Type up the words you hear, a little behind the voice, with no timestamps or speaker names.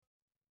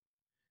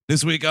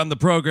This week on the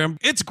program,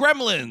 it's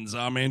Gremlins.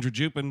 I'm Andrew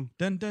Jupin.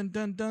 Dun dun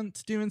dun dun.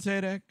 Steven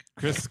Sadek.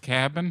 Chris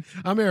Cabin.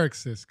 I'm Eric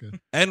Siska.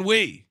 And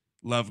we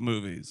love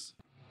movies.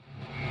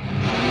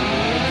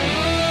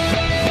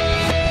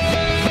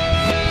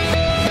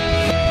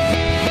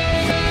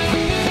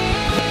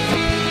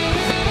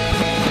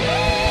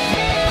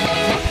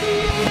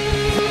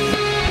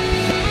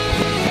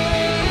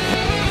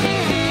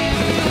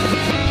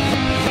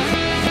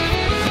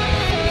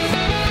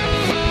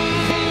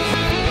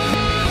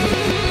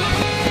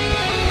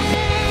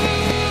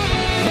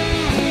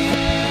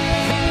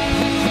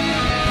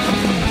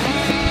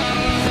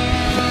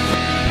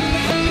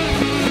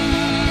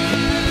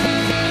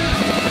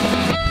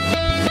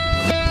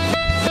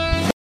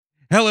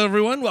 Hello,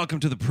 everyone. Welcome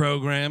to the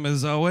program,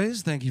 as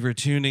always. Thank you for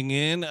tuning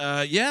in.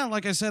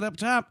 Like I said up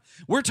top,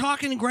 we're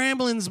talking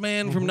Gremlins,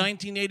 man, from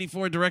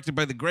 1984, directed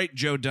by the great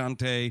Joe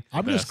Dante.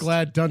 I'm just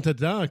glad Dun Dun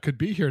Dun could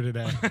be here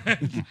today.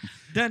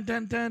 Dun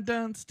dun dun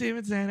dun.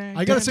 Steven Sadek.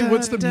 I gotta say,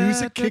 once the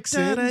music kicks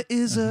in,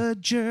 is a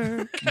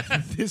jerk.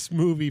 this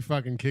movie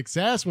fucking kicks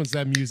ass once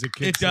that music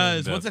It kicks in.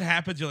 does. Once it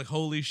happens, you're like,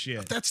 holy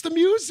shit. That's the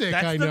music,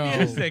 That's I the know.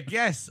 music.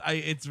 Yes,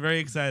 it's very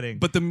exciting.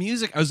 But the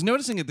music, I was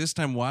noticing at this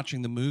time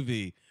watching the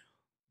movie,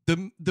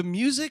 the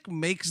music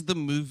makes the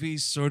movie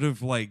sort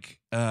of like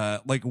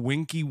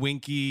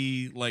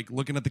winky, like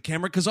looking at the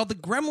camera, because all the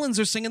Gremlins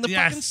are singing the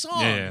fucking song.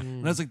 Yeah.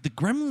 And I was like, the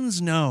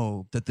Gremlins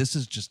know that this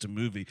is just a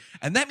movie,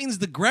 and that means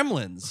the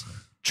Gremlins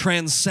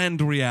transcend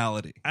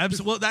reality.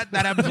 Absolutely.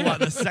 That happens a lot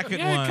in the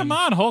second one. Come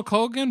on, Hulk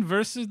Hogan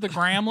versus the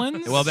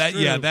Gremlins. Well,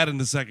 that in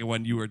the second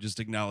one you were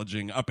just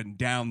acknowledging up and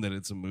down that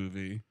it's a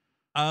movie.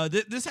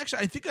 This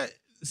actually, I think,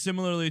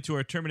 similarly to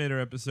our Terminator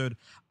episode,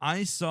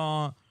 I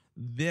saw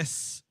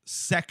this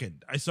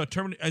second. I saw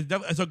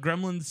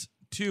Gremlins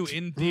 2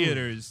 in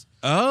theaters.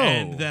 Oh.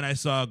 And then I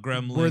saw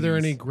Gremlins. Were there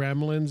any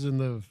Gremlins in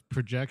the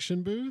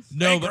projection booth?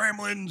 No, hey,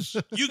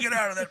 Gremlins, you get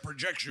out of that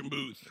projection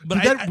booth.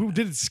 but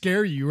Did it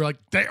scare you? You were like,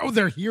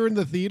 they're here in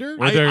the theater?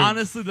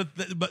 honestly,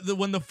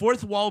 when the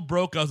fourth wall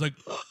broke, I was like,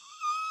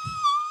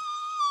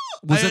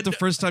 Was that the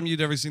first time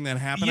you'd ever seen that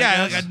happen?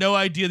 yeah, I had no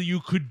idea that you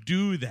could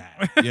do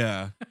that.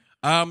 Yeah.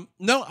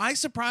 No, I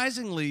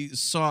surprisingly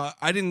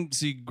I didn't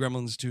see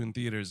Gremlins 2 in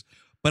theaters,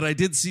 but I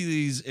did see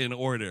these in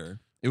order.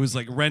 It was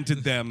like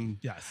rented them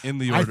in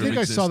the order I think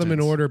of I saw them in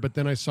existence. order, but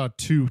then I saw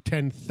 2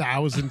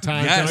 10,000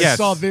 times. Yes. And I Yes.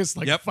 saw this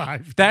like Yep.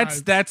 5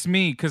 That's times.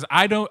 me, because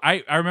I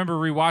remember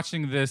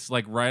rewatching this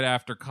like right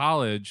after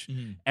college,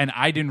 and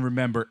I didn't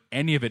remember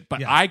any of it,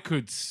 but I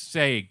could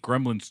say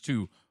Gremlins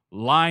 2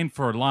 line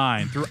for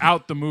line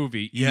throughout the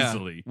movie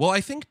easily. Well,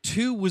 I think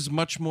 2 was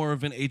much more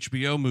of an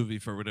HBO movie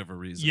for whatever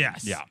reason.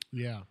 Yes.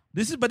 Yeah.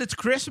 But it's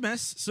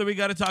Christmas, so we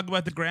got to talk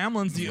about the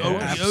Gremlins, the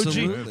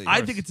absolutely. OG.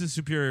 I think it's a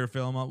superior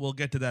film. We'll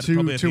get to that To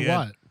probably at the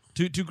what?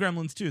 end. To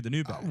Gremlins 2, the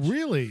new batch.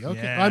 Really?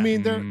 Okay. Yeah. I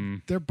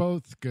mean, they're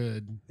both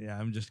good. Yeah,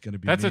 I'm just gonna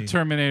be. That's me. a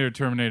Terminator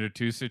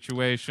 2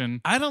 situation.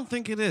 I don't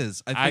think it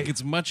is. I think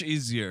it's much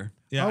easier.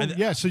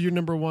 Yeah, So you're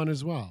number 1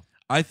 as well.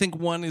 I think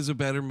 1 is a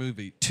better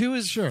movie. 2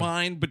 is Sure.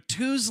 fine, but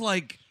 2's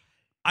like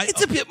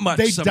it's a bit much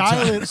They sometimes.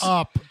 dial it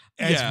up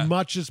Yeah. as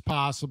much as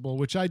possible,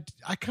 which I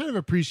kind of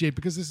appreciate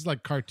because this is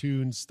like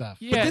cartoon stuff.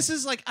 But this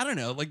is like, I don't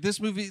know, like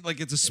this movie, like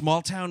it's a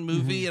small town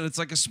movie and it's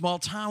like a small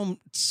time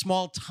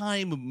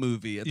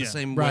movie at the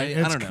same Right.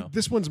 way. I don't know.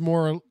 This one's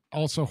more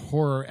also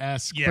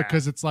horror-esque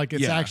because it's like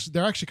they're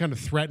actually kind of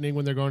threatening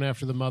when they're going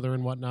after the mother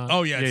and whatnot.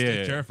 Oh yeah,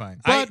 it's terrifying.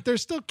 But they're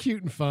still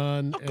cute and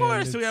fun. Of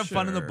course, and we have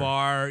fun in the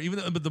bar.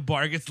 But the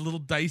bar gets a little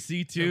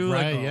dicey too.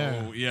 Right, Like,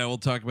 yeah. Oh, yeah, we'll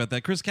talk about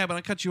that. Chris Cabin,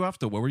 I cut you off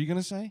though. What were you going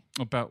to say?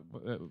 About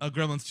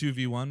Gremlins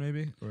 2v1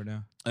 maybe or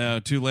no?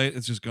 Too late.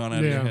 It's just gone out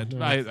of your head.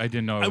 no. I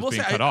didn't know it was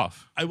being cut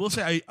off. I will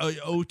say I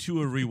owe 2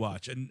 a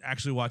rewatch, and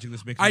actually watching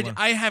this makes me want.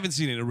 I haven't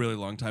seen it in a really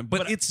long time,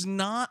 but it's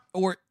not,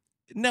 or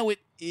no, it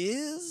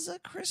is a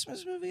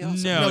Christmas movie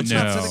also? No, it's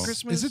not set at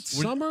Christmas. Is it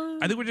summer?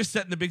 I think we're just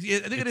setting the big.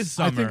 I think it is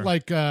I summer. think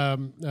like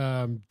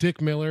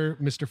Dick Miller,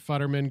 Mr.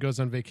 Futterman goes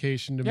on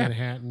vacation to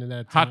Manhattan and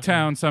that Hot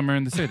town, summer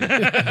in the city.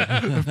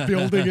 the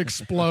building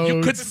explodes.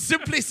 you could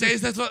simply say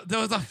that there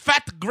was a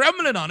fat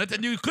gremlin on it,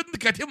 and you couldn't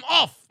get him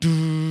off.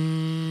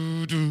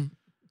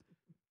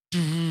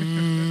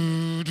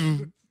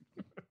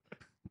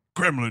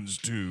 Gremlins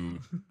 2.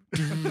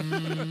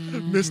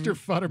 Mr.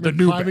 Futterman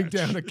climbing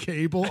down a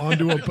cable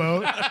onto a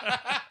boat.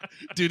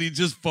 Dude, he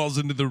just falls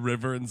into the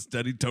river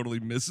instead. He totally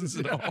misses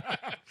it all.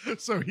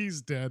 So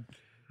he's dead.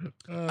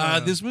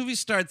 This movie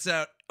starts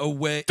out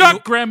away.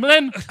 Duck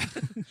Gremlin!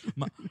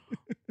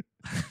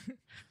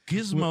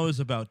 Gizmo is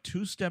about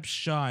 2 steps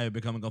shy of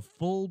becoming a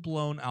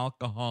full-blown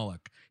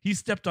alcoholic. He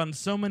stepped on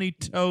so many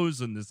toes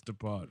in this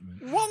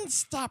department. One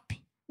stop.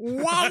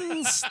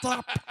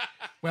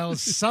 Well,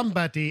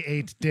 somebody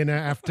ate dinner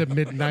after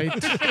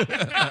midnight.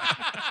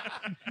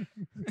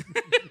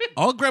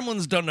 All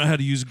gremlins don't know how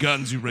to use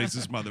guns, you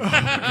racist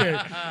motherfucker. Okay,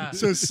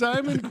 so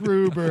Simon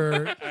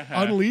Gruber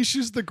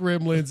unleashes the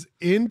gremlins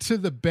into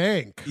the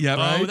bank, Yeah,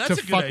 right? that's to a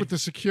good fuck idea. with the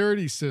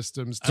security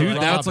systems. To dude,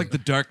 now rob it's like it. the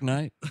Dark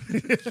Knight.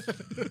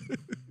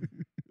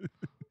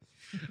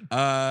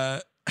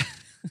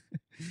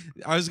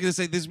 I was gonna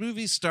say this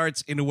movie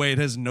starts in a way it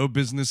has no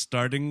business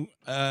starting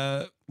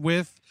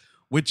with,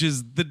 which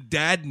is the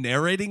dad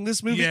narrating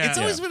this movie. Yeah. It's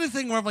always been a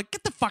thing where I'm like,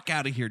 get the fuck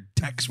out of here,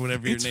 Tex,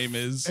 whatever your name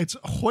is. It's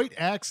Hoyt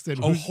Axton.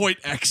 Oh, Hoyt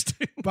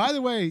Axton. By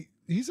the way,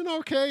 he's an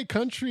okay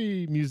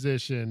country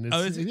musician.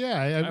 Is he?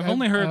 Yeah. I've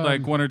only heard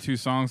like 1 or 2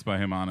 songs by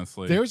him,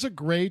 honestly. There's a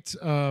great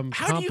How do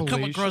you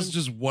come across compilation.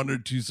 just 1 or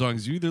 2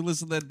 songs? You either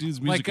listen to that dude's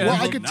music. Like, or Well,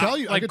 you I do could not. tell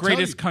you. I like could tell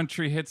greatest you.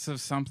 country hits of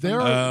something.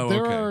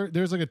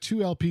 There's like a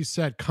 2 LP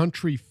set,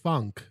 Country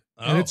Funk,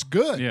 and it's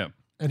good. Yeah.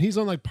 And he's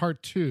on like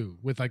part 2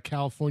 with like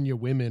California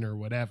Women or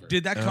whatever.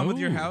 Did that come with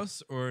your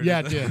house, or Yeah,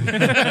 it did.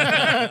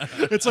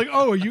 It's like,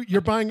 oh,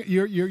 you're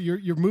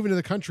moving to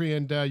the country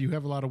and you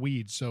have a lot of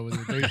weeds, so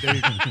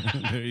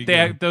there you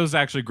go. Those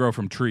actually grow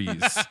from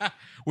trees.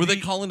 Were they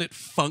calling it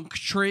Funk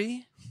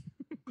Tree?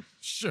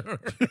 Sure.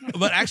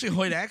 But actually,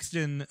 Hoyt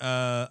Axton,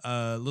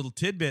 little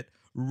tidbit,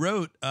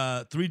 wrote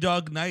Three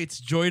Dog Night's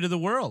 "Joy to the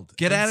World."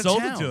 Get and Out of sold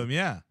Town. it to him.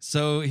 Yeah,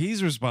 So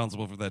he's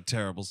responsible for that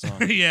terrible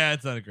song. yeah,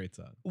 it's not a great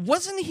song.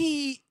 Wasn't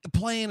he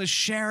playing a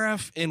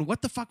sheriff in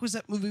what the fuck was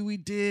that movie we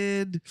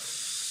did?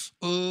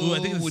 Ooh, I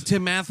think it's- with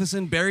Tim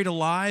Matheson, Buried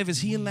Alive. Is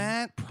he in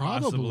that?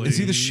 Probably. Is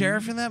he the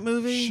sheriff in that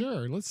movie?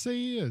 Sure. Let's say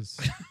he is.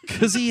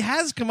 Because he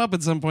has come up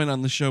at some point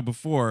on the show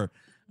before.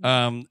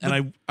 And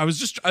I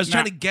was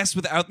trying to guess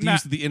without the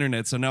use of the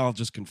internet, so now I'll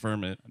just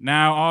confirm it.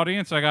 Now,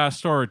 audience, I got a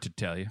story to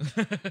tell you.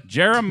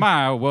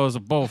 Jeremiah was a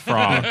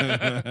bullfrog,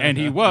 and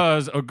he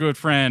was a good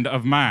friend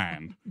of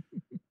mine.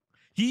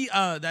 He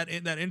that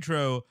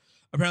intro.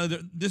 Apparently,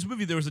 this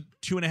movie there was a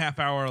 2.5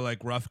 hour like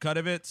rough cut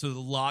of it, so the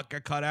lot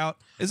got cut out.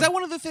 Is that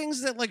one of the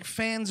things that like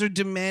fans are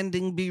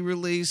demanding be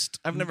released?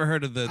 I've never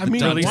heard of the. I mean,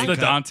 Dante Release the cut.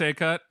 Dante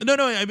cut. No,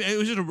 I mean, it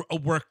was just a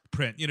work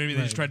print. You know what I mean?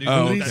 They just tried to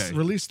Oh, do okay. that.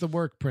 Release the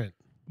work print.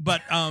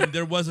 But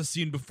there was a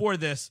scene before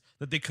this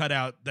that they cut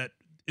out that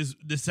is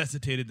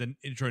necessitated the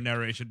intro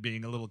narration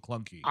being a little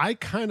clunky. I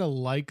kind of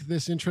like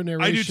this intro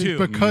narration too.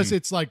 because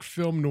it's like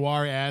film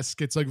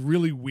noir-esque. It's like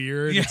really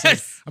weird. It's like,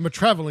 Yes. I'm a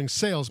traveling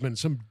salesman.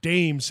 Some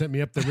dame sent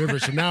me up the river,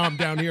 so now I'm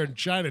down here in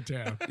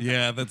Chinatown.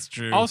 Yeah, that's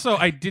true. Also,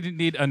 I didn't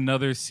need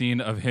another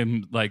scene of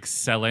him like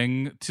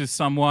selling to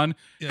someone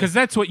because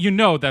that's what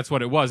that's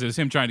what it was. It was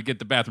him trying to get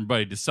the bathroom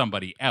buddy to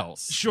somebody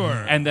else.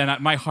 Sure. And then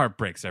my heart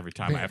breaks every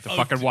time I have to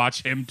fucking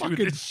watch him do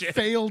Fucking this shit.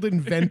 failed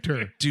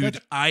inventor. Dude,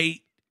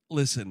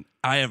 listen,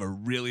 I have a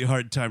really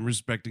hard time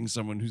respecting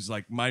someone who's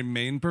like, my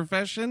main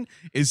profession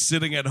is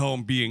sitting at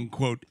home being,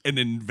 quote, an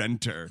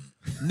inventor.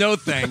 No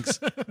thanks.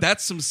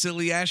 That's some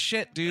silly ass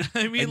shit, dude.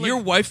 I mean, and like-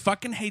 your wife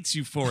fucking hates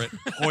you for it,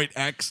 Hoyt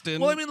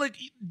Axton. Well, I mean, like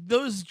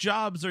those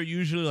jobs are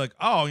usually like,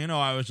 oh,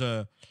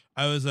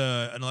 I was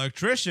an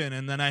electrician,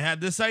 and then I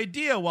had this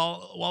idea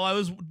while I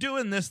was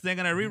doing this thing,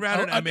 and I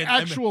rerouted. An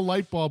actual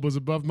light bulb was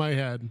above my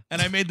head.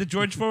 and I made the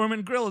George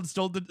Foreman grill and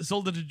sold it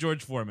to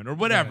George Foreman or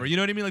whatever. Right. You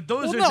know what I mean? Like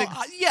those well, are no,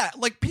 things. yeah,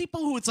 like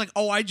people who it's like,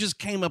 oh, I just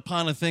came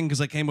upon a thing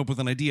because I came up with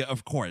an idea.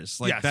 Of course,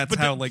 like Yes, that's but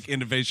how like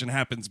innovation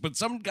happens. But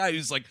some guy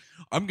who's like,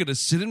 I'm gonna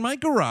sit in my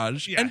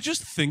garage and Yes.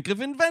 just think of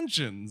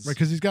inventions. Right,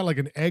 because he's got like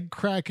an egg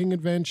cracking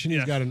invention. He's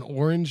Yes. got an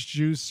orange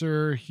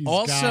juicer. He's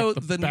Also,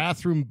 got the- the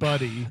bathroom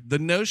buddy. The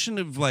notion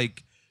of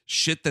like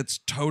shit that's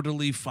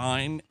totally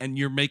fine and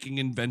you're making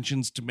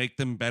inventions to make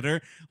them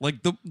better.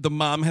 Like the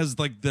mom has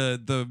like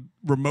the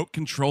remote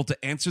control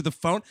to answer the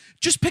phone.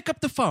 Just pick up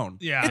the phone.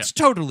 Yeah. It's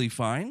totally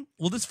fine.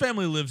 Well, this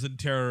family lives in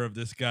terror of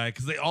this guy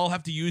because they all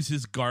have to use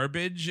his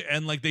garbage,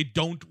 and like they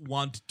don't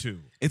want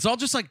to. It's all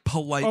just like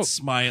polite Oh.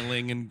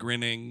 smiling and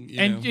grinning. You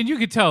And know? you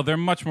could tell they're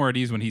much more at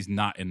ease when he's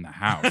not in the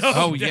house.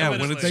 Oh yeah, when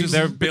it's Definitely. just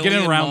They're Billy getting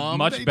and around Mom.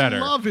 much They better.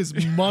 love his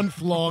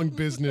month-long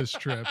business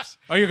trips.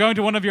 Oh, you're going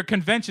to one of your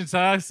conventions,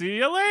 huh? See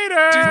you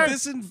later. Dude,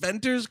 this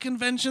inventors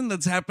convention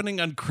that's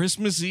happening on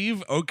Christmas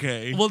Eve.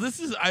 Okay. Well, this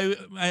is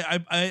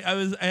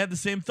I had the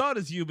same thought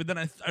as you, but then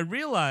I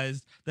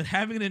realized that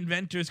having an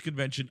inventors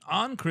convention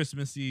on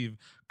Christmas Eve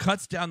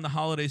cuts down the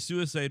holiday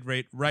suicide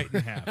rate right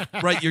in half.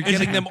 Right, you're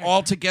getting them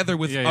all together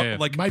with Yeah.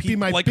 like Might be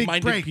my big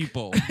like-minded break.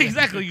 people.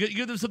 Exactly. You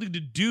give them something to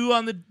do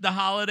on the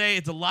holiday.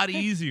 It's a lot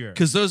easier.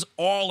 Because those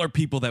all are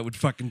people that would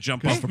fucking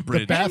jump off a The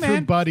bridge. bathroom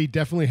man. buddy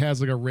definitely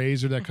has like a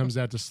razor that comes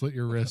out to slit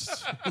your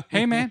wrists.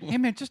 Hey man,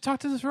 just talk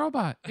to this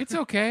robot. It's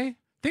okay.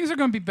 Things are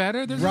going to be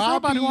better. There's this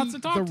robot who wants to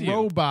talk the to you.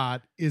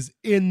 robot is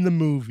in the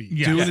movie.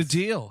 Yeah. Doing Yes. a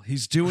deal.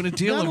 He's doing a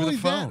deal Not over only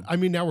the phone. that, I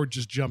mean, now we're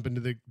just jumping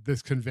to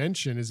this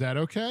convention. Is that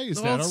okay? Is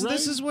Well, that all right?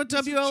 this is what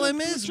WLM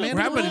is, man.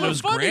 We're having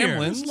Those fun here.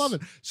 Gremlins. Just love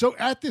it. So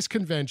at this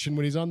convention,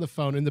 when he's on the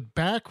phone, in the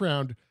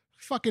background,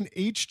 fucking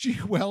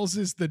H.G.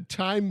 Wells' The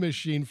Time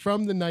Machine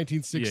from the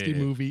 1960 Yeah.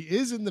 movie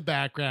is in the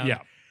background. Yeah.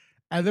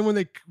 And then when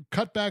they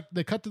cut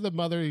to the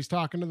mother, he's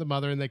talking to the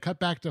mother, and they cut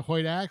back to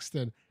Hoyt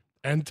Axton,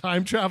 and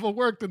time travel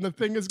worked, and the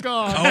thing is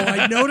gone. Oh,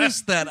 I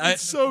noticed that.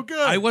 It's so good.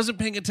 I wasn't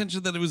paying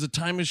attention that it was a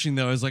time machine,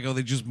 though. I was like, oh,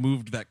 they just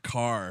moved that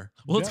car.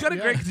 Well, it's kind of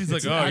great because he's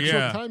It's like, an oh actual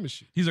yeah, time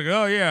machine. he's like,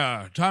 oh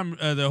yeah,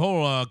 the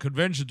whole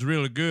convention's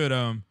really good.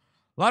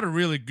 a lot of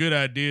really good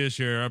ideas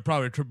here. I'll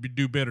probably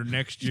do better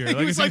next year.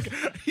 He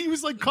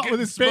was like caught with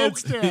his smoke.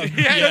 pants down.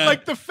 Yeah.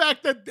 Like the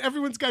fact that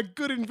everyone's got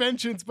good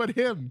inventions but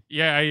him.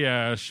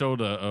 Yeah, I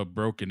showed a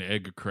broken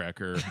egg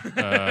cracker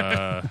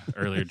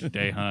earlier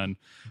today, hon.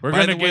 We're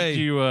By going to the way- get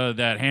you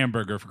that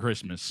hamburger for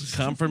Christmas.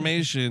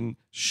 Confirmation: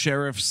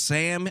 Sheriff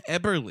Sam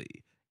Eberly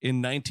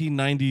in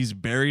 1990's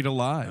Buried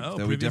Alive Oh,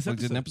 that we previous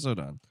definitely did an episode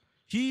on.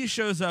 He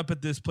shows up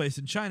at this place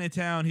in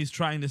Chinatown. He's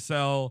trying to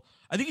sell.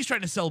 I think he's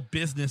trying to sell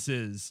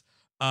businesses.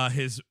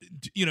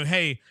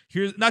 Hey,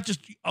 here's not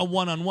just a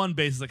one-on-one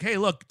basis. Like, hey,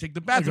 look, take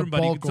the bathroom,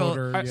 buddy. You bulk can sell,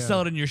 order, yeah.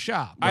 sell it in your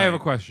shop. I have a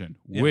question.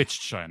 Which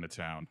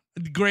Chinatown?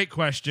 Great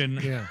question.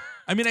 Yeah.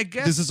 I mean, I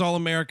guess This is All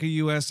America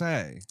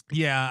USA.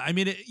 Yeah, I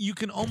mean, you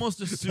can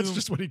almost assume. That's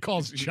just what he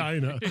calls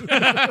China.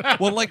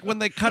 Well, like when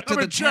they cut to I'm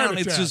the in town,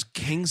 it's Chinatown. just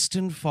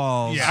Kingston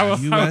Falls, Yeah,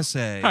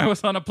 USA. I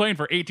was on a plane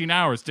for 18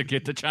 hours to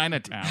get to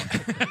Chinatown.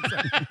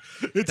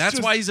 That's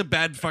why he's a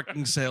bad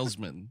fucking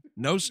salesman.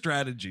 No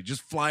strategy,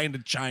 just flying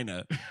to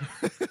China.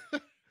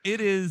 It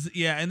is,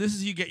 yeah, and this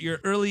is you get your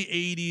early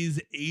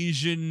 80s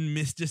Asian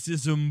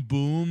mysticism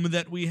boom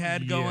that we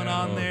had going Yeah.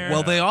 on there.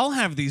 Well, they all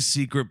have these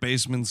secret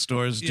basement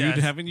stores, dude. Yes.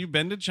 Haven't you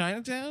been to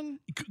Chinatown?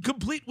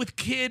 Complete with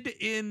kid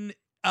in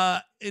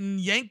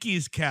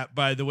Yankees cap,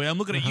 by the way. I'm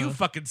looking at you,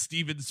 fucking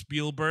Steven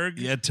Spielberg.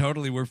 Yeah,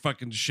 totally. We're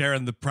fucking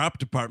sharing the prop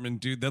department,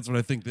 dude. That's what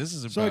I think this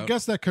is about. So I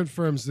guess that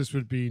confirms this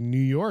would be New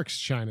York's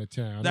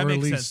Chinatown, That or at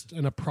makes least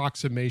an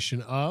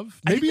approximation of.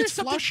 I think Maybe there's it's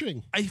something-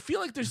 Flushing. I feel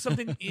like there's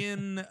something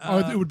in.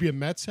 Or it would be a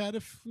Mets hat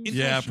if.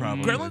 Yeah,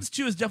 probably. Gremlins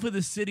 2 is definitely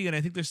the city, and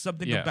I think there's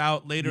something Yeah.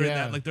 about later in Yeah.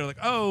 that, like they're like,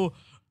 oh,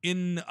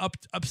 in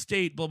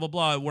upstate, blah blah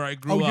blah, where I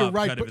grew Oh, up. you're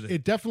right. kind of But thing.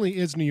 it definitely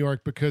is New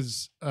York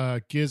because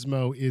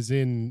Gizmo is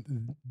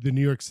in the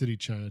New York City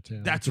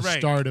Chinatown. That's at the right.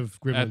 start of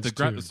Gremlins At the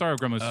 2. start of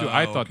Gremlins 2, Oh,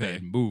 I thought okay. they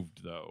had moved,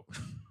 though.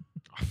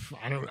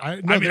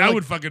 I I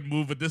would fucking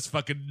move with this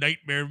fucking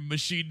nightmare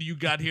machine you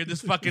got here,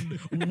 this fucking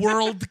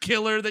world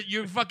killer that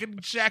you're fucking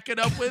shacking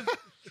up with.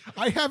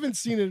 I haven't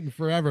seen it in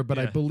forever, but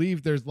I Yeah.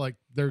 believe there's like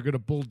they're going to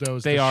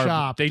bulldoze They the are.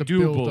 shop. They to do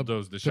build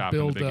bulldoze the to shop in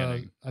the build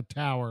beginning. a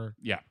tower.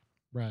 Yeah.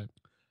 Right.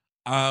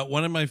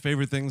 One of my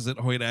favorite things that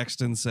Hoyt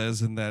Axton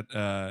says in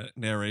that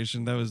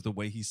narration, though, is the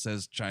way he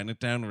says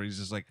Chinatown, where he's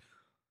just like,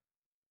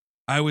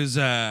 I was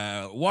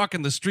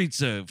walking the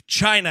streets of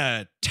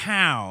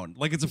Chinatown.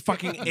 Like it's a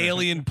fucking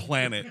alien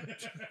planet.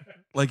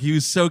 Like he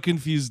was so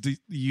confused to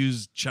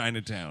use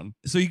Chinatown.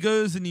 So he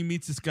goes and he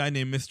meets this guy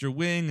named Mr.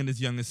 Wing and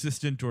his young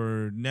assistant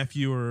or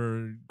nephew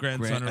or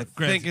grandson. I or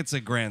think it's a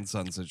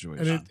grandson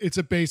situation. And it's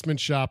a basement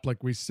shop,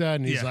 like we said.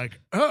 And he's Yeah. like,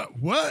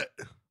 what?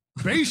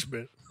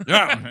 Basement?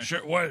 Yeah,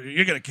 sure. What?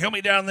 You're gonna kill me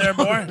down there,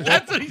 boy?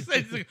 That's what he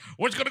said. He's like,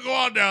 what's going to go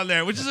on down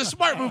there? Which is a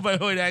smart move by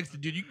Hoyt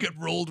Axton, dude. You can get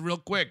rolled real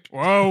quick.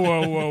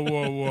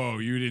 Whoa.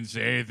 You didn't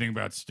say anything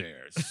about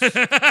stairs. Let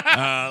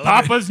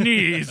Papa's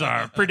knees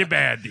are pretty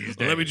bad these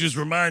days. Let me just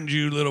remind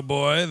you, little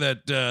boy,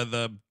 that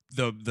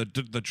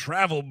the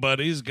travel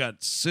buddy's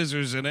got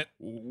scissors in it.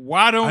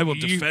 Why don't I will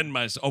you, defend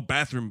myself. Oh,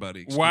 bathroom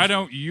buddy. excuse Why me.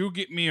 don't you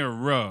get me a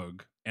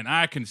rug and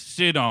I can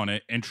sit on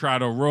it and try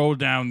to roll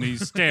down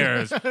these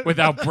stairs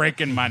without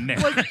breaking my neck?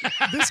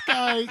 This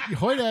guy,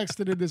 Hoyt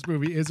Axton in this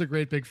movie, is a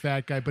great big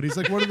fat guy, but he's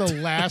like one of the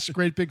last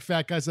great big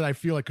fat guys that I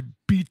feel like could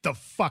beat the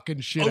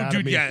fucking shit out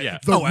of me. Yeah.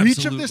 The Oh,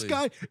 reach of this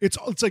absolutely. guy,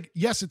 it's like,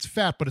 yes, it's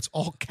fat, but it's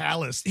all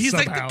calloused. He's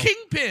somehow. like the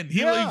kingpin. He's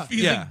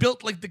Yeah. like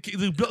built like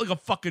he built like a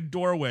fucking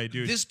doorway,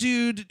 dude. This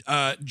dude,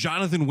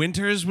 Jonathan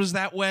Winters, was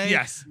that way.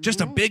 Yes.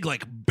 Just a big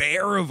like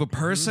bear of a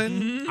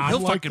person. I He'll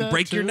like fucking that,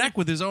 break your too. neck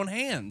with his own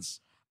hands.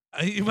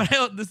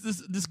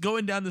 This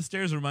going down the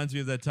stairs reminds me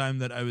of that time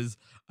that I was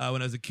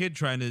when I was a kid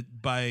trying to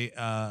buy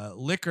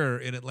liquor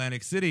in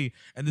Atlantic City,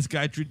 and this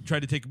guy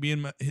tried to take me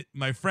and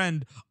my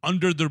friend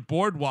under the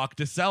boardwalk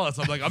to sell us.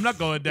 I'm like, I'm not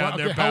going down Well,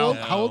 there, okay, pal.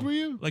 how old were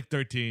you? Like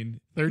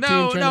 13. 13,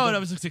 No, trying to- I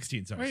was like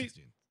 16. Sorry, Wait.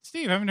 16.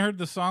 Steve, haven't heard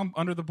the song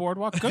Under the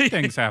Boardwalk? Good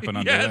things happen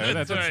under Yeah, there.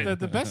 that's right.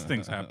 The best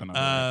things happen under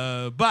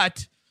there.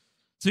 But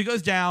so he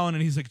goes down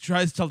and he's like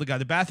tries to tell the guy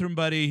the bathroom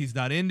buddy. He's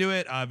not into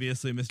it,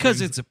 obviously.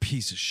 Because it's a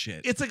piece of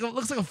shit. it's like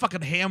looks like a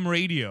fucking ham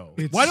radio.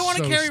 It's Why do I want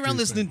to so carry around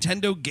this stupid.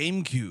 Nintendo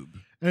GameCube?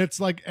 And it's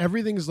like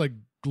everything's like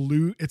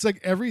glued. It's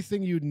like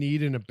everything you'd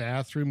need in a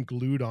bathroom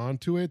glued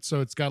onto it.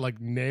 So it's got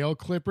like nail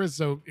clippers.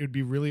 So it'd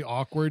be really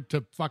awkward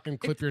to fucking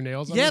clip your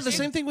nails on Yeah, this the thing.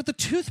 same thing with the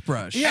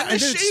toothbrush. Yeah, and the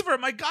and it's- shaver.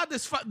 My God,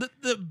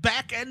 the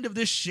back end of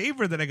this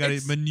shaver that I got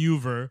to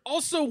maneuver.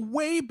 Also,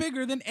 way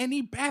bigger than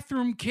any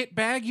bathroom kit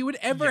bag you would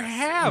ever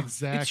have.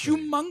 exactly. It's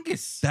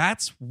humongous.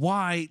 That's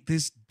why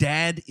this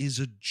dad is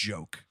a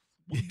joke.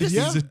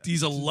 Yeah.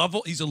 He's a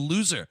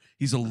loser.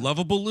 He's a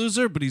lovable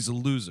loser, but he's a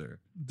loser.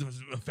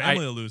 A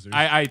family of losers.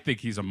 I think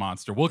he's a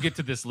monster. We'll get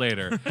to this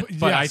later, but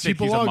Yes, I think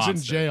he he's a belongs monster.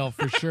 in jail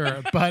for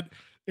sure. But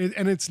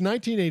and it's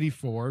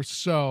 1984,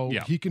 so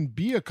Yeah. he can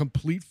be a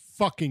complete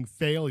fucking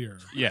failure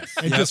Yes.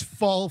 and just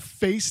fall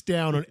face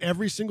down on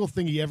every single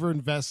thing he ever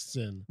invests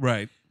in,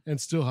 Right. and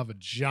still have a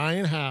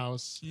giant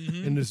house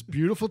in this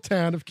beautiful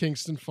town of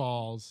Kingston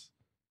Falls.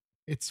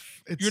 It's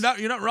you're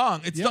not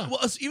wrong. It's Yeah. not, well,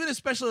 even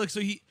especially like so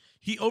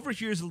he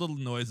overhears a little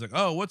noise like,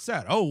 "Oh, what's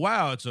that? Oh,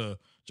 wow, it's a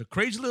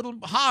crazy little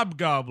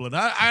hobgoblin.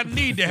 I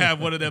need to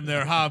have one of them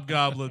there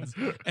hobgoblins."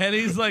 And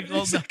he's like, "Well,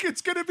 He's like,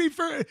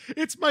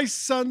 it's my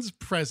son's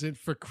present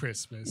for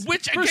Christmas.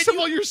 Which, first again, of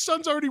all, your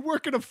son's already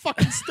working a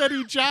fucking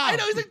steady job. I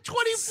know he's like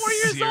 24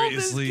 years old.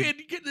 Seriously? This kid,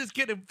 you get this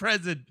kid a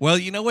present." Well,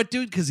 you know what,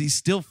 dude? Because he's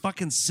still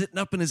fucking sitting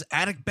up in his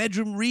attic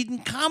bedroom reading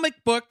comic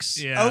books.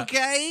 Yeah.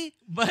 Okay?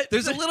 But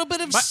There's a little bit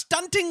of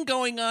stunting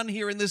going on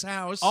here in this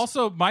house.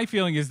 Also, my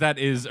feeling is that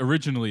is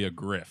originally a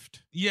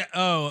grift. Yeah.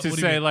 Oh, To what do you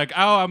say mean? like,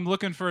 oh, I'm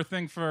looking for a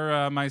thing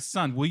for my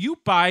son. Will you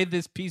buy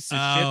this piece of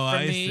shit Oh, for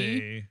I me,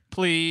 see.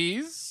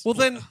 please? well,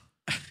 then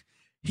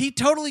he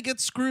totally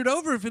gets screwed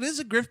over if it is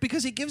a grift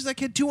because he gives that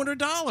kid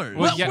 $200.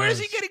 Well, yeah. Where's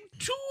he getting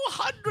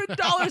 $200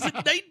 in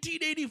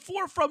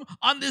 1984 from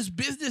on this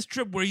business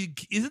trip where he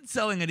isn't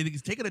selling anything?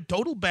 He's taking a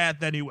total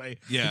bath anyway.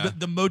 Yeah.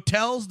 The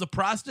motels, the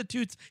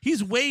prostitutes,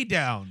 he's way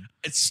down.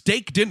 It's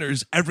steak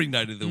dinners every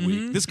night of the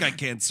week. This guy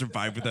can't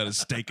survive without a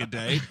steak a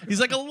day. He's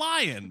like a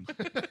lion.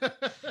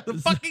 The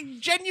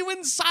fucking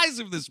genuine size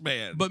of this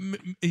man. But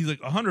he's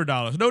like,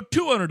 $100. No,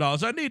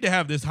 $200. I need to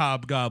have this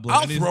hobgoblin.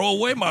 I'll And he's- throw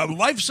away my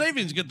life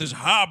savings to get this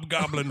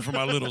hobgoblin for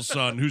my little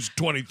son who's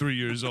 23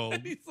 years old.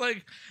 And he's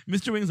like,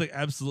 Mr. Wing's like,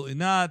 absolutely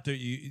not.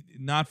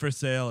 Not for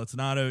sale. It's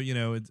not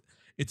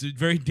it's a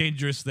very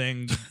dangerous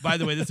thing. By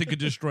the way, this thing could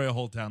destroy a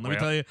whole town. Let me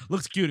Well. tell you,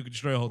 looks cute. It could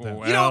destroy a whole town.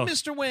 Well. You know what,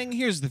 Mr. Wing?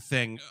 Here's the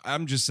thing.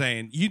 I'm just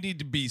saying, you need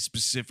to be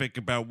specific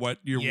about what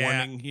you're Yeah.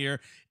 wanting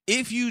here.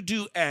 If you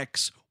do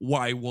X,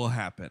 Y will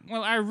happen.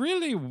 Well, I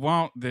really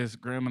want this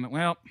gremlin.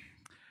 Well,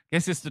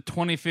 guess it's the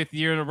 25th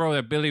year in a row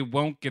that Billy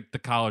won't get the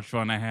college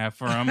fund I have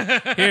for him.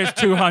 Here's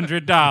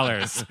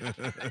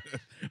 $200.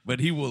 But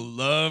he will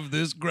love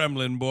this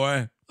gremlin,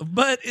 boy.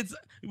 But it's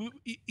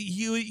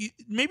you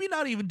maybe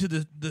not even to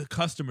the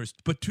customers,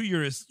 but to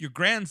your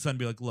grandson.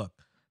 Be like, look,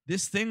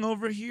 this thing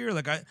over here.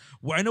 Like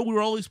I know we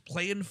were always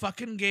playing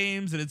fucking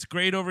games and it's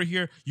great over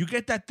here. You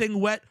get that thing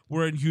wet,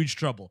 we're in huge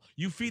trouble.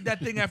 You feed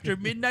that thing after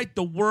midnight,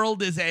 the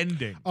world is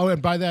ending. Oh,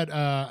 and by that,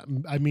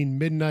 I mean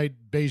midnight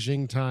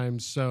Beijing time,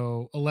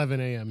 so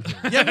 11 a.m. here.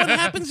 Yeah, what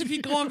happens if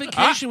you go on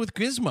vacation with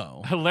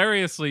Gizmo?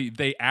 Hilariously,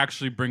 they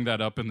actually bring that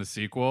up in the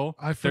sequel.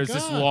 I There's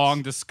this forgot.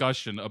 long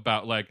discussion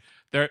about like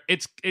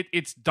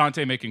it's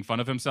Dante making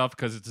fun of himself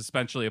because it's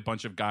essentially a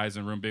bunch of guys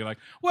in a room being like,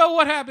 well,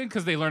 what happened?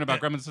 Because they learn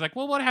about gremlins. It's like,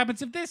 well, what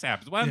happens if this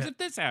happens? What happens if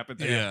this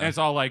happens? Yeah. And it's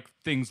all like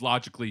things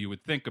logically you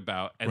would think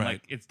about. And Right.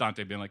 like it's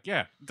Dante being like,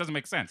 yeah, it doesn't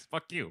make sense.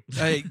 Fuck you.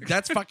 Hey,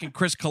 that's fucking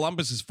Chris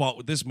Columbus's fault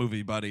with this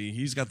movie, buddy.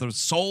 He's got the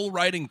sole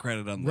writing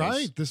credit on this.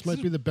 Right? This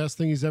might be the best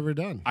thing he's ever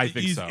done. I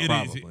think so. It is.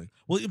 probably.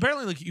 Well,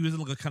 apparently, like he was in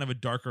like a kind of a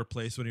darker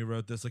place when he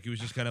wrote this. Like he was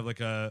just kind of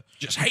like a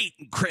Just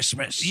hating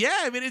Christmas.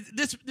 yeah. I mean,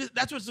 this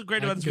that's what's so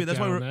great I about can this movie. get That's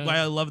why down on that.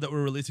 why I love that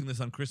we're releasing this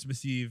on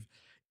Christmas Eve.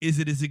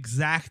 It is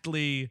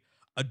exactly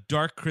a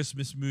dark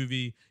Christmas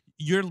movie.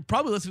 You're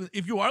probably listening.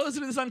 If you are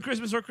listening to this on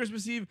Christmas or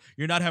Christmas Eve,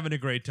 you're not having a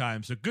great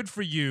time. So good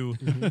for you.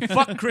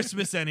 Fuck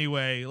Christmas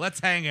anyway. Let's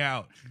hang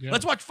out. Yeah.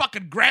 Let's watch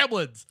fucking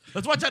Gremlins.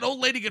 Let's watch that old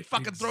lady get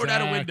fucking thrown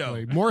out a window.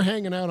 Exactly. More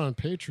hanging out on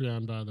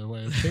Patreon, by the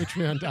way.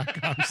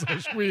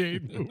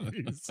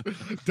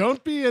 Patreon.com/we8movies.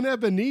 Don't be an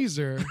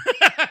Ebenezer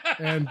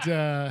and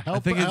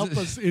help think it's-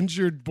 us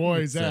injured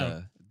boys It's,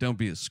 out. don't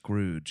be a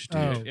Scrooge,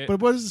 dude. Oh, it- but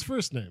what is his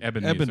first name?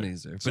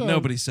 Ebenezer. But So-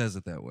 nobody says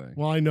it that way.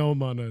 Well, I know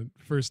him on a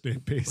first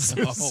name basis.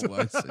 Oh,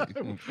 I see.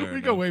 Fair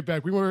We go enough. way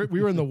back. We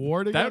were in the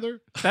war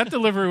together. That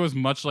delivery was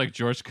much like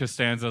George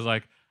Costanza's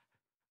like,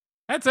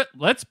 that's it.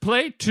 Let's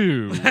play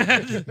two.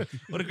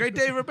 What a great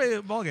day for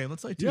a ball game.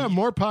 Let's play two. Yeah,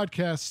 more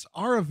podcasts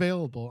are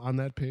available on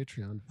that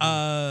Patreon.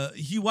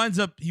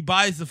 He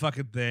buys the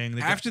fucking thing.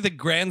 The guy- After the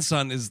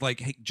grandson is like,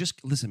 hey,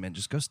 just listen, man,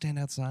 just go stand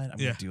outside. I'm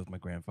Yeah. going to deal with my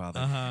grandfather.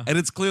 Uh-huh. And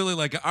it's clearly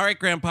like, all right,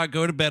 grandpa,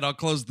 go to bed. I'll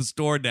close the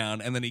store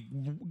down. And then he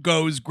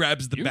goes,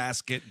 grabs the You-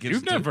 basket, gives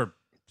You've it to never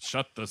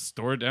shut the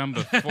store down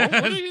before. What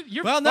are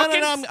you're Well, no,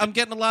 fucking I'm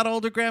getting a lot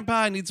older,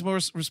 grandpa. I need some more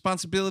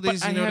responsibilities.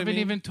 But I you know what haven't I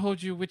mean? even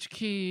told you which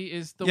key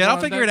is the Yeah, one.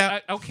 I'll figure it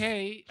out.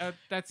 Okay,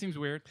 that seems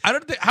weird. I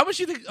don't think. How much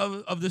do you think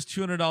of this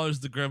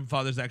 $200 the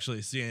grandfather's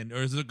actually seeing,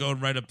 or is it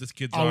going right up this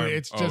kid's Oh, arm?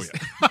 it's Oh, just.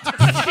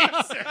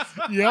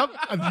 Yep.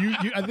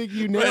 I think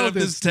you Right nailed up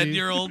this. this Steve.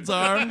 10-year-old's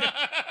arm.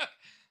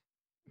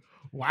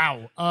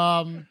 Wow.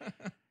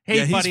 Hey,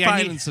 yeah, he's buddy, I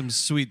finding need. some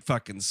sweet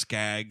fucking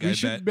skag, We I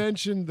should bet.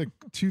 mention the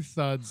two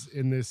thuds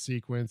in this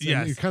sequence.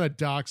 Yes. And it kind of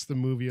docks the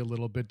movie a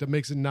little bit. That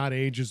makes it not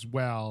age as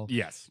well.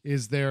 Yes.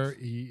 Is there,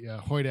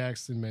 Hoyt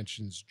Axton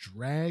mentions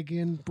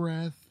dragon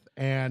breath,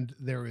 and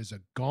there is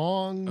a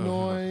gong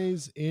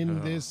noise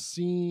in this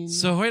scene.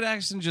 So Hoyt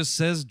Axton just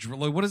says,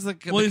 like, what is the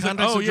Well, he's like,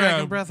 context oh of yeah,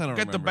 dragon breath? I don't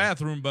get the remember.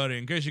 bathroom, buddy,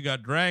 in case you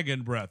got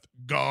dragon breath.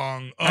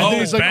 gong. And then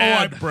he's like,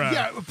 bad breath.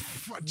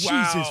 Yeah,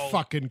 Jesus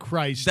fucking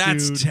Christ,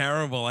 That's dude.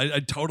 terrible. I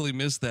totally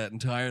missed that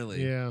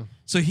entirely. Yeah.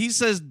 So he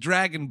says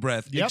dragon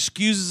breath, Yep.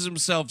 excuses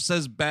himself,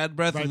 says bad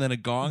breath, Right. and then a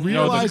gong. Real-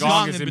 No, the Realizes-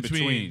 gong is in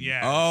between.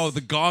 Yeah. Oh,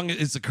 the gong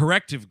is a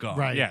corrective gong.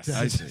 Right. Yes.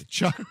 I see.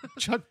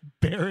 Chuck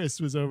Barris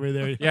was over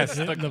there. Yes,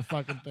 hitting the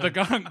fucking thing.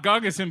 The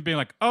gong is him being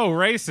like, "Oh,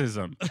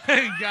 racism."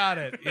 Got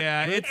it.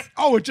 Yeah, it's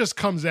Oh, it just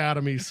comes out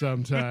of me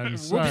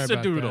sometimes. Sorry about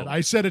Whoops-a-doodle. that.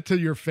 I said it to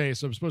your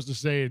face. I'm supposed to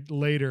say it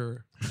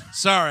later.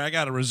 Sorry, I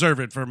got to reserve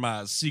it for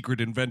my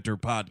Secret Inventor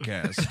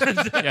podcast.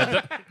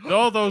 Yeah,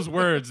 all those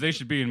words they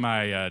should be in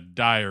my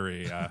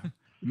diary.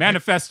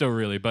 Manifesto,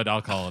 really, but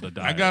I'll call it a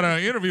diary. I got an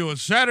interview with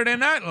Saturday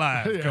Night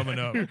Live coming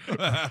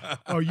up.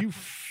 Oh, you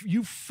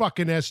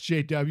fucking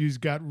SJWs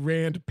got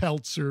Rand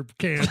Peltzer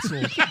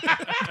canceled.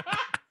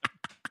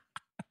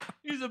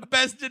 He's the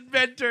best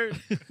inventor.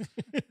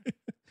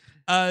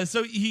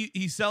 So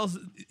he sells,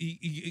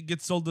 he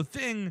gets sold the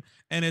thing,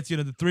 and it's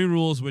the 3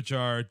 rules, which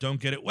are don't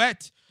get it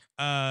wet,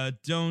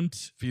 don't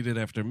Feed it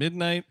after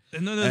midnight,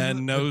 and no,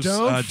 and no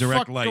Don't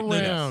direct fuck light.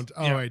 around.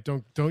 Yeah. Oh, wait,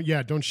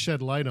 don't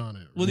shed light on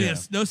it. Well, Yeah.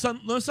 yes, no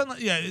sunlight.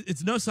 Yeah,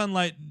 it's no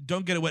sunlight.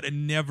 Don't get it wet,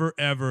 and never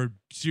ever.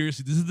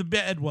 Seriously, this is the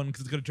bad one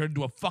because it's gonna turn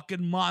into a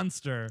fucking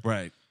monster.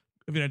 Right.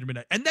 If you enter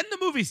midnight, and then the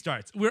movie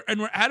starts. We're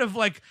out of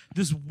like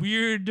this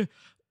weird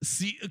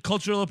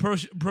cultural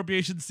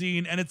appropriation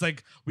scene, and it's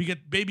like we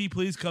get "Baby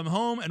Please Come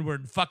Home," and we're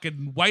in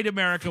fucking white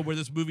America where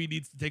this movie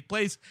needs to take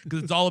place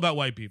because it's all about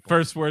white people.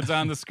 First words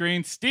on the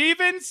screen: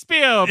 Steven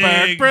Spielberg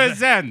Exactly.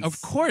 presents. Of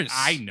course.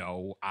 I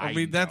know. I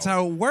mean, that's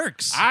how it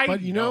works. But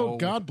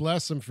God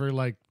bless him for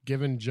like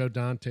giving Joe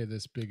Dante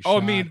this big Oh,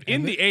 shot. I mean,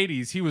 in And the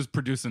 '80s, he was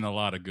producing a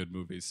lot of good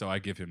movies, so I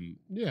give him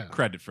yeah.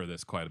 credit for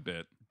this quite a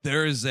bit.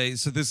 There is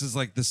so this is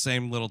like the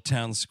same little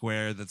town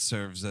square that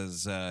serves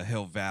as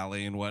Hill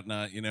Valley and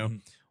whatnot, Mm-hmm.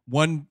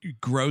 One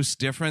gross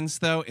difference,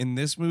 though, in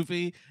this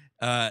movie,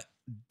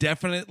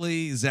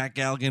 definitely Zach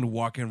Galligan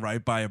walking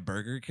right by a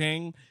Burger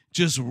King.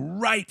 Just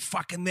right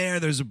fucking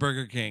there's a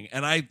Burger King.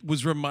 And I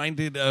was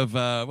reminded of,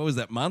 what was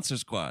that, Monster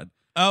Squad?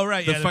 Oh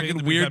right, The yeah, fucking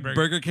big weird fat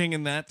Burger King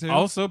in that, too.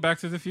 Also, Back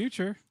to the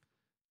Future.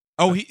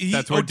 Oh, he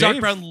That's where Doc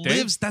Dave- Brown Dave-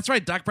 lives. That's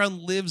right. Doc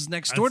Brown lives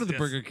next door to the Yes.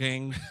 Burger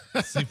King.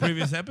 It's the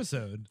previous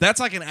episode. That's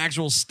like an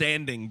actual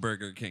standing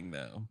Burger King,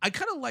 though. I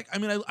kind of like. I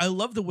mean, I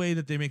love the way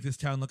that they make this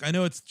town look. I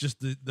know it's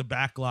just the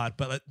back lot,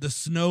 but like the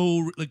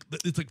snow, like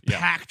it's like Yeah.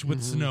 packed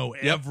with snow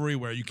Yep.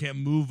 everywhere. You can't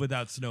move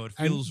without snow. It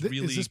And feels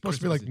really. is this supposed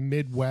to be like Christmassy.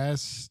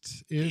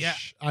 Midwest-ish?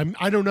 Yeah.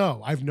 I don't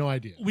know. I have no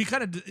idea. We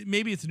kind of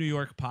maybe it's New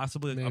York,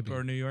 possibly Maybe.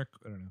 upper New York.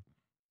 I don't know.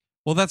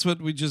 Well, that's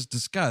what we just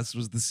discussed.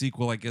 Was the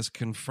sequel? I guess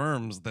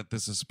confirms that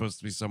this is supposed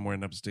to be somewhere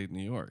in upstate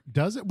New York,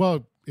 Does it?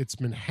 Well, it's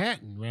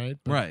Manhattan, right?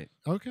 But- right?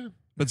 Okay.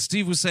 But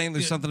Steve was saying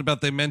there's Yeah, something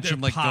about they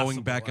mentioned like going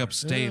possible, back right.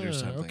 upstate or Yeah,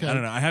 something. okay. I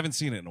don't know. I haven't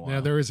seen it in a while.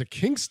 Now there is a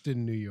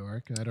Kingston, New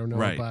York. I don't know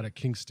Right. about a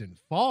Kingston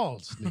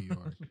Falls, New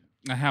York.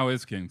 How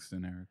is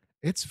Kingston, Eric?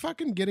 It's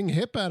fucking getting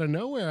hip out of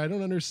nowhere. I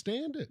don't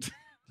understand it.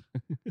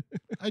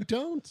 I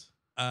don't.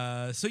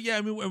 So yeah,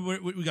 I mean,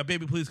 we got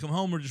Baby Please Come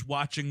Home. We're just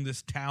watching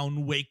this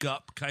town wake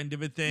up, kind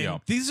of a thing. Yeah.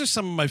 These are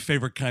some of my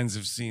favorite kinds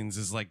of scenes.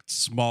 Is like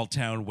small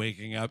town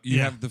waking up. You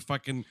Yeah. have the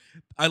fucking.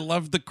 I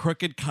love the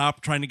crooked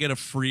cop trying to get a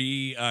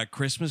free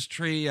Christmas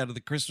tree out of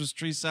the Christmas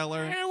tree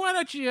seller. Why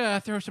don't you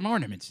throw some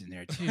ornaments in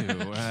there too?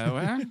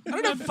 I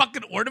don't have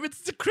fucking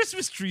ornaments. It's a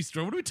Christmas tree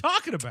store. What are we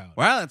talking about?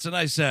 Well, it's a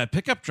nice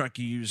pickup truck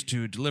you use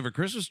to deliver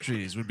Christmas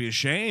trees. Would be a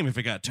shame if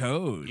it got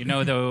towed. You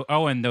know, though,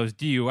 Owen, those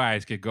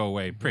DUIs could go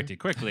away pretty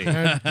quickly.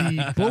 And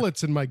the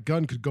bullets in my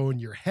gun could go in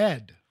your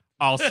head.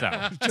 Also,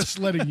 Just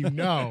letting you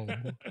know.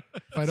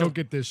 If I don't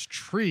get this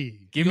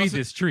tree. give me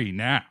this tree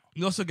now.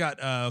 You also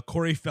got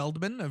Corey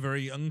Feldman, a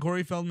very young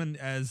Corey Feldman,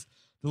 as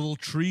the little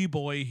tree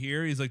boy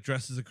here. He's like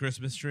dressed as a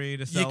Christmas tree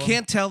to sell You them.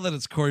 can't tell that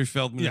it's Corey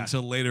Feldman Yeah.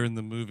 until later in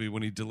the movie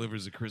when he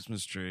delivers a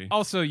Christmas tree.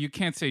 Also, you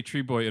can't say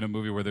tree boy in a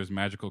movie where there's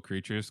magical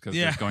creatures because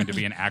Yeah. there's going to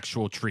be an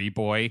actual tree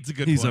boy. It's a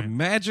good He's a point.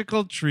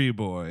 magical tree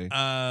boy.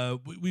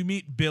 We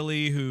meet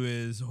Billy, who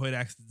is Hoyt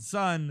Axton's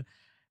son.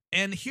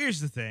 And here's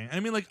the thing.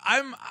 I mean, like,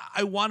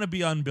 I want to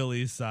be on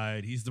Billy's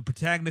side. He's the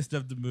protagonist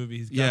of the movie.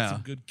 He's got Yeah.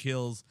 some good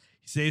kills.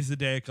 He saves the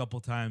day a couple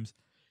times.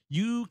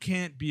 You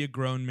can't be a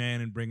grown man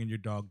and bring in your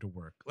dog to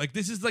work. Like,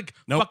 this is like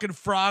Nope. fucking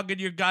frog in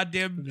your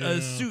goddamn Yeah.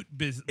 suit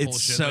business. It's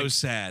bullshit. so Like,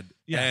 sad.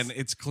 Yes. And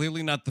it's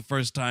clearly not the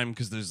first time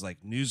because there's like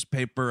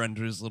newspaper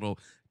under his little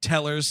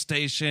teller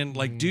station.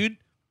 Like, dude,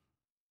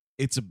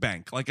 it's a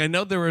bank. Like, I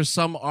know there are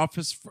some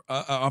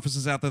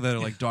offices out there that are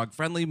like dog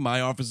friendly.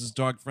 My office is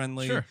dog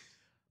friendly. Sure.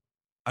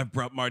 I've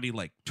brought Marty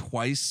like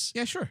twice.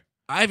 Yeah, sure.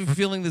 I have a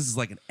feeling this is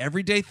like an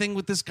everyday thing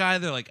with this guy.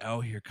 They're like, oh,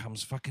 here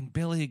comes fucking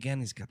Billy again.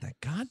 He's got that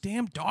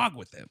goddamn dog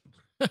with him.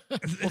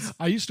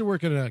 I used to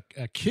work in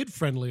a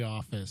kid-friendly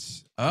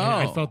office. And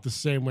I Oh. felt the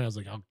same way. I was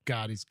like, oh,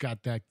 God, he's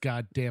got that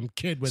goddamn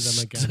kid with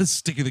him again.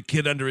 Sticking the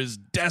kid under his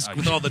desk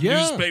with all the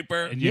Yeah.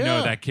 newspaper. And you know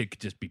Yeah. that kid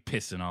could just be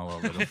pissing all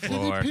over the They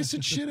floor.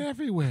 pissing shit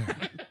everywhere.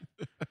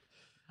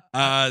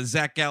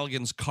 Zach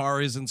Galligan's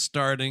car isn't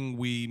starting.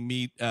 We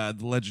meet the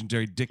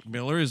legendary Dick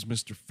Miller as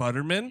Mr.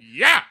 Futterman.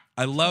 Yeah.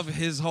 I love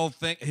his whole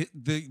thing.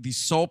 The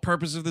sole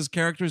purpose of this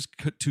character is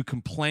to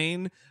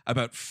complain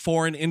about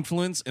foreign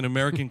influence in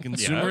American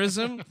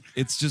consumerism.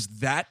 It's just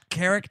that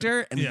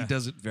character, and he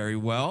does it very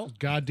well.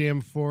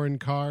 Goddamn foreign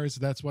cars.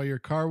 That's why your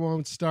car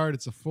won't start.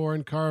 It's a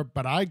foreign car,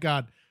 but I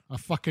got a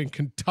fucking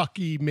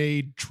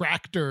Kentucky-made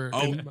tractor.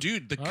 Oh,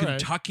 dude, the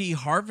Kentucky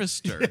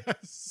Harvester.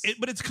 Yes.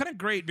 But it's kind of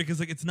great because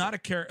like it's not a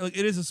character. Like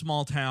it is a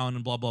small town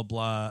and blah blah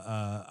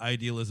blah.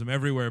 Idealism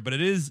everywhere, but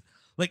it is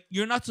like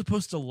you're not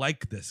supposed to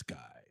like this guy.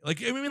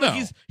 Like I mean,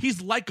 like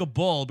he's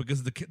likable because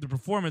of the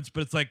performance,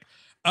 but it's like,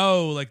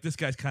 oh, like this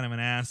guy's kind of an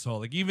asshole.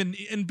 Like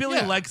and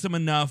Billy likes him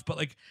enough, but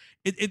like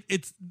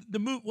it's the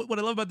movie. What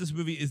I love about this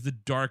movie is the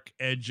dark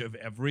edge of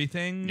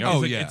everything.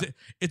 Oh,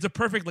 it's a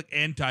perfect like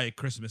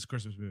anti-Christmas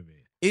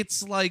movie.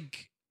 It's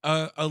like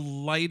a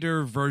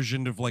lighter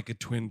version of like a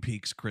Twin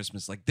Peaks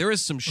Christmas. Like there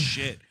is some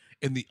shit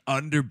in the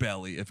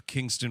underbelly of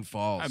Kingston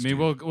Falls. I mean,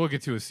 we'll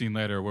get to a scene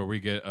later where we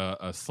get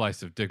a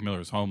slice of Dick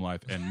Miller's home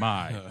life, and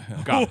my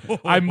God,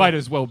 I might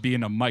as well be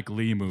in a Mike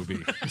Lee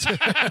movie.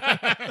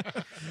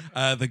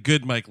 The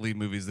good Mike Lee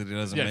movies that he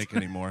doesn't make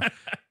anymore.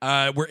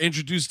 We're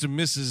introduced to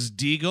Mrs.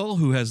 Deagle,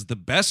 who has the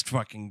best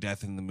fucking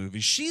death in the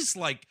movie. She's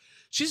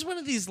one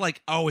of these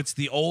like, oh, it's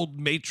the old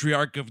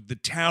matriarch of the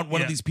town,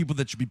 one of these people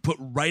that should be put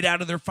right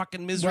out of their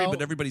fucking misery,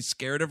 but everybody's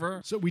scared of her.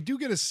 So we do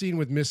get a scene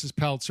with Mrs.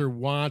 Peltzer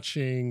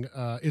watching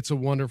It's a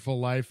Wonderful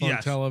Life on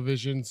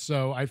television.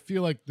 So I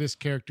feel like this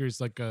character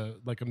is like a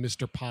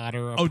Mr.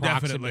 Potter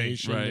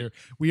approximation. Right.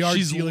 We are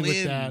She's dealing Lynn,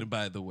 with that.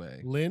 by the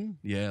way. Lynn?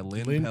 Yeah,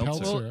 Lynn Peltzer.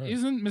 Peltzer. Well,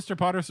 isn't Mr.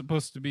 Potter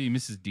supposed to be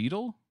Mrs.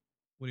 Deedle?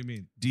 What do you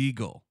mean?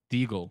 Deagle.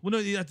 Deagle. Well,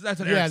 no, that's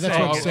what That's Eric's what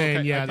I'm saying. saying.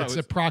 Okay. Yeah, that's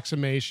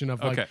approximation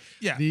of like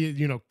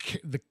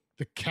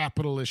the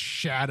capitalist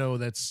shadow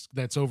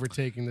that's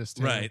overtaking this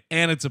town. Right.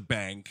 And it's a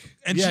bank.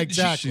 And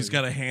exactly. She's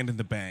got a hand in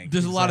the bank.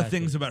 There's a lot of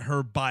things about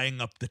her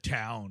buying up the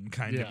town,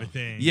 kind of a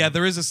thing. Yeah,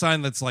 there is a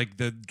sign that's like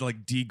the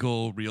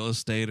Deagle real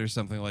estate or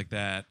something like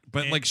that.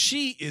 But like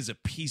she is a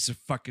piece of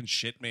fucking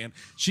shit, man.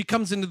 She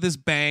comes into this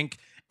bank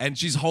and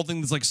she's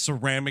holding this like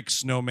ceramic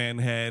snowman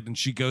head, and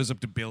she goes up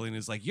to Billy and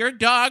is like, "Your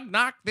dog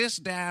knocked this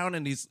down,"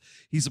 and he's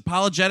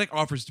apologetic,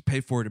 offers to pay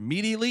for it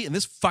immediately, and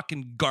this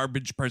fucking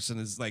garbage person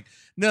is like,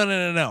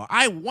 No,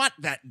 I want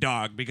that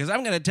dog because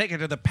I'm gonna take it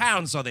to the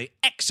pound so they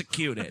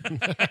execute it.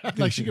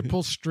 Like she could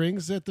pull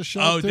strings at the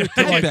shelter.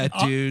 I bet,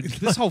 dude.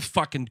 This whole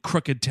fucking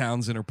crooked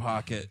town's in her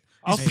pocket.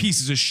 These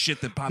pieces of shit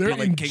that They're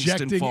populate Kingston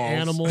injecting Falls.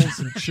 animals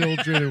and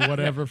children and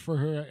whatever for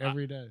her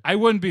every day. I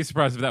wouldn't be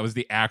surprised if that was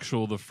the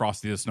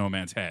Frosty the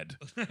Snowman's head.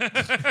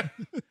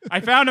 I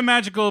found a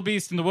magical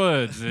beast in the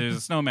woods. There's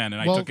a snowman,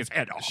 and I took his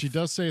head off. She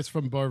does say it's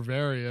from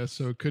Bavaria,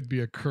 so it could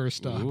be a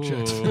cursed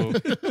object.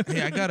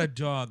 Hey, I got a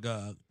dog.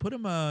 Put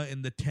him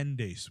in the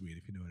 10-day suite,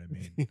 if you know what I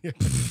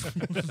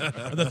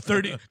mean. The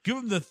 30. Give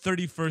him the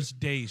 31st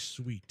day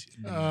suite.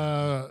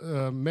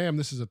 Ma'am,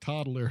 this is a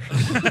toddler.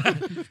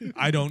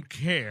 I don't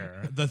care.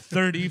 The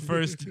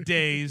 31st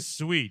day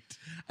suite.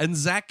 And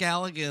Zach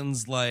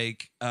Galligan's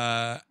like,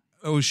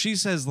 she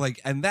says like,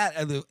 and that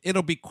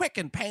it'll be quick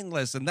and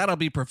painless, and that'll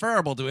be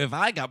preferable to if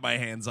I got my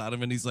hands on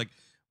him. And he's like,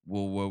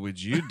 well, what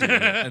would you do?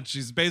 And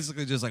she's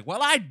basically just like,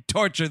 well, I'd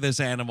torture this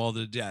animal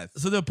to death.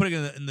 So they're putting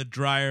it in the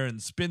dryer and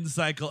spin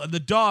cycle. And the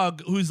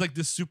dog, who's like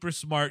this super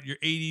smart, your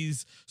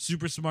 80s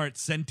super smart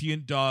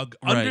sentient dog,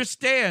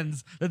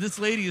 understands that this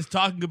lady is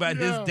talking about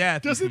his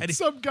death. Doesn't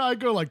some guy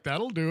go like,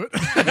 that'll do it?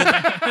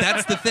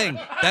 That's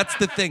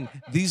the thing.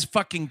 These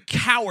fucking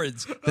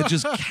cowards that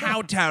just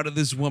kowtow to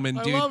this woman,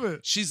 dude. I love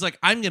it. She's like,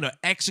 I'm going to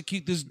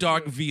execute this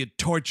dog via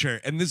torture.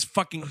 And this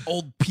fucking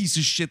old piece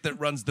of shit that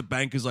runs the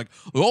bank is like,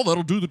 oh,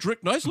 that'll do the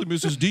trick nicely,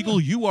 Mrs.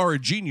 Deagle. You are a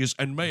genius,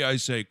 and may I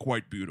say,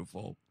 quite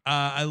beautiful.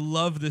 I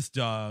love this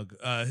dog.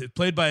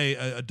 Played by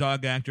a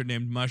dog actor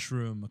named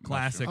Mushroom, a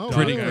classic dog.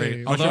 Pretty actor.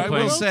 great. Although I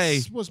will What say,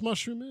 else was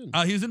Mushroom in?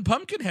 He was in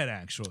Pumpkinhead,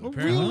 actually. Oh,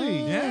 apparently.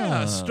 really?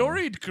 Yeah,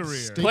 storied career.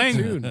 Stay Playing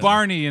tuned.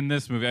 Barney in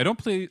this movie. I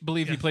don't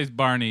believe he plays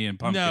Barney in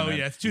Pumpkinhead. No,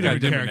 it's two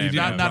different characters. name.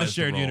 Not a Applies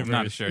shared the role. universe.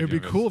 Not a shared It'd be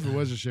universe. cool if it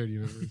was a shared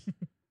universe.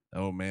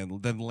 oh man,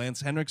 then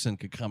Lance Henriksen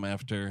could come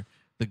after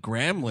the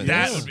Gremlins.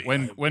 That would be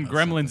When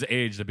Gremlins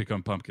age, they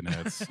become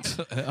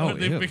Pumpkinheads. oh,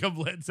 They yeah. become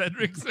Lance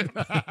Henriksen.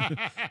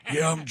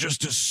 Yeah, I'm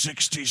just a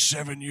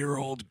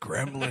 67-year-old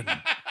gremlin.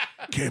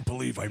 Can't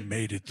believe I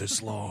made it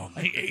this long.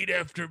 I ate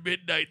after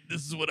midnight.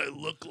 This is what I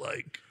look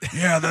like.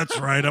 Yeah, that's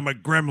right. I'm a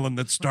gremlin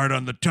that starred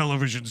on the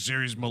television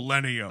series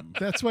Millennium.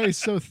 That's why he's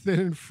so thin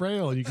and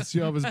frail. You can see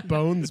all of his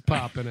bones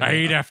popping out. I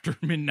ate after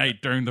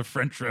midnight during the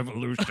French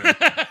Revolution.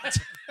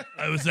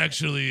 I was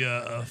actually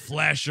a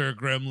flasher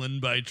gremlin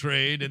by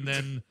trade, and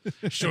then,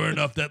 sure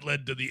enough, that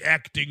led to the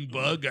acting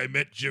bug. I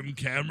met Jim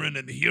Cameron,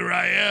 and here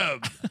I am.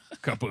 A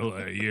couple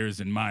of years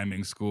in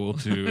miming school,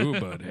 too.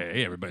 But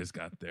hey, everybody's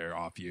got their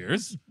off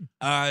years.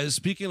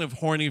 Speaking of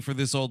horny for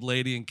this old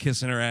lady and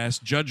kissing her ass,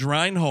 Judge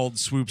Reinhold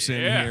swoops in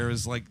here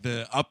as like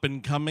the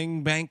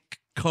up-and-coming bank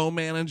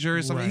co-manager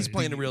or something. He's Right.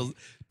 playing a real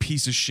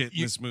piece of shit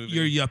in this movie.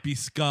 You're yuppie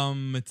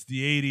scum. It's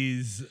the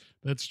 80s.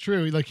 That's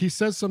true. Like he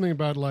says something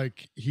about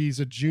like he's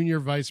a junior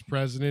vice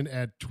president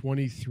at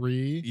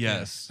 23.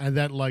 Yes. And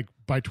that like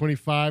by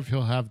 25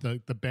 he'll have the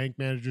bank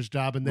manager's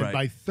job, and then Right.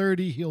 by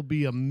 30 he'll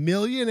be a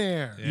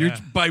millionaire. Yeah. You're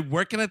by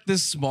working at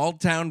this small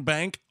town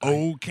bank.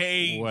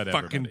 Okay,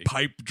 Whatever, fucking buddy.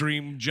 pipe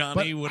dream,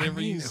 Johnny.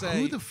 Whatever you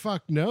say. Who the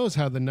fuck knows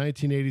how the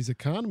 1980s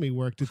economy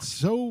worked? It's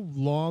so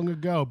long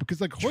ago because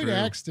like Hoyt True.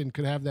 Axton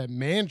could have that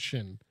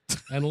mansion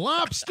and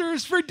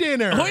lobsters for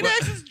dinner. Hoyt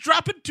Axton's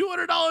dropping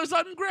 $200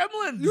 on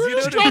Gremlins. You're You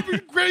know just what I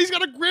mean? dropping. He's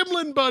got a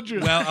gremlin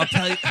budget. Well, I'll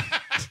tell you.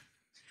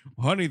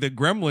 Honey, the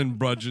gremlin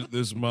budget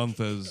this month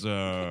has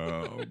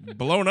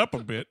blown up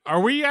a bit. Are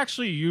we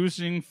actually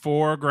using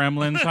 4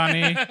 gremlins,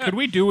 honey? Could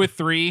we do with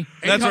 3?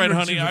 That's right, 800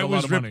 honey. seems like I a lot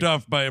was of ripped money.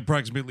 off by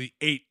approximately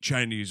 8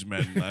 Chinese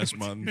men last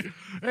month.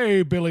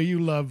 Hey, Billy, you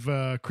love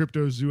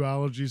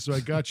cryptozoology, so I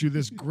got you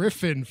this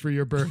griffin for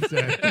your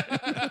birthday.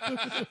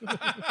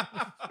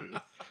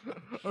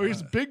 Oh,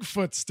 he's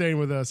Bigfoot staying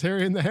with us.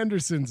 Harry and the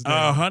Hendersons. Day.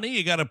 Honey,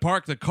 you got to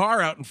park the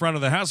car out in front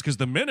of the house because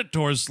the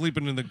Minotaur's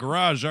sleeping in the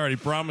garage. I already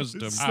promised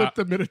him. Slipped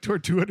the Minotaur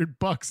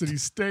 $200 and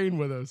he's staying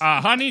with us.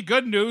 Honey,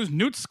 good news.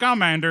 Newt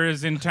Scamander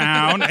is in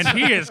town, and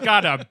he has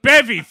got a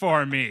bevy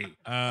for me.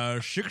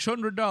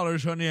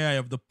 $600, honey. I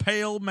have the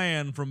pale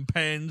man from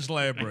Pan's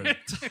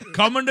Labyrinth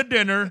coming to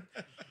dinner.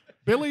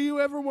 Billy, you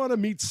ever want to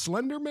meet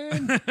Slender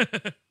Man?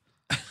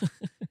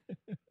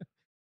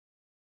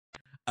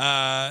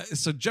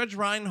 So Judge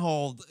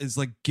Reinhold is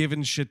like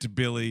giving shit to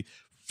Billy,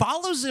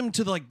 follows him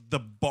to like the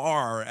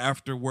bar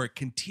after work,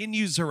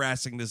 continues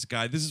harassing this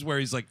guy. This is where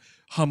he's like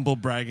humble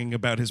bragging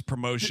about his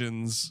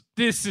promotions.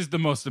 This is the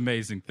most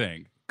amazing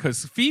thing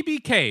because Phoebe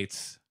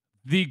Cates,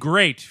 the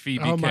great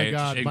Phoebe Oh my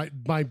Cates, God,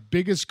 my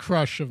biggest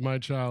crush of my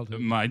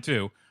childhood. mine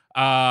too.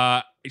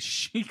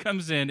 She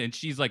comes in and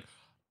she's like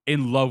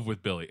in love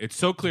with Billy. It's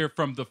so clear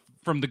from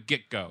the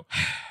get go.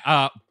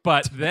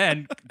 But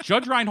then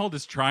Judge Reinhold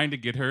is trying to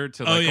get her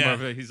to like come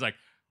over. He's like,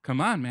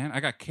 "Come on, man, I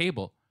got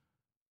cable."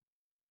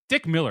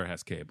 Dick Miller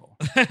has cable.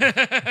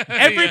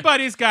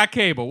 Everybody's got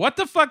cable. What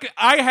the fuck?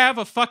 I have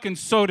a fucking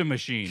soda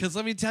machine. Because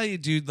let me tell you,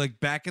 dude,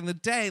 like back in the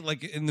day,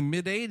 like in the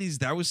mid 80s,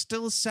 that was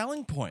still a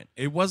selling point.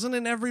 It wasn't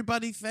an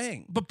everybody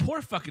thing. But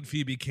poor fucking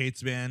Phoebe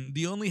Cates, man.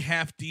 The only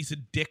half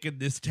decent dick in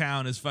this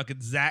town is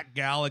fucking Zach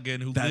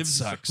Galligan, who That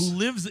sucks.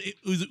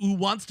 who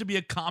wants to be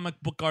a comic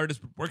book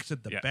artist but works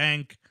at the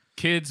bank.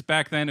 Kids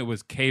back then, it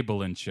was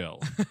cable and chill.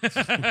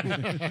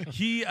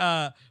 He,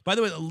 by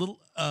the way, a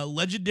little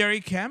legendary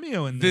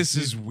cameo in this.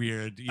 This is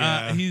weird.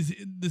 Yeah.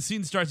 The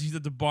scene starts. He's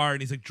at the bar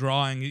and he's like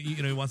drawing.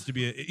 You know, he wants to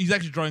be. He's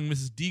actually drawing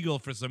Mrs.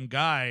 Deagle for some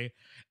guy,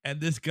 and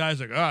this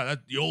guy's like,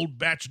 that the old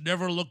batch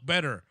never looked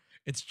better.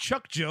 It's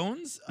Chuck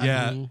Jones.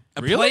 yeah.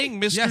 Really? Playing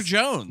Mr. Yes.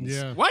 Jones.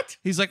 Yeah. What?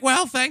 He's like,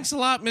 well, thanks a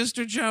lot,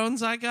 Mr.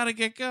 Jones. I got to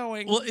get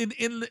going. Well,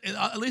 in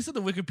at least in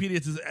the Wikipedia,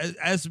 it says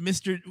as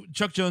Mr.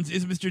 Chuck Jones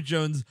is Mr.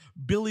 Jones,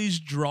 Billy's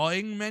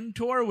drawing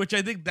mentor, which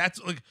I think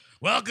that's like,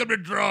 welcome to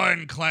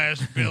drawing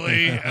class,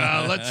 Billy.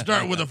 Let's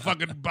start with a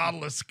fucking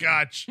bottle of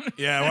scotch.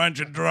 Yeah, why don't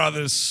you draw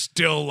this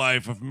still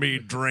life of me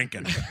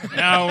drinking?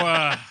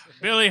 Now,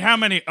 Billy, how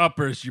many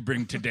uppers you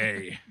bring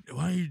today?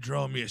 Why don't you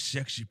draw me a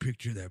sexy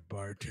picture of that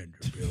bartender,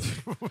 Billy?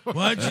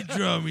 Why don't you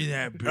draw me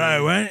that, Billy? All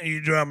right, why don't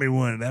you draw me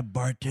one of that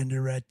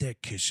bartender right there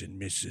kissing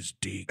Mrs.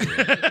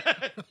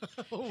 Deagle?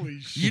 Holy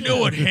shit. You know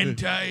what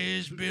hentai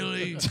is,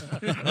 Billy?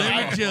 Let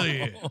me tell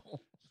you.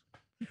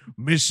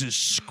 Mrs.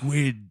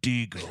 Squid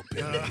Deagle,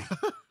 Billy.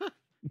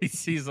 He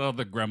sees all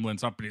the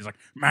gremlins up and he's like,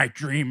 my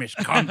dream has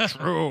come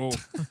true.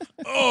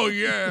 Oh,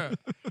 yeah.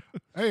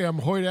 Hey, I'm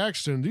Hoyt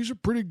Axton. These are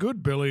pretty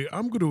good, Billy.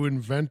 I'm going to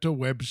invent a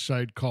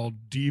website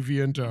called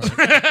DeviantArt.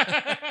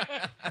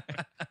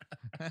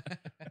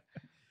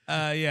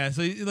 Yeah.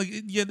 So like,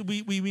 yeah,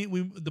 we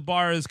the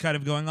bar is kind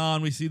of going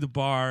on. We see the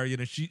bar. You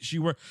know, she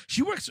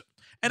works.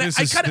 And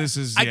I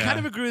kind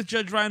of agree with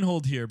Judge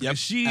Reinhold here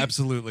because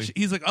absolutely.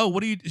 He's like, oh,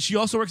 what do you? She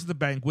also works at the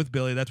bank with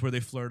Billy. That's where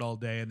they flirt all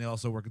day, and they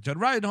also work with Judge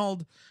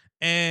Reinhold.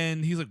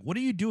 And he's like, what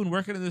are you doing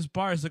working in this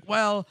bar? He's like,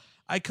 well,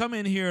 I come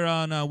in here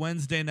on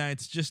Wednesday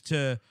nights just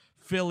to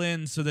fill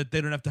in so that they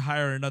don't have to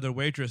hire another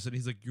waitress. And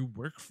he's like, you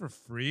work for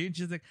free? And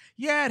she's like,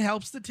 yeah, it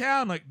helps the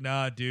town. Like,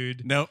 nah,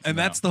 dude. No, and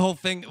that's the whole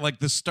thing. Like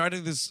the start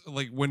of this,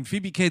 like when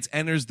Phoebe Cates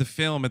enters the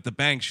film at the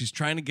bank, she's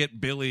trying to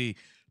get Billy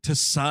to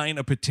sign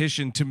a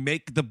petition to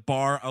make the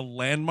bar a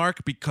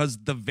landmark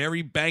because the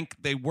very bank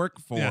they work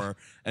for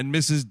and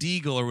Mrs.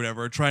 Deagle or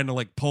whatever are trying to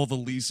like pull the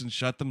lease and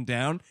shut them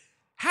down.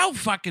 How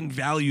fucking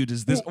valued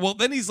is this? Well,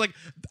 then he's like,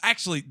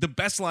 actually, the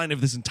best line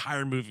of this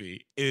entire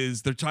movie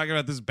is they're talking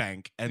about this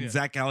bank, and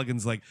Zach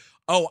Galligan's like,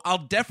 oh, I'll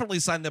definitely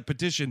sign that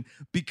petition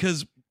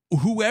because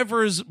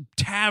whoever's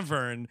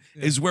tavern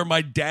is where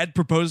my dad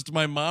proposed to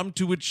my mom,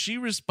 to which she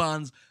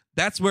responds,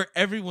 that's where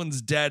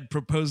everyone's dad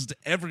proposed to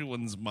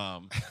everyone's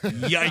mom.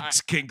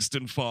 Yikes,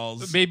 Kingston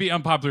Falls. Maybe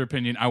unpopular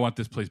opinion, I want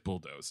this place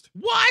bulldozed.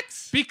 What?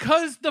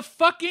 Because the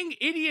fucking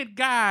idiot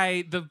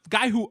guy, the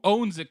guy who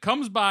owns it,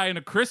 comes by in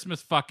a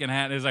Christmas fucking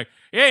hat and is like,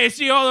 hey, you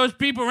see all those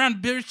people around the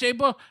beer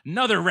table?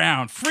 Another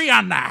round, free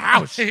on the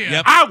house.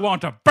 Yep. I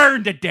want to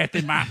burn to death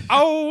in my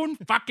own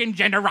fucking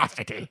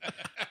generosity.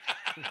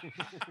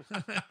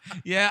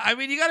 Yeah, I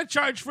mean, you got to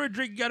charge for a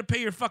drink. You got to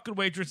pay your fucking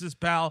waitresses,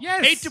 pal.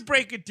 Yes. Hate to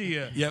break it to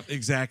you. Yep,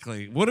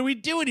 exactly. What are we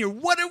doing here?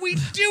 What are we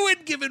doing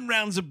giving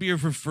rounds of beer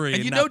for free?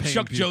 And you not know paying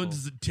Chuck people? Jones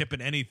isn't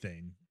tipping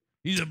anything.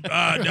 He's a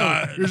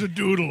Here's a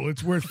doodle.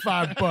 It's worth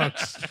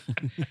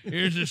 $5.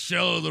 here's a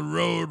shell of the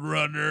Road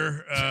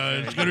Runner.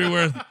 It's gonna be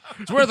worth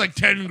like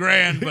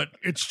 $10,000, but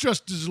It's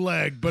just his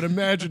leg, but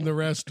imagine the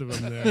rest of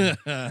him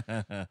there.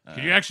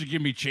 Can you actually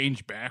give me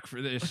change back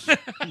for this?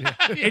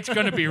 It's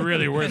going to be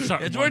really worth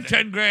something. it's worth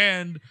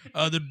 $10,000.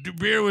 The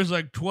beer was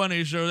like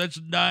 20, so that's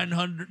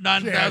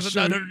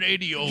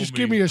 9,980 Just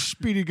give me a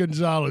Speedy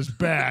Gonzalez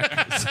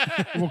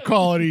back. We'll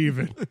call it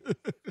even.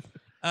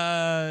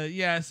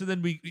 So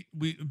then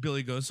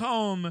Billy goes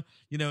home.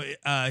 You know,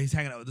 he's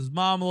hanging out with his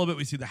mom a little bit.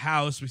 We see the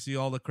house. We see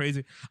all the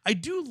crazy. I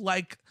do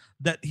like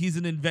that he's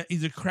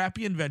a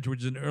crappy inventor,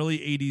 which is an early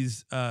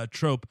 80s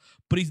trope,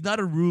 but he's not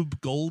a Rube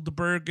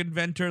Goldberg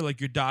inventor like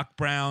your Doc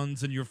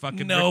Browns and your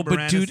fucking No, Rick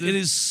but dude, Moranis's. it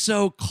is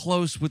so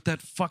close with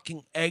that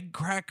fucking egg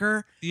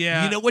cracker.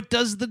 Yeah. You know what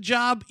does the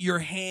job? Your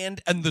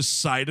hand and the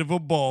side of a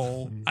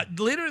bowl.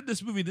 Later in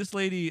this movie, this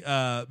lady,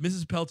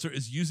 Mrs. Peltzer,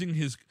 is using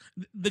his.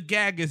 The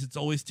gag is it's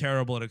always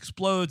terrible. It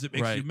explodes. It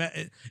makes Right.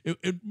 you.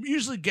 It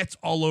usually gets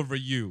all over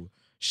you.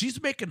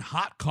 She's making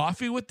hot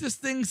coffee with this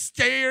thing.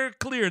 Steer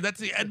clear.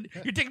 And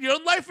you're taking your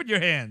own life in your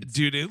hands.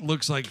 Dude, it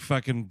looks like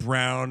fucking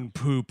brown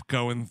poop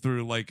going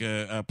through like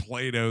a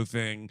Play-Doh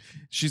thing.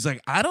 She's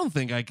like, I don't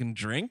think I can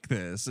drink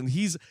this. And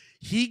he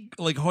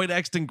like Hoyt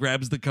Axton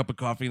grabs the cup of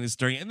coffee and is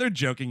stirring it, and they're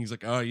joking. He's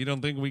like, oh, you don't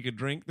think we could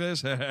drink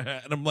this?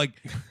 And I'm like,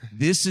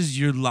 this is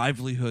your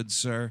livelihood,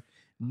 sir.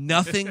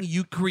 Nothing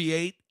you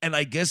create and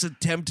I guess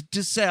attempt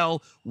to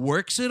sell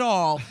works at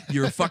all.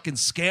 You're a fucking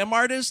scam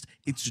artist.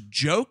 It's a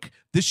joke.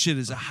 This shit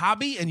is a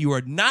hobby, and you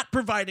are not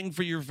providing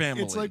for your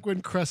family. It's like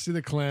when Krusty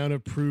the Clown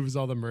approves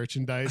all the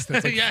merchandise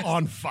that's like Yes.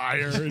 on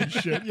fire and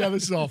shit. Yeah,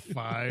 this is all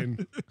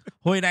fine.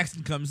 Hoyt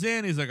Axton comes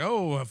in. He's like,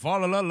 oh, fa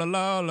la la la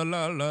la la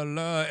la la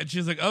la. And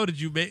she's like, oh, did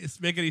you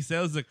make any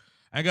sales? He's like,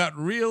 I got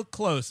real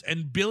close.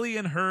 And Billy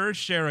and her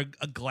share a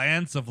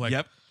glance of like,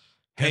 yep.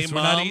 Hey, Hey,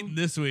 we're not Mom. eating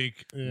this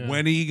week. Yeah.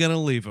 When are you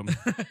gonna leave him?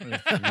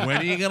 When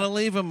are you gonna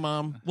leave him,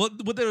 Mom? Well,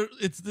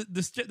 it's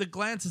the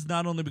glance is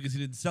not only because he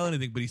didn't sell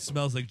anything, but he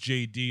smells like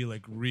JD,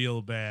 like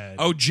real bad.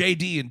 Oh,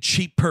 JD and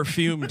cheap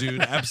perfume,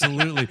 dude.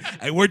 Absolutely.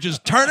 And we're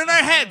just turning our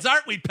heads,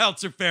 aren't we,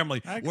 Peltzer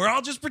family? We're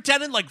all just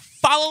pretending like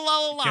fa la la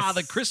la la, Guess-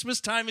 the Christmas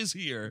time is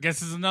here.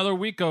 Guess it's another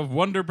week of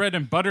Wonder Bread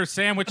and butter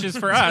sandwiches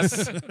for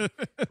us.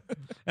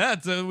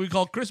 That's what we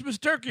call Christmas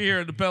turkey here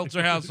in the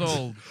Peltzer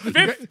household.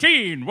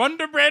 15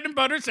 Wonder Bread and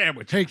butter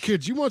sandwiches. Hey,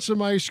 kids, you want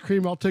some ice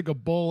cream? I'll take a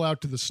bowl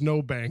out to the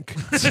snowbank.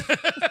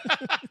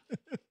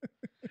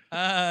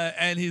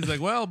 And he's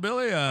like, well,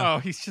 Billy, Oh,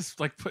 he's just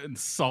like putting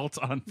salt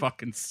on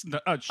fucking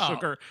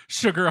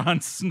sugar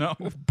on snow.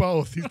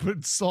 Both. He's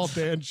putting salt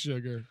and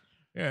sugar.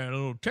 yeah, a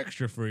little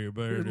texture for you,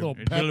 but A little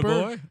Billy pepper.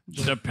 boy.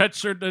 The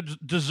pets are the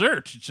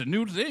dessert. It's a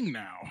new thing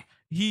now.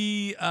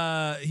 He's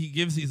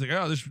like,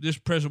 oh, this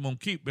present won't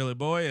keep, Billy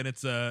boy, and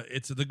it's the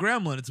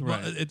Gremlin. It's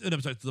Right.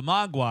 it's the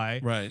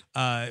Mogwai,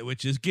 Right.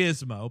 which is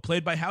Gizmo,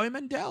 played by Howie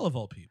Mandel of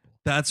all people.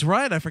 That's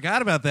right. I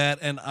forgot about that.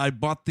 And I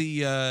bought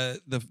the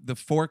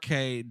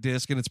 4K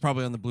disc, and it's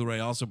probably on the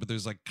Blu-ray also, but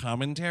there's like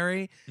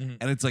commentary,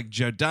 and it's like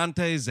Joe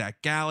Dante,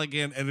 Zach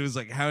Galligan, and it was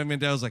like Howie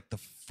Mandel was like, the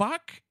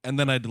fuck? And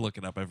then I had to look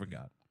it up. I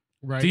forgot.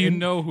 Right. Do you and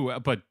know who?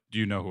 But do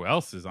you know who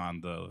else is on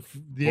the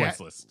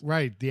voice list?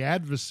 Right. The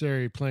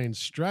adversary playing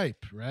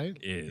Stripe, right?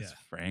 Is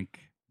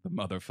Frank the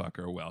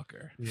motherfucker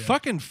Welker? Yeah.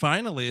 Fucking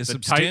finally, a The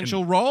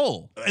substantial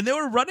role. And they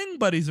were running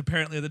buddies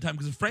apparently at the time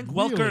because Frank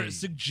Welker Really?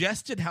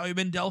 suggested Howie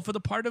Mandel for the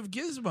part of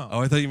Gizmo.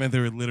 Oh, I thought you meant they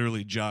were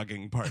literally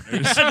jogging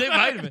partners. They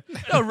might have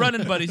been. No,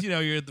 running buddies. You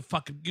know,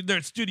 they're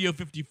at Studio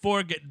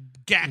 54 getting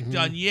gacked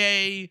on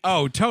Yay.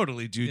 Oh,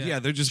 totally, dude. Yeah. Yeah,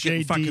 they're just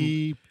getting fucking.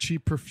 JD,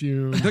 cheap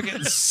perfume. They're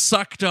getting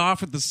sucked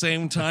off at the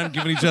same time,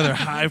 giving each other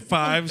high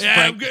fives. Yeah,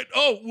 Frank- I'm getting.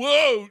 Oh,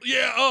 whoa.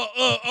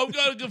 Yeah, I'm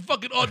gonna go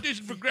fucking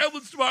audition for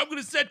Gremlins tomorrow. I'm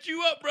gonna set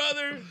you up,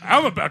 brother.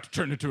 I'm about to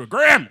turn into a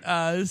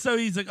Grammy. So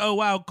he's like, oh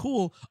wow,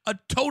 cool. A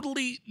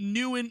totally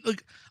new and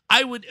like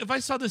I would if I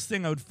saw this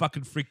thing, I would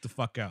fucking freak the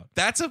fuck out.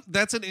 That's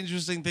an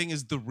interesting thing.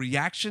 Is the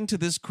reaction to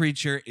this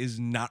creature is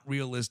not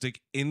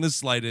realistic in the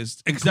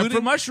slightest, Except for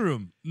including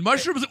Mushroom.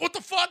 Mushroom is like, what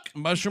the fuck?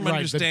 Mushroom. Right, the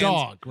Understands.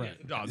 dog.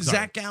 Right. Dog, sorry.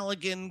 Zach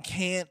Galligan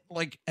can't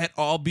like at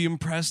all be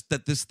impressed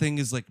that this thing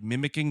is like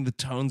mimicking the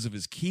tones of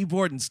his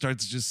keyboard and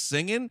starts just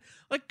singing.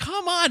 Like,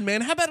 come on,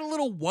 man! How about a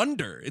little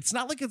wonder? It's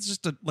not like it's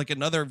just like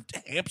another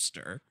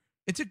hamster.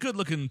 It's a good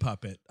looking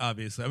puppet,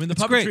 obviously. I mean, the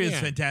It's puppetry great, is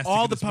yeah. fantastic.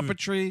 All in the this movie.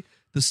 puppetry,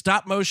 the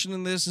stop motion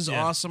in this is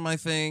Yeah. awesome. I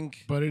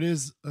think. But it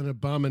is an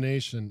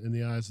abomination in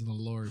the eyes of the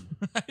Lord.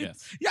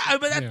 Yes. Yeah,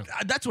 but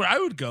that's where I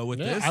would go with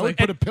Yeah, this. I would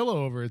put a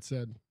pillow over it,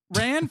 said.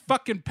 Rand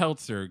fucking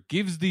Peltzer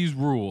gives these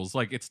rules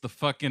like it's the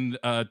fucking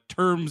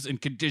terms and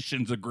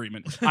conditions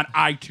agreement on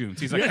iTunes.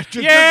 He's like,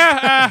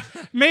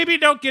 maybe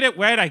don't get it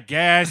wet, I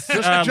guess.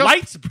 Just-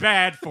 Light's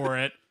bad for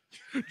it.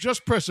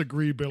 Just press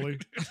agree, Billy.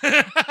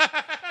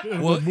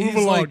 Well, move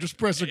along. like, just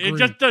press agree. It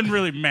just doesn't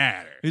really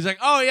matter. He's like,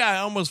 oh yeah, I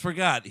almost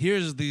forgot.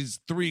 Here's these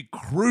 3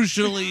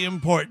 crucially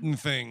important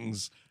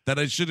things that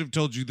I should have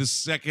told you the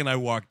second I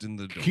walked in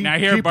the door. Now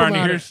here, keep 'em Barney,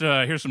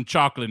 out here's some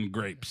chocolate and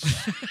grapes.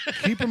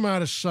 Keep him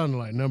out of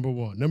sunlight, number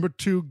 1. Number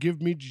 2, give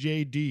me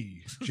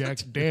JD, Jack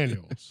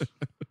Daniels.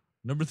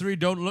 Number 3,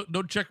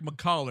 don't check my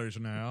collars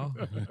now.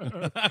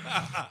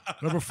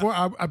 Number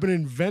 4, I've been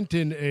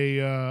inventing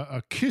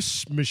a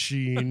kiss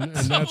machine, and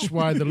that's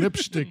why the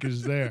lipstick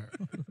is there.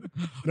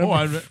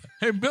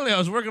 Hey, Billy, I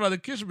was working on the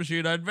kiss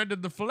machine. I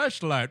invented the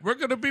fleshlight. We're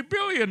going to be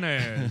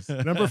billionaires.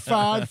 Number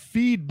 5,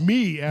 feed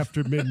me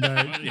after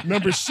midnight.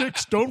 Number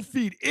 6, don't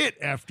feed it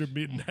after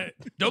midnight.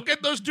 Don't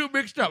get those 2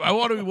 mixed up. I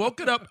want to be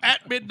woken up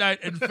at midnight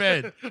and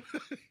fed.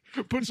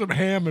 Put some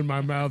ham in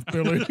my mouth,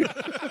 Billy.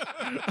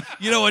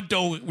 You know what?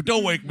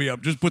 Don't wake me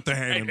up. Just put the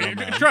hand in my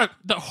mouth. Truck,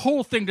 the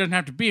whole thing doesn't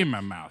have to be in my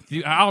mouth.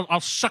 I'll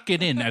suck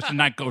it in as the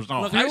night goes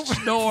on. Look, I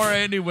snore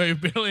anyway,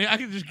 Billy. I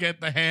can just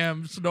get the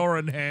ham,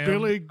 snoring ham.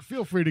 Billy,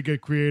 feel free to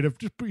get creative.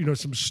 Just put,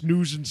 some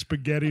snoozing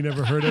spaghetti.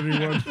 Never hurt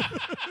anyone.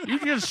 You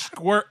just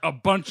squirt a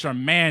bunch of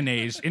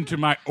mayonnaise into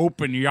my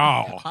open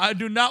yaw. I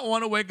do not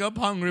want to wake up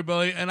hungry,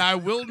 Billy, and I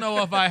will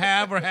know if I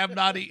have or have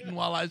not eaten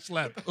while I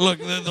slept. Look,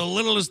 the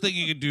littlest thing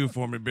you can do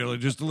for me, Billy,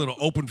 just a little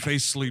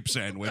open-faced sleep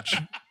sandwich.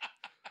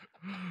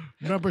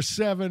 Number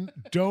 7,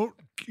 don't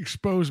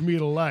expose me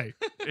to light.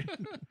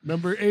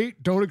 Number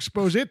 8, don't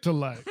expose it to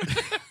light.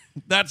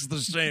 That's the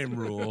same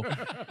rule.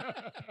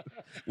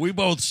 We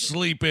both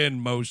sleep in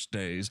most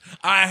days.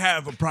 I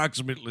have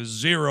approximately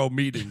 0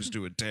 meetings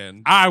to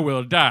attend. I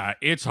will die.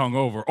 It's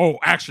hungover. Oh,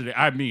 actually,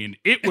 I mean,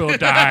 it will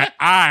die.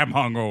 I'm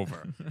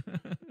hungover.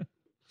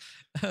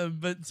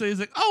 But so he's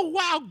like, oh,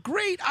 wow,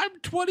 great. I'm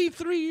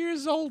 23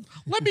 years old.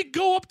 Let me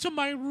go up to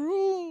my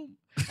room.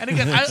 And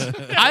again,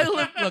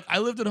 I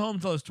lived at home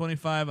until I was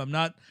 25. I'm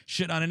not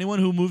shitting on anyone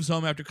who moves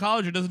home after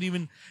college or doesn't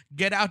even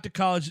get out to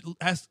college,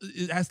 has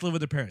to live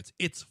with their parents.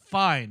 It's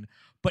fine.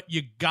 But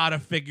you gotta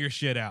figure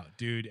shit out,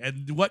 dude.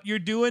 And what you're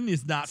doing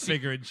is not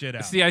figuring shit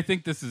out. See, I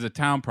think this is a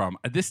town problem.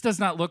 This does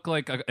not look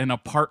like an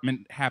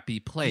apartment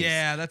happy place.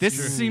 Yeah, that's this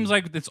true. seems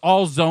like it's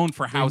all zoned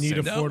for housing.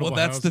 need No, affordable well,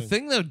 that's the housing.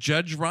 thing, though.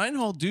 Judge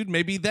Reinhold, dude,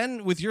 maybe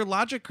then, with your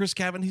logic, Chris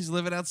Cabin, he's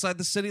living outside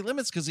the city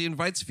limits because he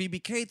invites Phoebe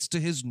Cates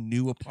to his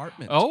new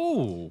apartment.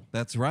 Oh,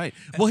 That's right.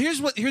 Well, here's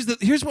what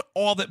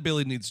all that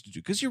Billy needs to do.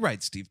 Because you're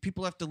right, Steve.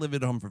 People have to live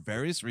at home for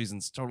various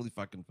reasons. Totally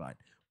fucking fine.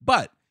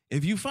 But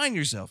if you find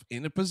yourself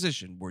in a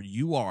position where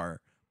you are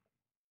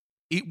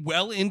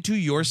well into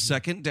your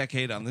second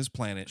decade on this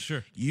planet,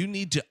 Sure. you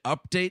need to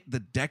update the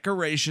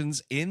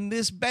decorations in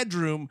this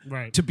bedroom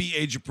Right. to be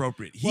age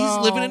appropriate. He's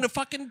Well, living in a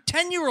fucking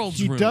 10-year-old's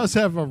He room. does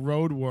have a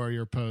Road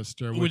Warrior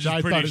poster, which is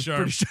I pretty thought is sharp.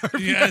 pretty sharp.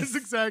 Yes. Yes,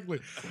 exactly.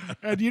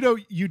 And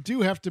you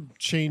do have to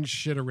change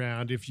shit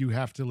around if you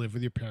have to live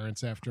with your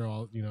parents after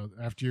all.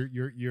 After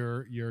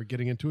you're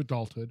getting into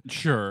adulthood.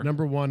 sure.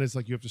 Number 1 is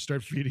like you have to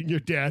start feeding your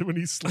dad when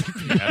he's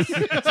sleeping. Yes,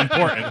 it's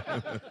important.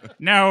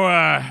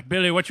 Now,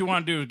 Billy, what you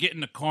want to do is get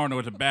in the corner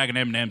with a bag of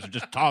M&Ms and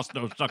just toss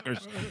those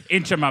suckers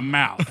into my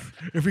mouth.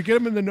 If we get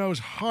him in the nose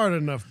hard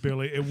enough,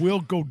 Billy, it will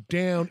go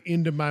down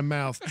into my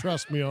mouth.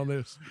 Trust me on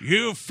this.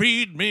 You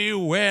feed me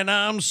when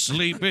I'm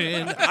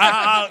sleeping.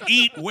 I'll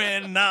eat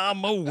when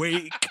I'm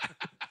awake.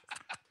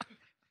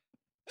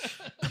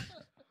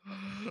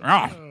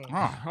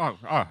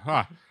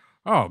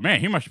 Oh, man,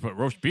 he must have put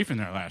roast beef in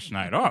there last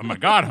night. Oh, my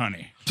God,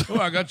 honey. Oh,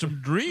 I got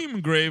some dream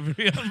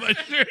gravy on my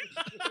shirt.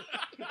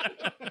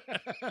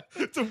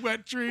 It's a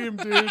wet dream,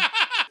 dude.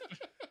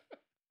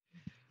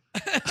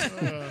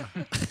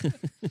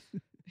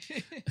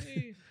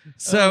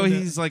 So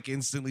he's like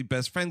instantly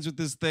best friends with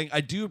this thing.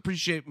 I do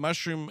appreciate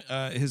Mushroom,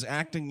 his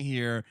acting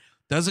here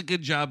does a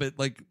good job at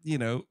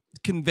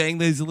conveying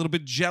that he's a little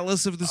bit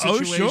jealous of the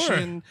Oh,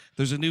 situation. sure.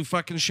 There's a new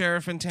fucking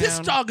sheriff in town. This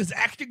dog is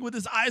acting with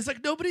his eyes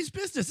like nobody's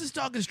business. This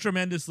dog is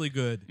tremendously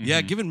good.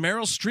 Yeah, giving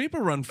Meryl Streep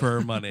a run for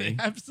her money.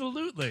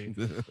 Absolutely.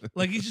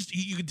 Like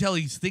you can tell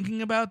he's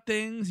thinking about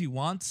things. He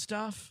wants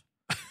stuff.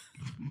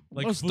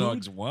 Like Most food.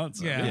 dogs want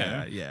some.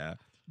 Yeah. Yeah.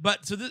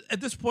 But so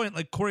at this point,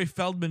 like Corey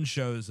Feldman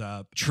shows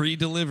up. Tree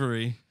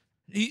delivery.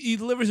 He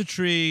delivers a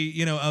tree.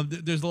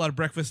 There's a lot of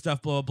breakfast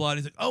stuff. Blah blah blah. And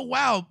he's like, "Oh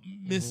wow,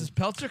 Mrs.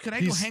 Peltzer, can I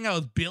go hang out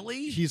with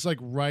Billy?" He's like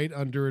right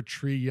under a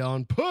tree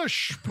yelling,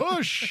 "Push,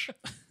 push."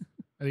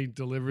 And he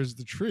delivers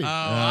the tree.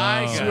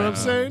 I See got what I'm it.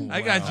 saying?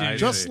 I got you.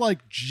 Just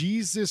like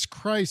Jesus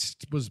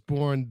Christ was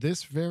born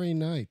this very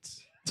night.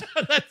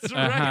 That's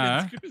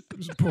right.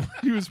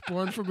 He was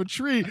born from a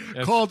tree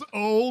called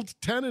Old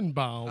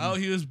Tenenbaum. Oh,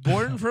 he was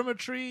born from a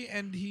tree,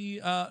 and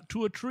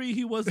to a tree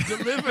he was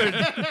delivered.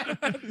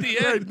 At the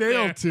Right, end, nailed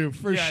there. to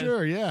for Yeah.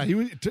 sure. Yeah, he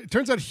was.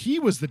 Turns out he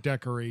was the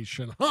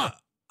decoration. Huh?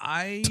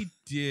 I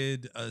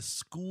did a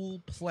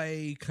school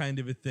play kind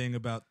of a thing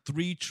about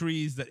 3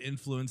 trees that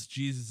influenced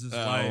Jesus'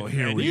 life.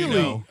 here And, we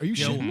Really? go. Are you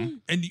you know, shitting me?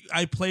 And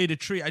I played a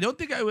tree. I don't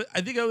think I was.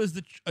 I think I was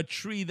a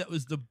tree that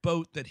was the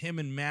boat that him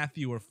and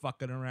Matthew were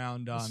fucking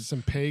around on. This is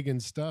some pagan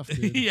stuff,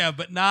 dude. Yeah,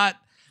 but not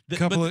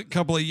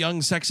Couple of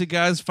young sexy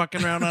guys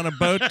fucking around on a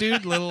boat,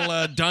 dude.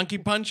 Little donkey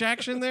punch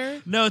action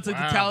there. No, it's like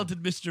the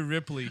talented Mr.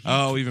 Ripley.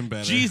 Even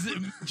better.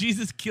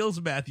 Jesus kills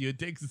Matthew and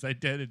takes his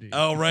identity.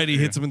 Oh, right. He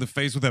hits him in the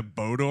face with a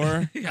boat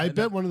oar. I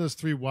bet one of those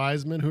three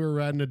wise men who were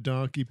riding a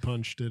donkey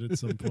punched it at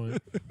some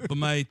point. But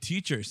my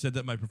teacher said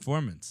that my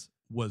performance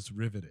was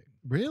riveting.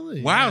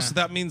 Really? Wow. Yeah. So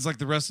that means like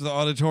the rest of the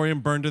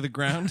auditorium burned to the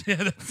ground? Yeah,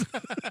 that's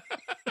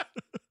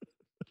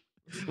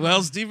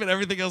Well, Stephen,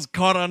 everything else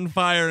caught on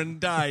fire and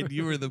died.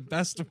 You were the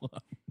best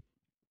one.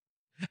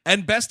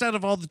 And best out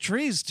of all the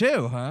trees,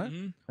 too, huh?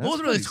 Mm-hmm. Well, it was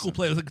a really cool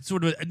play. It was like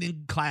sort of an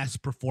in-class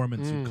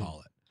performance, you'd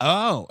call it.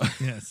 Oh.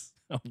 Yes.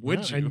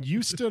 Would you? And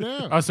you stood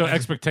out. Oh, so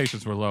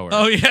expectations were lower.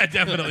 Oh, yeah,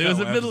 definitely. It was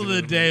the middle of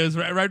the day. It was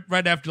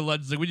right after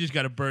lunch. It's like, we just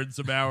got to burn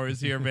some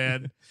hours here,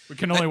 man. We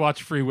can only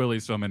watch Free Willy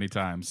so many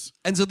times.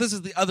 And so this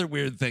is the other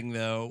weird thing,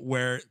 though,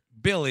 where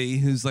Billy,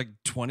 who's like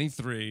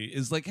 23,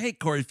 is like, hey,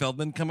 Corey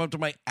Feldman, come up to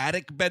my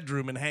attic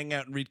bedroom and hang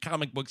out and read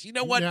comic books. You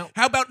know what? Now,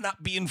 how about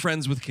not being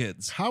friends with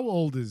kids? How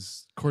old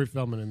is Corey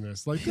Feldman in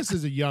this? Like, this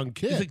is a young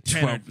kid. He's like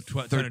 10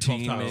 or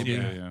 13 12 maybe.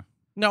 Yeah.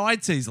 No,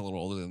 I'd say he's a little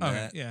older than Okay,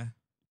 that. yeah.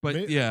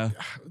 But yeah.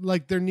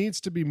 Like, there needs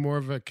to be more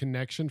of a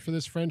connection for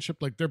this friendship.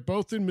 Like, they're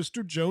both in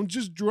Mr.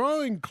 Jones's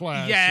drawing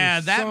class.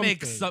 Yeah, that something.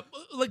 makes some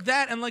like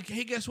that. And like,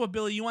 hey, guess what,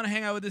 Billy? You want to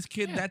hang out with this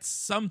kid? Yeah. That's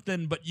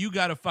something, but you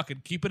got to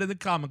fucking keep it in the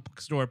comic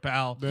book store,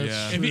 pal.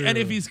 That's true.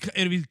 If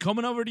he's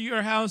coming over to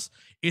your house,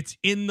 it's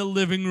in the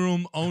living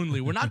room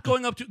only. We're not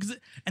going up to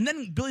and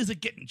then Billy's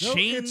like getting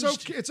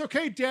changed. It's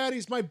okay, Dad.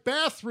 He's my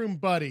bathroom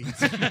buddy.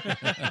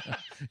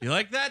 You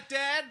like that,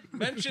 Dad?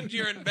 Mentioned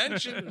your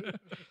invention.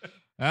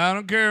 I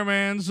don't care,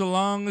 man. So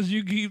long as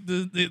you keep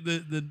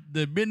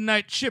the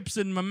midnight chips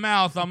in my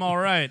mouth, I'm all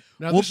right.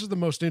 Now, this is the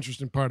most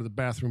interesting part of the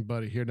bathroom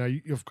buddy here. Now,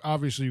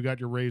 obviously, you got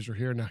your razor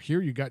here. Now,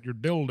 here you got your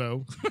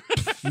dildo.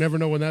 Never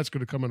know when that's going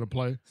to come into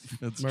play.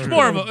 That's It's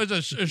more of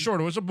a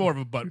shorter. It's more of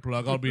a butt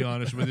plug. I'll be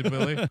honest with you,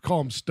 Billy.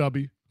 Call him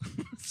Stubby.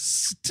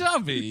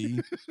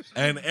 Stubby.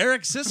 And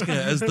Eric Siska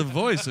as the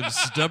voice of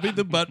Stubby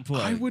the Butt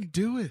Plug. I would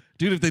do it.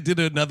 Dude, if they did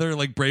another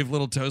like Brave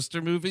Little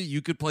Toaster movie,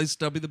 you could play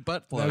Stubby the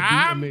Butt Plug.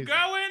 I'm amazing.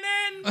 going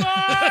in,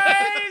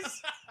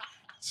 boys.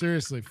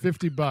 Seriously,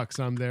 $50.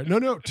 I'm there. No,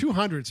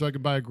 $200 so I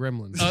can buy a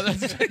Gremlins. Oh,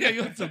 that's yeah.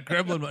 You want some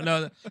Gremlin?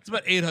 No, it's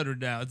about $800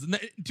 now. It's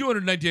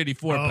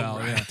 $219.84, pal.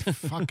 Right. Yeah.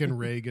 Fucking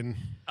Reagan.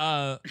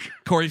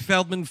 Corey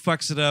Feldman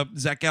fucks it up.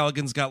 Zach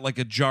Galligan's got like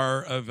a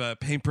jar of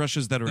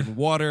paintbrushes that are in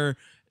water.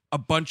 A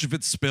bunch of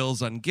it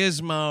spills on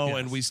Gizmo, Yes.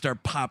 and we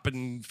start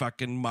popping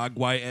fucking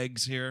Mogwai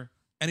eggs here.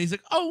 And he's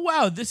like, "Oh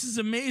wow, this is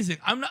amazing."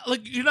 I'm not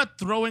like you're not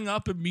throwing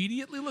up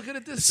immediately looking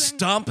at this thing.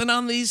 Stomping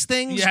on these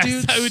things, Yes,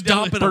 dude. I would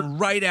Stomping definitely- them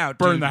right out,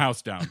 Burn dude. the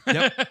house down.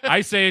 Yep. I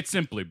say it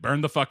simply.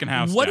 Burn the fucking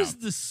house What down. is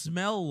the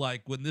smell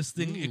like when this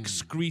thing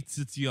excretes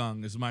its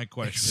young? Is my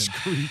question.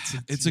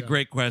 It's a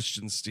great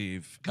question,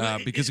 Steve,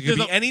 because it There's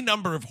could be a- any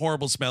number of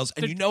horrible smells,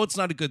 and you know it's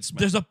not a good smell.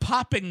 There's a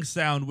popping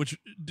sound which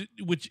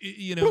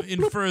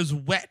infers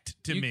wet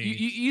to me.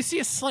 You see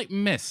a slight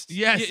mist.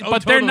 Yes,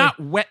 but they're totally. not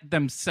wet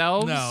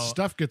themselves. No.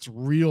 Stuff gets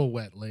real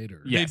wet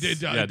later. Yes.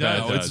 It Yeah,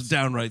 does. No, it's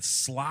downright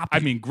sloppy. I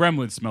mean,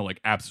 gremlins smell like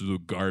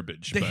absolute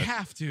garbage. They but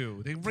have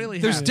to. They really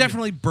There's have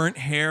definitely burnt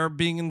hair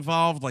being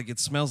involved. Like it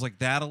smells like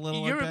that a to.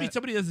 little. You I ever meet bet.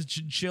 somebody who has a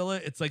chinchilla?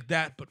 It's like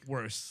that, but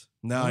worse.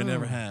 No, I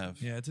never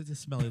have. Yeah, it's a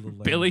smelly little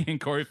lady. Billy and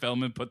Corey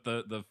Feldman put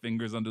the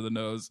fingers under the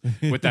nose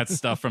with that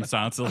stuff from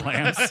Silence of the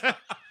Lambs.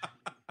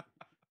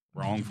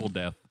 Wrongful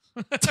death.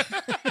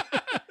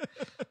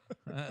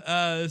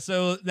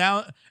 So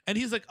now, and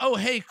he's like, "Oh,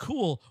 hey,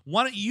 cool.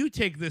 Why don't you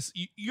take this?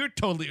 You're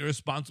totally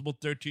irresponsible,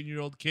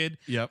 13-year-old kid.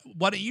 Yep.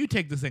 Why don't you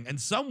take this thing?" And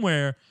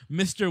somewhere,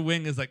 Mr.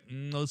 Wing is like,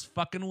 "Those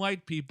fucking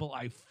white people.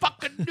 I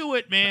fucking knew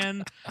it,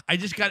 man. I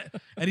just got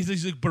it." And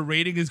he's like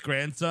berating his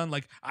grandson,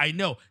 like, "I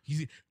know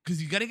because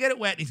he's gonna get it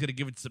wet. And he's gonna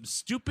give it to some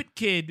stupid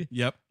kid."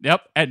 Yep.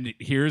 And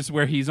here's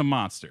where he's a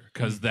monster.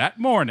 Because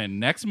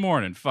next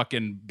morning,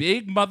 fucking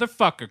big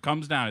motherfucker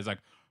comes down. He's like,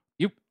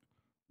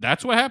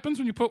 that's what happens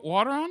when you put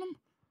water on him?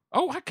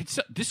 Oh,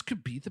 this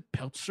could be the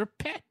Peltzer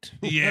pet.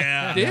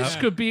 Yeah.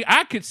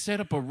 I could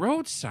set up a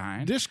road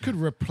sign. This could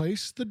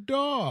replace the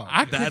dog.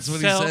 I could That's what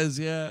he sell says.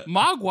 Yeah.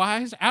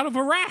 Mogwais out of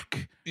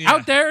Iraq. Yeah.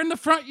 Out there in the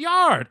front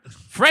yard.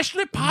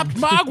 Freshly popped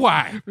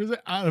Mogwai. Is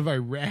it out of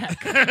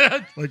Iraq?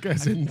 Like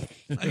as in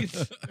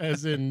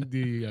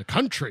the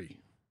country.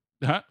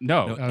 Huh?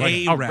 No. like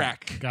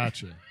Iraq.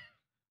 Gotcha.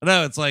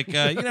 No, it's like,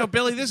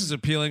 Billy, this is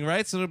appealing,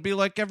 right? So it'll be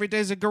like every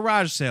day's a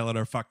garage sale at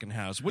our fucking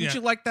house. Wouldn't Yeah.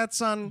 you like that,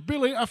 son?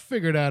 Billy, I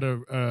figured out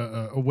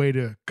a way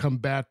to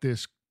combat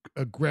this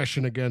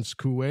aggression against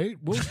Kuwait.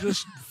 We'll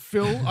just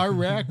fill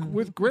Iraq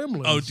with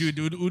gremlins. Oh, dude,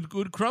 it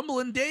would crumble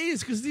in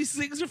days because these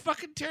things are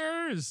fucking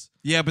terrors.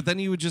 Yeah, but then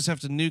you would just have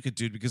to nuke it,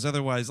 dude, because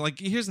otherwise, like,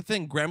 here's the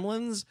thing.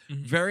 Gremlins,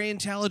 very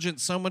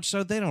intelligent, so much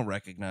so they don't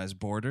recognize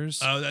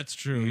borders. Oh, that's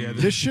true. Yeah,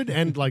 This should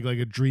end like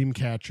a dream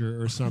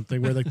catcher or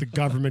something where like the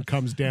government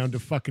comes down to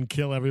fucking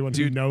kill everyone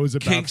who knows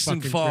about Kingston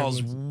fucking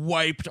Falls gremlins.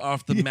 wiped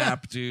off the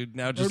map, dude.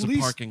 Now just at a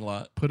least- parking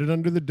lot. Put it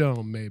under the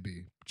dome,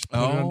 maybe. Just put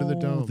it under the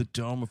dome. The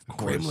dome, of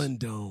course. Gremlin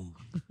dome.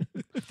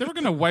 If they were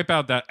going to wipe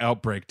out that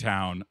outbreak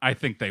town, I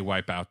think they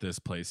wipe out this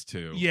place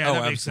too. Yeah,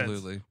 that makes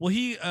absolutely. sense. Well,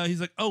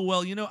 he's like, oh,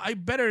 well, I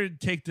better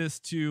take this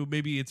to,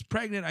 maybe it's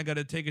pregnant. I got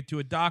to take it to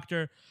a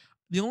doctor.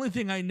 The only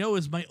thing I know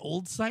is my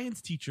old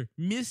science teacher,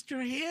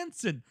 Mr.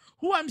 Hansen,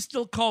 who I'm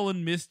still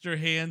calling Mr.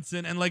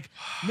 Hansen. And like,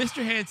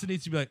 Mr. Hansen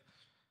needs to be like,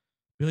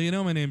 Billy,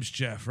 my name's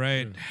Jeff,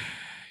 right?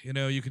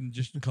 You can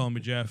just call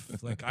me Jeff.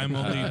 Like, I'm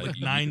only like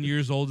 9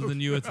 years older than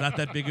you. It's not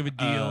that big of a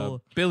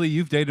deal. Billy,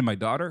 you've dated my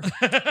daughter.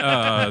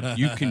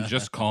 You can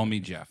just call me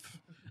Jeff.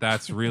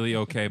 That's really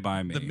okay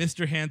by me. The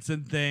Mr.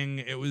 Hansen thing,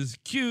 it was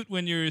cute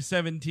when you're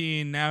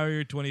 17. Now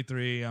you're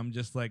 23. I'm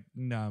just like,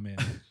 nah, man.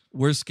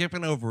 We're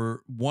skipping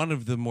over one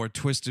of the more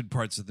twisted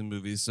parts of the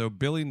movie. So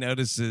Billy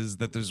notices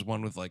that there's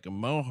one with like a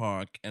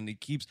mohawk, and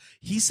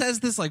he says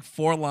this like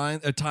 4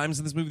 times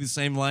in this movie, the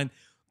same line.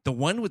 The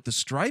one with the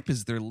stripe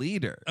is their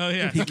leader. Oh,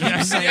 yeah. He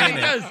keeps saying he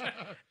it. does.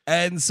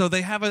 And so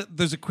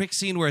there's a quick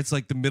scene where it's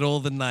like the middle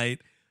of the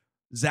night.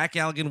 Zach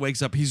Galligan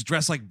wakes up. He's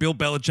dressed like Bill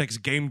Belichick's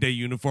game day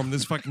uniform,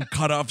 this fucking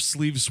cut-off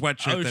sleeve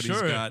sweatshirt that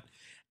he's got.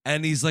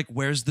 And he's like,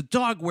 where's the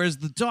dog? Where's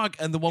the dog?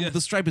 And the one with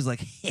the stripe is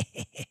like,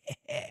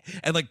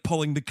 and like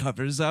pulling the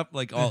covers up,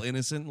 like all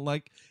innocent.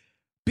 Like,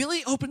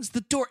 Billy opens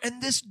the door,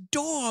 and this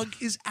dog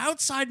is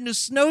outside in a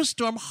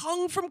snowstorm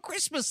hung from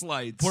Christmas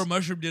lights. Poor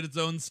Mushroom did its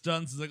own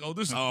stunts. He's like,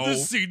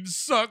 this scene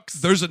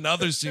sucks. There's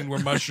another scene where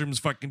Mushroom's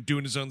fucking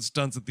doing his own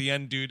stunts at the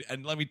end, dude.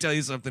 And let me tell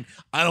you something.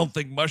 I don't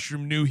think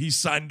Mushroom knew he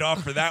signed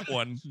off for that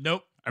one.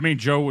 Nope. I mean,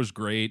 Joe was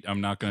great. I'm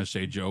not going to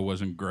say Joe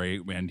wasn't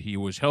great, and he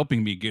was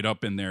helping me get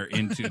up in there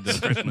into the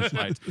Christmas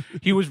lights.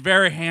 He was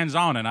very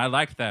hands-on, and I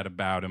liked that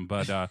about him.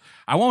 But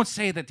I won't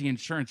say that the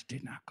insurance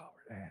did not cover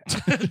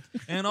that.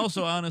 And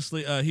also,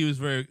 honestly, he was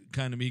very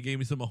kind of me. He gave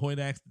me some of Hoyt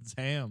Axton's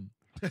ham.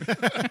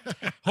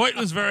 Hoyt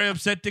was very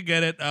upset to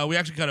get it. We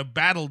actually kind of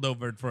battled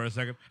over it for a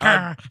second.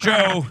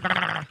 Joe,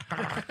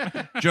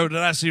 did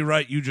I see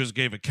right? You just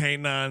gave a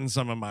canine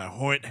some of my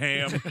Hoyt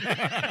ham.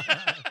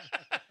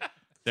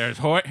 There's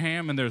Hoyt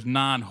ham and there's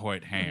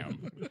non-Hoyt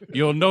ham.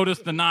 You'll notice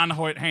the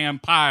non-Hoyt ham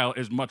pile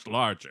is much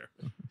larger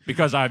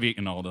because I've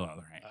eaten all the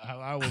other ham.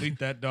 I will eat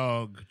that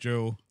dog,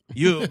 Joe.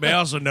 You may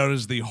also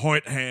notice the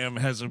Hoyt ham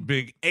has a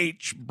big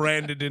H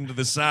branded into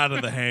the side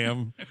of the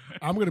ham.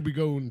 I'm going to be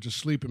going to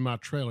sleep in my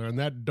trailer, and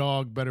that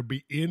dog better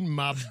be in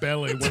my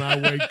belly when I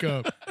wake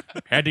up.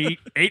 Had to eat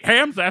 8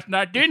 hams last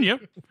night, didn't you?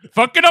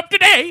 Fuck it up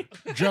today.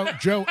 Joe,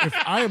 if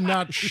I am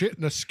not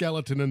shitting a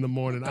skeleton in the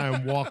morning, I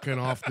am walking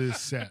off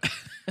this set.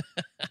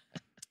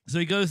 So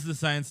he goes to the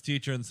science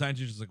teacher, and the science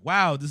teacher's like,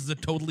 wow, this is a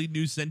totally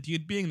new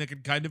sentient being that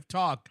can kind of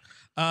talk.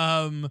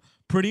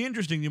 Pretty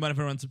interesting. You mind if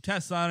I run some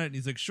tests on it? And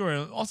he's like,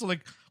 sure. Also,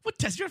 like, what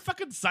tests? You're a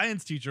fucking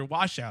science teacher.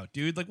 Washout,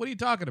 dude. Like, what are you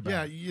talking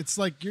about? Yeah, it's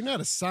like you're not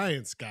a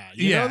science guy.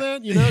 You know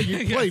that?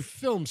 You play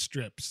film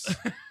strips.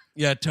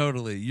 Yeah,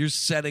 totally. You're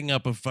setting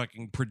up a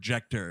fucking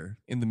projector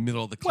in the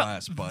middle of the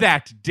class, bud.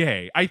 That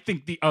day. I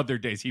think the other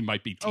days he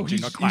might be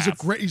teaching a class.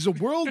 He's a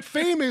world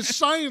famous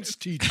science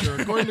teacher,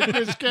 according to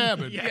Chris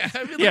Cabin. Yeah,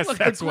 I mean, Yes, look,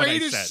 that's the what I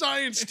greatest said.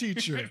 science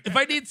teacher. if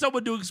I need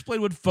someone to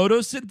explain what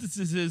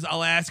photosynthesis is,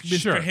 I'll ask Mr.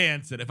 Sure.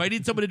 Hansen. If I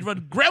need someone to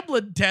run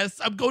gremlin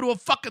tests, I'm going to a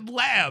fucking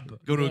lab.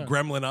 Go to a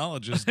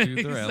gremlinologist,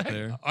 dude. They're out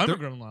there. I'm a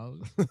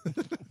gremlinologist.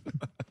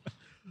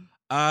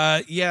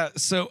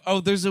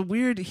 There's a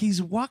weird,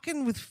 he's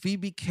walking with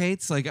Phoebe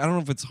Cates, like, I don't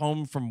know if it's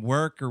home from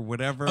work or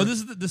whatever. Oh, this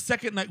is the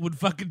second night when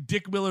fucking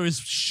Dick Miller is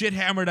shit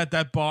hammered at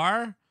that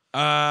bar?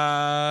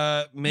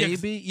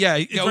 Maybe. Yeah.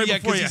 right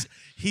before, Because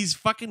he's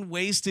fucking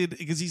wasted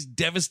because he's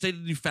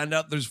devastated. He found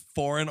out there's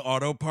foreign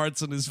auto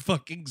parts on his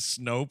fucking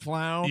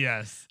snowplow.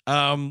 Yes.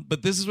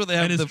 But this is where they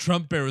have And his the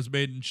Trump bear was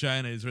made in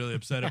China. He's really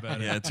upset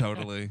about it. Yeah,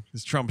 totally.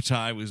 His Trump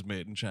tie was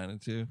made in China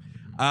too.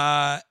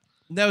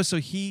 No, so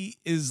he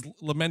is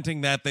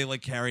lamenting that they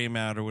like carry him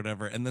out or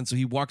whatever, and then so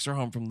he walks her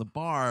home from the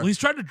bar. Well, he's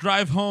trying to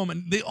drive home,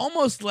 and they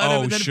almost let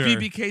him. And then sure.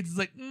 Phoebe Cates is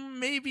like,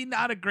 maybe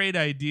not a great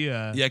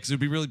idea. Yeah, because it'd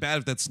be really bad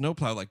if that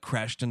snowplow like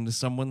crashed into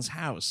someone's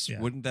house.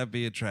 Yeah. Wouldn't that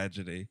be a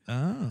tragedy?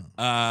 Oh.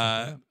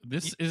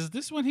 Is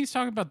this when he's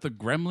talking about the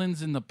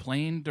gremlins in the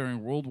plane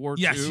during World War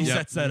II? Yes, he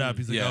sets that up.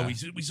 He's like, Yeah.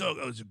 we saw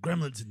there's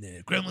gremlins in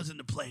there. Gremlins in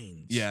the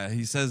planes. Yeah,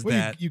 he says Well,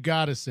 that. you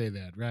got to say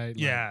that, right? Like,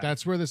 Yeah.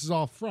 that's where this is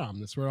all from.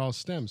 That's where it all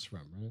stems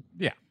from, right?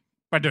 Yeah.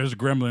 But there's a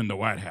gremlin in the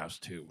White House,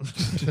 too.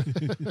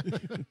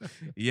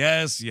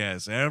 Yes,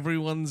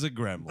 everyone's a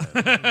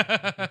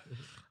gremlin.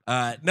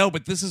 No,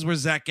 but this is where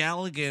Zach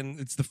Galligan,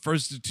 it's the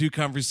first of 2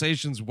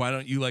 conversations. Why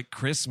don't you like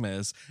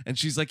Christmas? And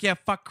she's like, yeah,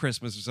 fuck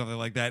Christmas or something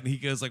like that. And he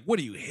goes like, what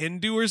are you,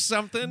 Hindu or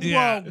something?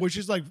 Yeah. Well, which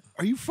is like,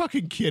 are you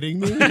fucking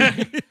kidding me?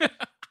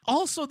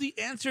 Also, the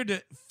answer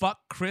to "fuck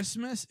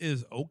Christmas"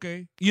 is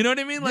okay. You know what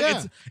I mean? Like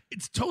Yeah.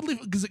 it's totally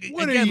because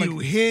What again, are you,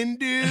 like,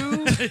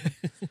 Hindu?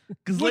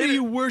 because What are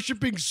you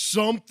worshiping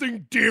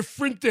something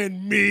different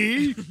than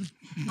me?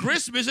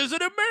 Christmas is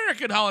an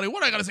American holiday.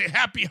 What I gotta say?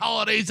 Happy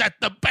holidays at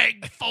the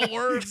bank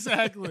for?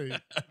 Exactly.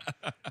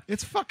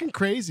 It's fucking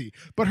crazy.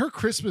 But her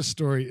Christmas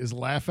story is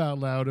laugh out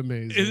loud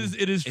amazing.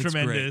 It is It's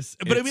tremendous.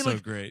 great. But I It's mean, so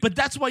like, great. but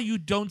that's why you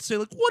don't say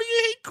like, "What do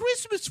you hate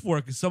Christmas for?"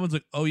 Because someone's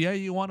like, "Oh yeah,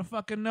 you want to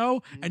fucking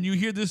know?" And you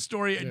hear this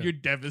story and Yeah. you're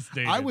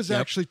devastated. I was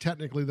actually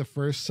technically the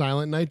first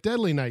Silent Night,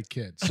 Deadly Night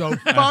kid. So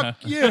fuck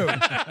you.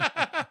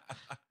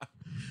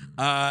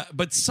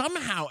 But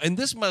somehow, and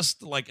this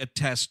must like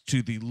attest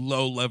to the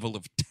low level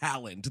of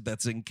talent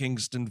that's in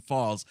Kingston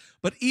Falls.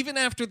 But even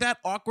after that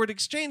awkward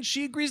exchange,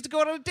 she agrees to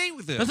go out on a date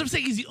with him. That's what I'm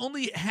saying. He's the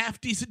only half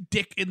decent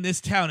dick in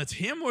this town. It's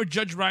him or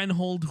Judge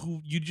Reinhold,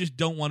 who you just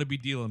don't want to be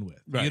dealing with.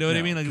 You know what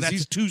I mean? Like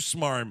he's too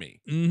smarmy.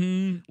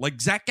 Mm-hmm. Like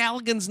Zach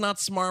Galligan's not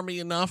smarmy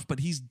enough, but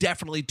he's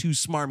definitely too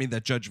smarmy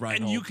that Judge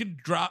Reinhold. And you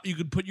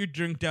could put your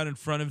drink down in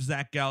front of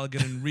Zach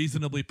Galligan and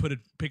reasonably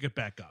pick it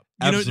back up.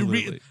 You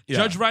Absolutely. know, Yeah.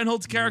 Judge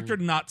Reinhold's character,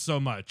 not so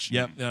much.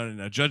 Yep.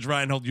 No. Judge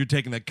Reinhold, you're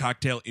taking that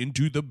cocktail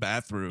into the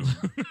bathroom.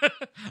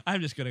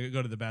 I'm just gonna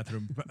go to the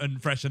bathroom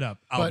and freshen up.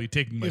 I'll But be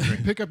taking my if you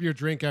drink. pick up your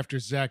drink after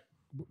Zach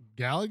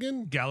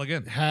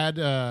Galligan. had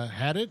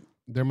it,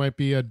 there might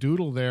be a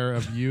doodle there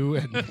of you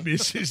and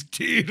Mrs.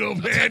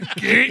 Tiedelman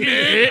getting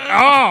it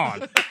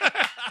on.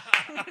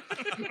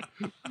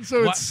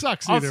 So What- it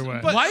sucks either way.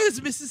 Why is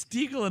Mrs.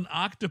 Deagle an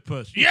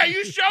octopus? Yeah,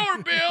 you show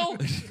her, Bill.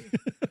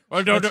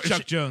 Oh, no, That's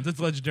Chuck Jones.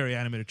 That's legendary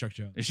animator Chuck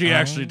Jones. she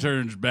actually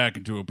turns back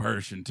into a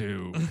person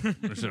too,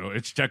 so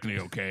it's technically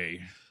okay.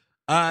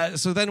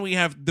 So then we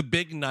have the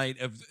big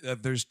night of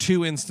there's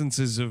two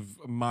instances of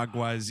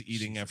Mogwais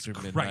eating after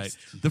midnight. Christ.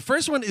 The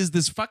first one is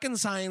this fucking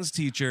science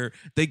teacher.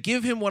 They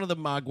give him one of the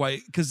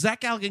Mogwai because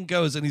Zach Galligan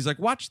goes and he's like,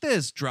 watch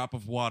this drop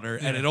of water.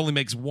 And it only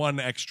makes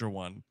one extra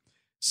one.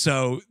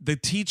 So the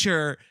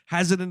teacher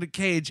has it in a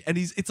cage and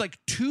it's like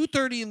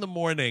 2:30 in the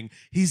morning.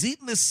 He's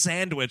eating this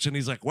sandwich and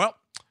he's like, well,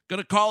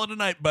 gonna call it a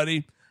night,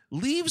 buddy.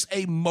 Leaves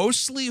a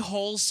mostly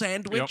whole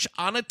sandwich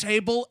on a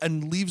table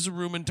and leaves the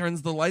room and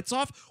turns the lights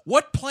off.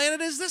 What planet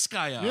is this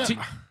guy on?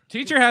 Yeah.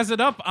 Teacher has it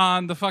up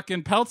on the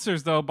fucking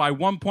Peltzers though by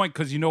one point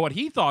because you know what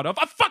he thought of?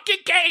 A fucking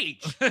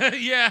cage.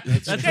 Yeah,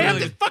 that's They have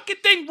really this fucking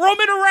thing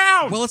roaming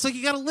around. Well, it's like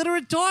you got to litter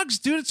of dogs,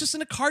 dude. It's just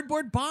in a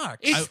cardboard box.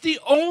 it's the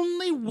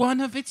only one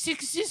of its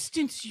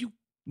existence. You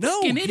No,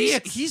 fucking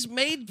idiots. He's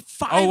made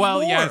 5 Oh well,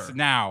 more. yes.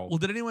 Now Well,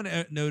 did anyone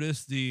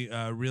notice the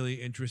really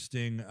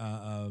interesting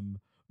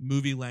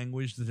movie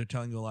language that they're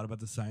telling you a lot about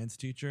the science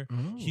teacher?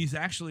 He's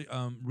actually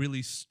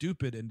really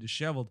stupid and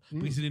disheveled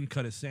because he didn't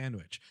cut his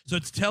sandwich. So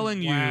it's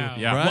telling you Wow.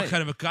 Yeah. what Right.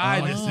 kind of a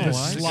guy this the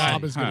is.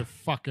 slob is Huh. going to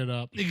fuck it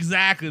up.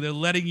 Exactly. They're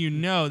letting you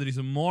know that he's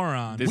a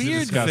moron. This is Weird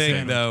disgusting.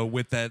 thing though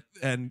with that,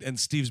 and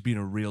Steve's being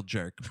a real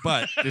jerk.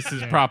 But this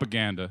is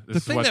propaganda. This the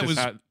is thing what that this was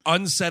ha-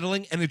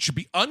 unsettling, and it should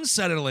be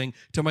unsettling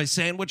to my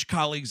sandwich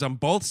colleagues on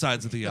both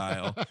sides of the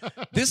aisle.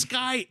 This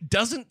guy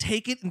doesn't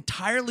take it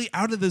entirely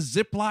out of the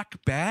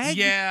Ziploc bag.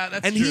 Yeah,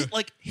 that's and true. he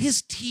like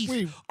his teeth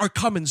Wait. are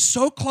coming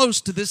so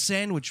close to this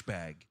sandwich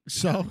bag.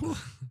 So,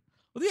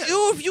 Well, yeah.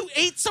 Ew, if you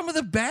ate some of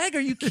the bag,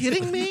 are you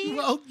kidding me?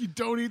 well, you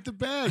don't eat the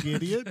bag,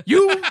 idiot.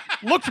 You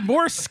looked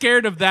more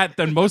scared of that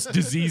than most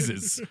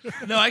diseases.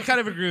 No, I kind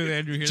of agree with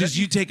Andrew here. Just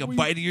you take a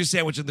bite of your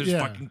sandwich and there's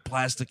Yeah. fucking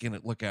plastic in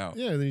it. Look out.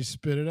 Yeah, then you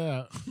spit it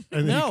out.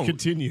 And then No. you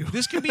continue.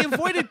 This can be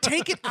avoided.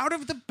 Take it out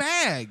of the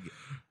bag.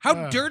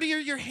 How dirty are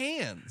your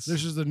hands?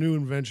 This is the new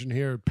invention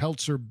here,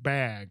 Peltzer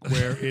bag,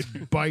 where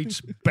it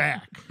bites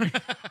back.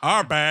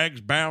 Our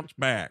bags bounce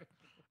back.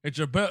 It's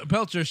a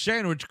Peltzer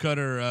sandwich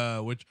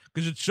cutter, which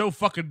because it's so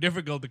fucking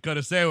difficult to cut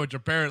a sandwich.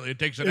 Apparently, it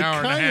takes an It hour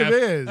and a kind half. of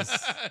is.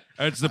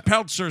 It's the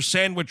Peltzer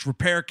sandwich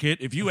repair kit.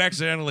 If you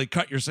accidentally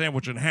cut your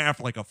sandwich in half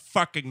like a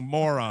fucking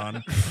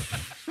moron,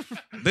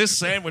 this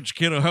sandwich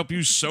kit will help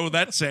you sew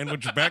that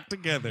sandwich back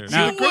together.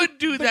 Now- You would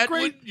do the that,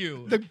 great- wouldn't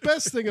you? The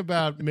best thing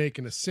about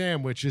making a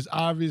sandwich is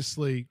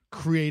obviously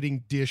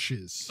creating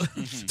dishes.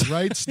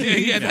 Right,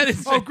 Steve? Yeah, that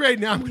is- Oh, great.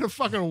 Now I'm going to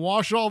fucking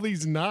wash all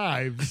these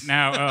knives.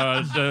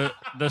 Now,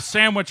 the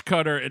sandwich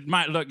cutter, it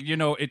might look,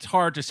 it's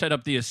hard to set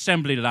up the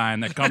assembly line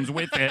that comes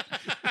with it,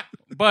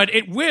 but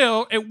it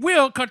will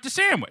cut the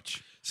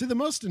sandwich. See, the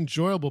most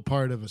enjoyable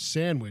part of a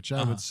sandwich,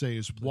 I would say,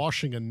 is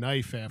washing a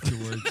knife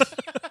afterwards.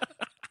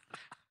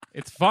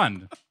 It's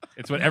fun.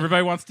 It's what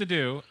everybody wants to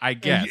do, I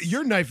And guess.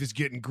 your knife is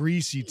getting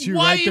greasy too,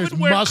 Why right? There's even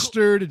wear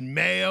mustard and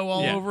mayo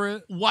all Yeah. over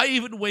it. Why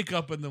even wake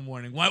up in the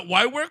morning? Why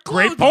wear clothes?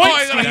 Great point, Oh,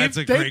 I gotta- That's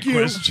a Thank great you.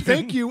 question.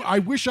 Thank you. I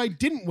wish I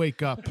didn't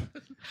wake up.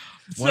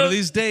 One of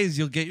these days,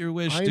 you'll get your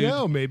wish, I dude.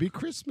 know, maybe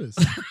Christmas.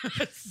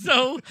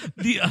 So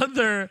the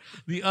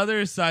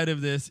other side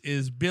of this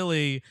is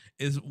Billy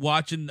is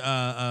watching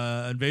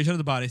Invasion of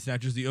the Body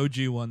Snatchers, the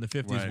OG one, the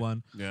 50s Right.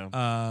 one.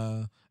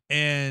 Yeah.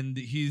 And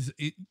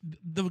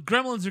the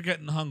Gremlins are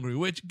getting hungry,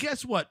 which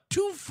guess what?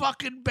 Two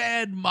fucking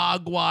bad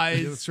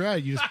mogwais. That's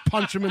right. You just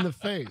punch them in the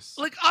face.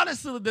 Like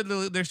honestly,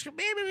 they're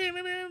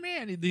screaming,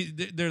 man.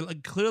 They're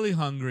like clearly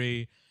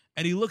hungry,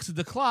 and he looks at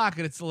the clock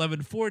and it's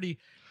 11:40.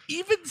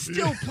 even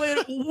still playing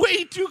it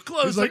way too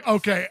close. He's like,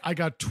 okay, I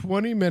got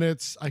 20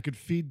 minutes. I could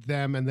feed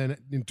them, and then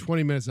in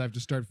 20 minutes, I have to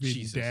start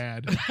feeding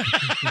Dad.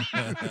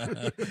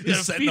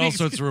 He's setting all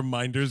sorts of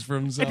reminders for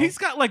himself. And he's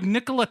got like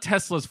Nikola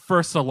Tesla's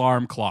first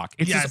alarm clock.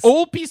 It's Yes. this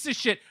old piece of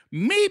shit.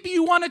 Maybe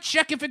you want to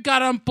check if it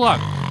got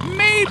unplugged.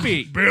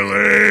 Maybe.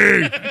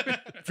 Billy,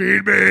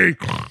 feed me.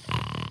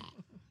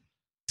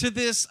 To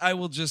this, I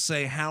will just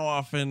say, how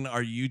often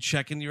are you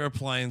checking your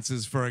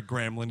appliances for a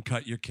gremlin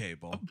cut your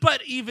cable?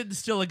 But even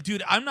still, like,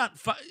 dude, I'm not.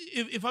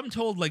 If I'm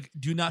told like,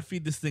 do not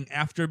feed this thing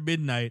after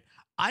midnight,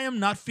 I am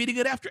not feeding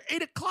it after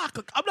 8 o'clock.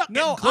 Like, I'm not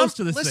getting close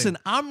to this listen,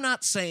 thing. I'm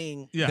not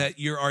saying Yeah. that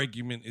your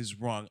argument is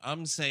wrong.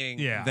 I'm saying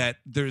Yeah. that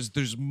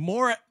there's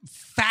more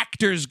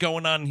factors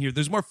going on here.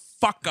 There's more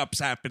fuck ups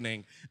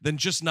happening than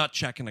just not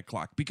checking a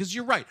clock. Because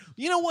you're right.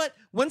 You know what?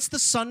 Once the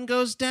sun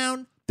goes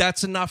down,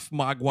 that's enough,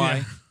 Mogwai.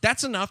 Yeah.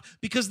 That's enough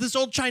because this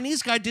old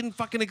Chinese guy didn't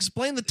fucking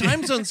explain the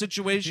time zone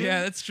situation.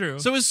 Yeah, that's true.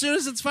 So as soon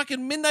as it's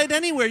fucking midnight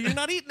anywhere, you're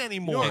not eating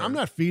anymore. No, I'm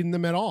not feeding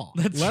them at all.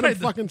 That's Let right.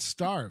 them fucking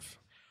starve.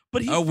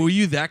 But he's Oh, were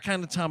you that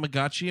kind of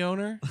Tamagotchi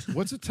owner?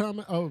 What's a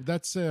Tom? Oh,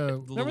 that's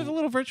Remember the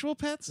little virtual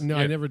pets? no,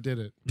 I never did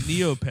it.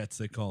 Neopets,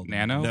 they called them.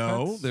 Nano?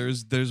 No,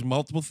 pets? there's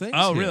multiple things.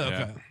 Oh, here. really?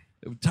 Yeah. Okay.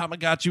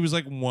 Tamagotchi was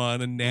like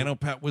one, and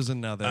Nanopet was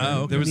another.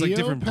 Oh, okay. There was like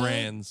different Neopet?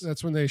 brands.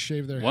 That's when they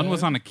shave their One head.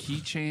 was on a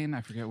keychain. I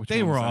forget which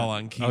They one were was that. all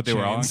on Oh, they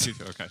were all on keychains.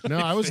 keychain. Okay. No,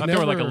 I was Thought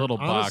never. they were like a little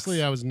box.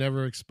 Honestly, I was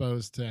never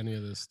exposed to any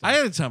of this stuff. I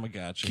had a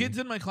Tamagotchi. Kids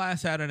in my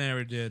class had and I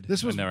never did.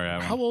 This was never had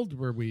one. how old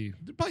were we?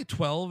 Probably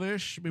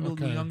 12-ish, maybe a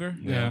little Okay. younger.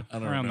 Yeah, I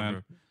don't around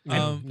remember.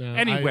 Um, No,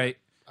 Anyway,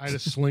 I had a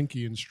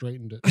slinky and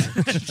straightened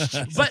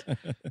it. But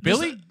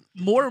Billy?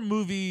 more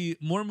movie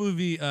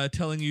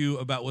telling you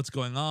about what's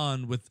going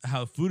on with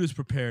how food is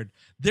prepared.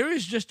 There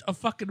is just a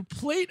fucking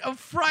plate of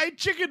fried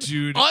chicken,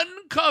 Dude.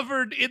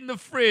 uncovered in the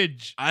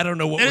fridge, I don't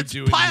know what and we're it's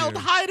doing piled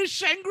here. high to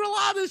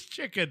Shangri-La. This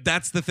chicken.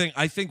 That's the thing.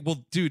 I think.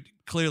 Well, dude,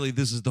 clearly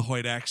this is the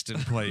Hoyt Axton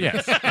plate.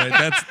 Yes.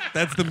 Right?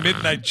 That's the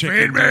midnight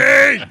chicken.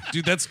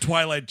 Dude, that's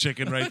Twilight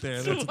chicken right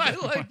there. So That's-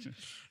 I like.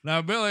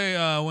 Now,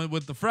 Billy,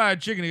 with the fried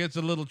chicken, it gets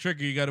a little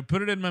tricky. You got to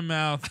put it in my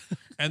mouth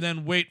and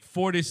then wait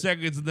 40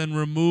 seconds and then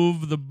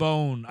remove the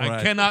bone. I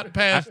Right. cannot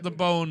pass the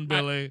bone,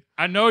 Billy.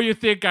 I know you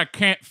think I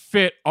can't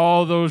fit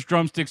all those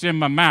drumsticks in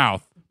my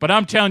mouth, but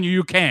I'm telling you,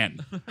 you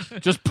can.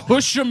 Just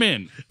push them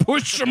in.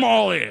 Push them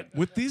all in.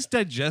 With these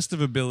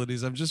digestive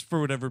abilities, I'm just for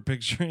whatever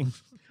picturing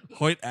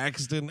Hoyt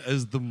Axton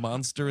as the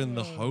monster and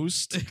the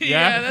host.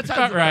 Yeah, that about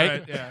sounds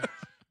right. Yeah.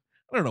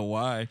 I don't know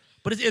why.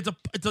 But it's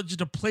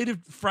just a plate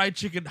of fried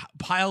chicken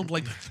piled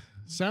like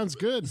Sounds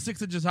good.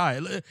 6 inches high.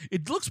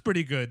 It looks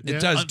pretty good. It Yeah.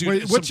 does, dude.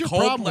 Wait, what's some your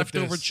cold problem with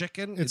leftover this?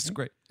 chicken. It's- It's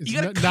great. It's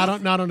You gotta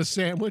not on a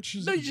sandwich.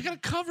 Is No, it? you just gotta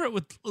cover it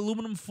with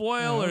aluminum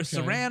foil Oh, or okay.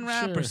 saran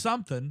wrap or Sure.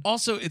 something.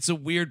 Also, it's a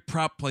weird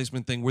prop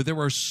placement thing where there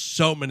are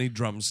so many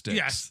drumsticks.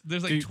 Yes,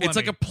 there's like Dude, 20. It's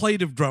like a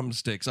plate of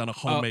drumsticks on a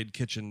homemade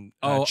kitchen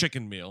Oh.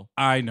 chicken meal.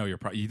 I know you're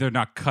probably. They're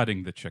not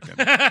cutting the chicken.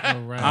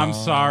 Oh, right. I'm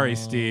sorry,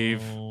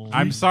 Steve.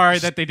 I'm sorry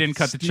that they didn't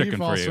cut the Steve chicken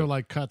for also you.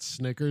 like cuts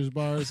Snickers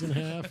bars in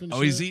half. And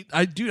Oh, shit.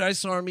 I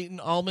saw him eating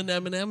almond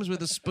M&Ms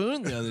with a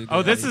spoon the other day.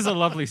 Oh, this is a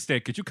lovely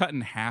steak. Could you cut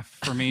in half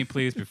for me,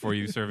 please, before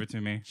you serve it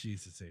to me?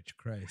 Jesus H.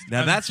 Christ.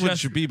 Now I'm that's what it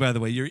just- should be, by the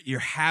way. You're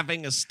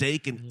having a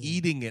steak and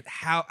eating it,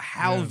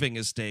 halving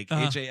a steak,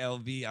 Uh-huh.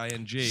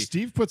 HALVING.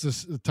 Steve puts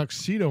a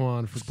tuxedo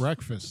on for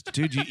breakfast.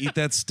 Dude, you eat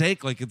that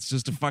steak like it's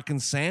just a fucking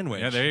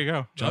sandwich. Yeah, there you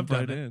go. Jump I've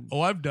right done it. in.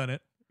 Oh, I've done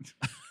it.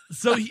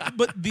 So,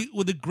 but the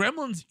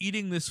gremlins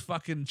eating this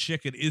fucking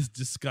chicken is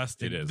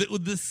disgusting. It is.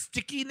 The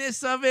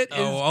stickiness of it is.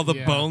 Oh, all the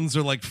Yeah. bones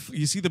are like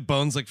you see the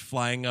bones like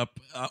flying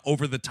up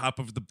over the top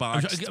of the I'm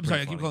box. sorry, It's I pretty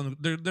keep funny. calling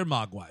them. They're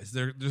mogwais.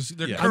 They're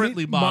Yeah.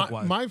 currently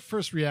mogwais. My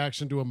first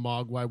reaction to a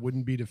mogwai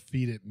wouldn't be to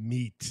feed it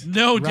meat.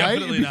 No, right?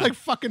 definitely It'd be not. like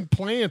fucking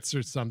plants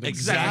or something.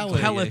 Exactly.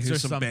 Salad. Pellets Here's or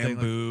some something, like-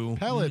 bamboo.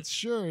 Pellets,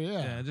 sure, yeah.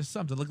 yeah, just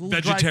something like a little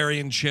dry-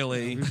 Vegetarian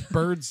chili.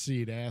 Bird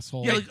seed,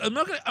 asshole. Yeah, like,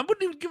 I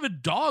wouldn't even give a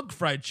dog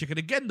fried chicken.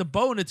 Again, the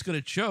bone, it's gonna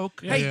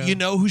choke. Hey, Yeah. you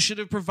know who should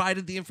have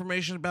provided the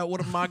information about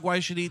what a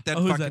mogwai should eat? That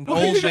Oh, who's fucking that?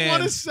 Well, he old didn't man.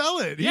 want to sell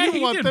it. He Yeah, didn't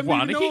he want didn't them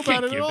want to it. know He can't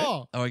about it give at it.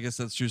 all. Oh, I guess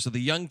that's true. So the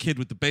young kid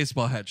with the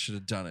baseball hat should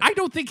have done it. I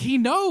don't think he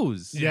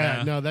knows.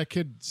 Yeah, no, that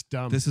kid's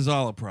dumb. This is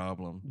all a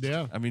problem.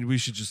 Yeah. I mean, we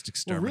should just Well,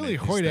 exterminate. really,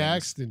 these Hoyt things.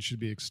 Axton should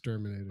be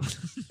exterminated.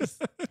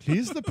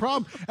 He's the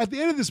problem. At the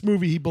end of this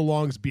movie, he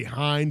belongs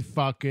behind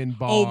fucking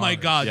bars. Oh my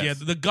god, Yes.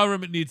 yeah, the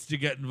government needs to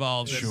get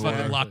involved Sure. and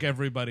fucking lock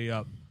everybody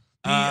up.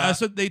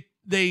 So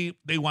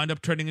they wind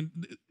up turning in.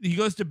 He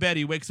goes to bed.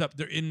 He wakes up.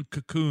 They're in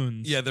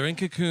cocoons. Yeah, they're in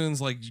cocoons,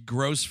 like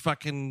gross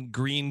fucking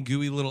green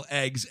gooey little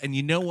eggs. And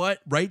you know what?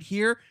 Right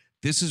here,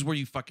 this is where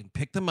you fucking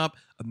pick them up,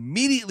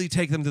 immediately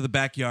take them to the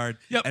backyard,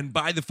 Yep. and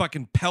buy the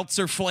fucking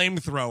Peltzer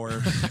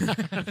flamethrower,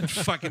 and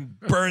fucking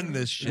burn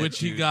this shit. which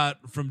he dude.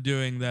 got from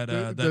doing that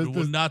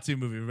The- Nazi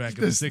movie back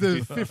in This, the the,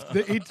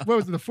 60s. what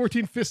was it, the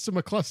 14 Fists of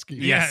McCluskey?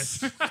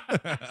 Yes.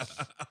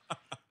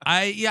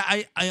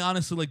 I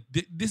honestly like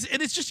this,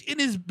 and it's just in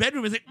his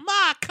bedroom. It's like,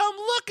 Ma, come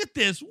look at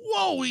this.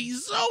 Whoa,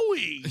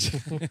 Zoe.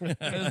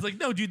 And it's like,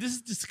 no, dude, this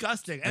is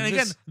disgusting. And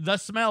again, the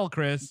smell,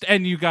 Chris.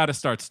 And you got to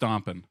start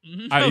stomping.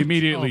 I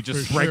immediately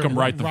just break them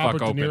right the Robert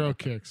fuck De Niro open.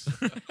 kicks.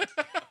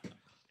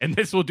 And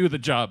this will do the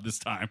job this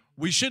time.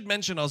 We should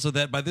mention also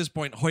that by this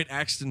point, Hoyt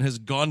Axton has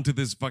gone to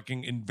this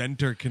fucking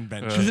inventor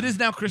convention. Because it is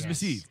now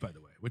Christmas Eve, by the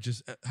way, which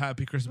is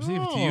happy Christmas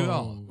Eve to you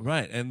all.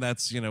 Right, and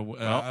that's,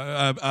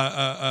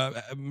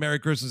 Merry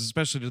Christmas,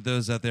 especially to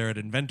those out there at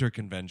inventor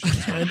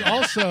conventions. And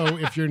also,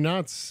 if you're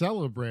not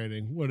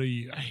celebrating, what are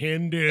you, a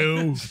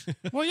Hindu?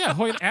 Well, yeah,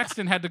 Hoyt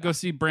Axton had to go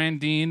see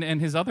Brandine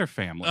and his other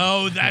family.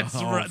 Oh, that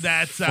sounds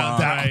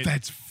right.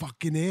 That's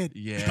fucking it.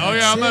 Yeah. Oh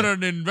yeah, I'm at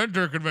an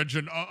inventor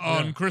convention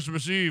on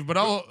Christmas Eve, but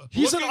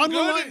He's an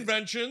unreliable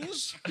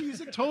inventions.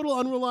 He's a total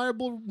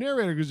unreliable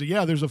narrator. Because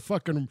there's a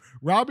fucking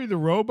Robbie the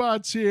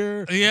Robot's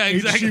here. Yeah,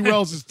 exactly. H.G.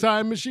 Wells'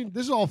 time machine.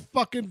 This is all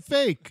fucking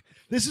fake.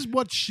 This is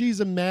what she's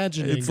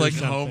imagining. It's like or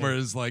something. Homer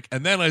is like,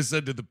 and then I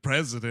said to the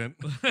president.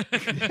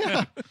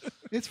 Yeah.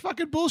 It's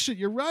fucking bullshit.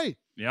 You're right.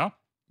 Yeah?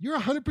 You're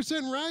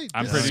 100% right.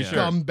 I'm This pretty sure.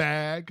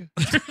 Scumbag.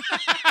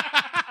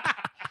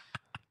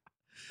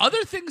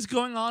 Other things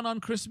going on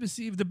Christmas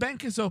Eve. The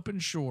bank is open,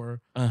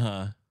 sure.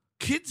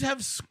 Kids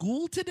have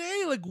school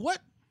today? Like, what?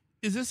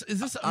 Is this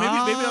maybe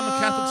I'm a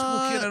Catholic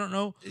school kid? I don't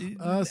know.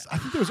 I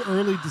think there was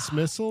early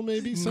dismissal,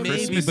 maybe. Something.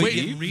 Christmas Wait,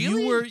 Eve?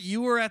 really?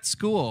 You were at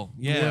school.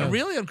 Yeah.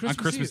 Really on On Christmas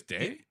Christmas Eve?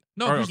 Day?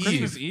 No, Or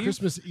Christmas Eve?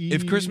 Christmas Eve.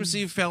 If Christmas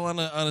Eve fell on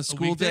a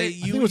school weekday? day, I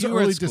think you it was you were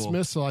early at school.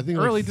 dismissal. I think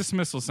Early like,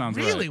 dismissal sounds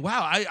Really?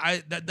 right. Wow.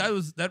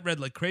 That read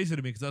like crazy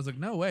to me because I was like,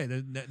 no way,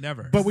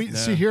 never. But we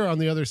see here on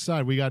the other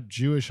side, we got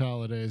Jewish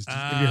holidays.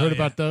 Have you heard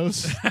about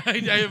those? I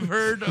have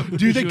heard. Of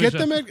Do they Jewish- get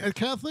them at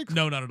Catholics?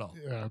 No, not at all.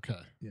 Yeah, okay.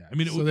 Yeah, I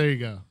mean, So there you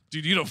go.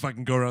 Dude, you don't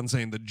fucking go around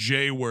saying the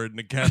J word in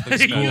a Catholic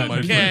school, You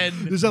my friend.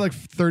 can. Is that like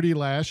 30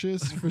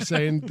 lashes for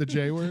saying the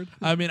J word?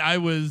 I mean, I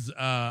was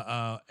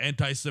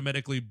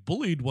anti-Semitically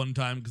bullied one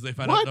time because they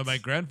found out What? that my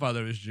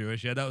grandfather was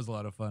Jewish. Yeah, that was a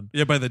lot of fun.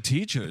 Yeah, by the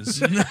teachers.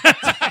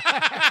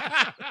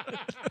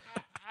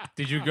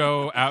 Did you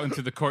go out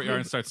into the courtyard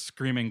and start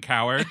screaming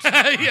cowards?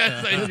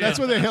 Yes, I did. That's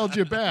why they held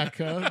you back,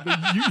 huh?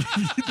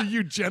 The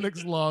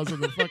eugenics laws of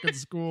the fucking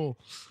school.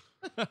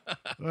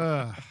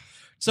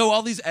 So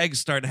all these eggs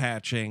start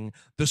hatching.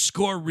 The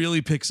score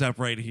really picks up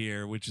right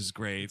here, which is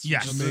great.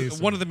 Yes. Which is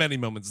Amazing. one of the many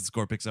moments the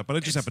score picks up, but I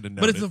just happen to know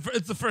But it.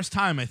 it's the first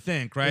time, I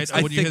think, right?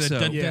 I When you think hear the so.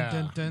 dun, Yeah.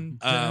 dun, dun,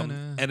 dun,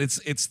 dun, And it's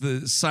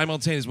the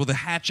simultaneous. Well, the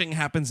hatching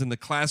happens in the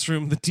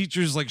classroom. The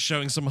teacher's like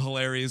showing some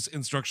hilarious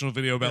instructional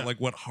video about like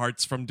what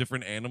hearts from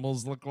different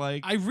animals look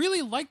like. I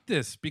really like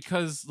this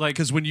because, like,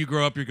 Because when you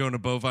grow up, you're going to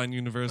Bovine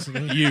University.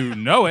 you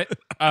know it.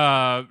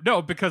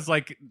 No, because,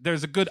 like,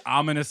 there's a good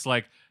ominous,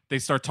 like, they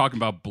start talking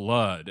about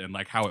blood and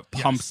like how it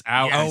pumps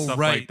out and Oh, stuff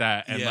right. like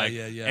that, and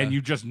Yeah. and you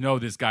just know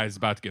this guy is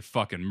about to get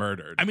fucking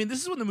murdered. I mean,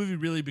 this is when the movie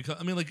really becomes.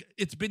 I mean, like,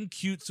 it's been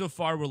cute so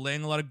far. We're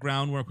laying a lot of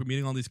groundwork. We're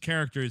meeting all these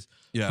characters.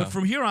 Yeah. But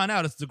from here on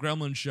out, it's the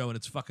Gremlins show, and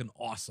it's fucking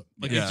awesome.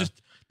 Like, Yeah. it's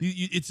just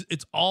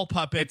it's all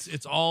puppets.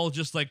 It's all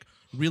just like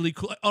really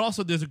cool.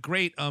 Also, there's a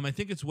great. I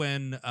think it's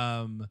when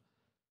the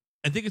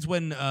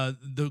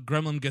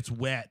gremlin gets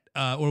wet,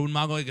 or when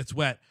Mongo gets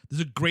wet. There's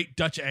a great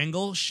Dutch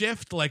angle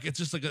shift. Like, it's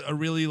just like a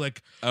really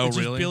like. Oh, it's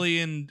just really? Billy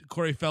and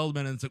Corey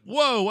Feldman, and it's like,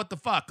 whoa, what the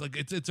fuck? Like,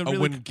 it's a really.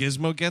 when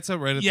Gizmo gets up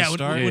right at yeah, the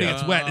start? when he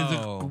gets wet,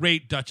 it's Oh. a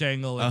great Dutch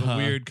angle, like a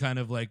weird kind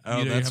of like. Oh,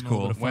 you're that's having a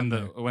little cool.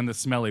 bit of fun when the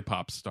smelly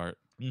pops start.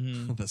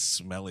 there. The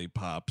smelly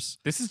pops.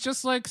 This is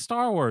just like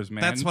Star Wars,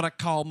 man. That's what I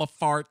call my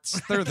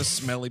farts. They're the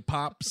smelly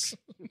pops.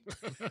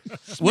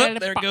 Smelly Well,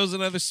 there pop. goes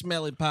another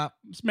smelly pop.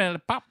 Smelly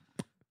pop.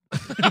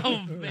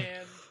 Oh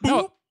man.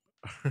 No,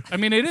 I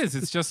mean it is.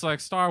 It's just like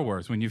Star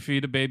Wars. When you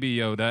feed a baby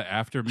Yoda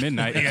after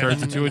midnight, it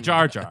turns into a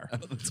Jar Jar.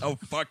 Oh,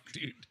 fuck,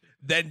 dude.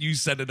 Then you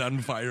set it on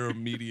fire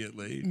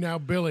immediately. Now,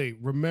 Billy,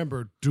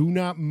 remember, do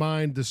not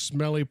mind the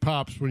smelly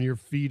pops when you're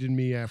feeding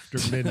me after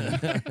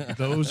midnight.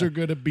 Those are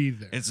going to be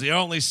there. It's the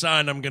only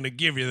sign I'm going to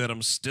give you that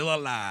I'm still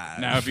alive.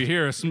 Now, if you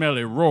hear a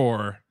smelly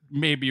roar,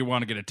 maybe you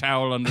want to get a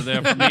towel under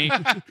there for me.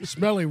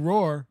 Smelly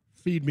roar,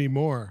 feed me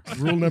more.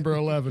 Rule number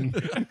 11.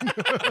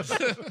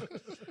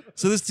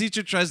 So this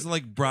teacher tries to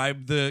like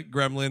bribe the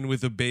gremlin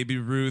with a baby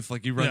Ruth.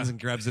 Like he runs Yeah. and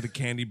grabs at a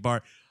candy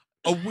bar.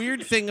 A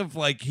weird thing of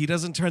like he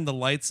doesn't turn the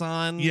lights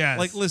on. Yes.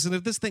 Like, listen,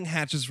 if this thing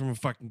hatches from a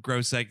fucking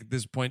gross egg at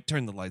this point,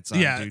 turn the lights on,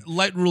 Yeah, dude.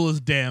 light rule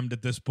is damned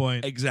at this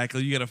point.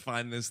 Exactly. You got to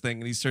find this thing.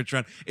 And he searches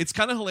around. It's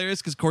kind of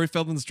hilarious because Corey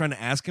Feldman's trying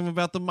to ask him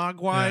about the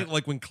Mogwai, Yeah.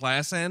 like when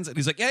class ends. And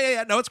he's like,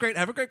 yeah. No, it's great.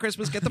 Have a great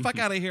Christmas. Get the fuck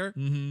out of here.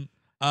 Mm-hmm.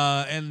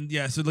 And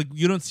yeah, so like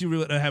you don't see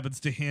really what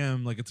happens to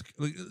him. Like it's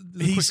like,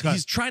 there's a quick cut.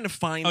 He's trying to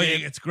find oh yeah, it.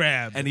 he gets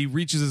grabbed. And he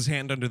reaches his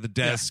hand under the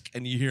desk,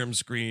 and you hear him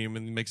scream,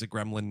 and he makes a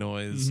gremlin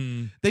noise.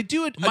 They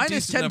do it minus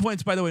minus 10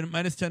 points, by the way.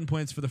 Minus 10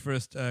 points for the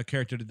first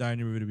character to die in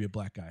your movie to be a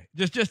black guy.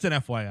 Just an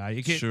FYI.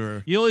 You can't.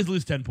 Sure. You always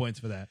lose 10 points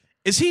for that.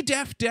 Is he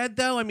dead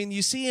though? I mean,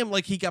 you see him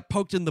like he got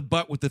poked in the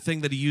butt with the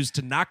thing that he used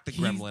to knock the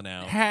gremlin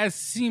out.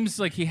 Seems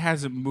like he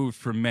hasn't moved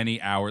for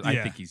many hours. I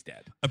think he's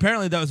dead.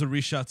 Apparently that was a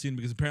reshot scene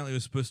because apparently it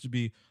was supposed to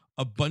be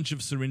a bunch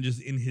of syringes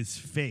in his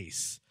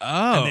face.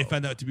 Oh. And they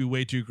found out to be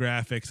way too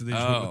graphic, so they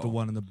just went with the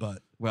one in the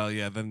butt. Well,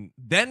 yeah,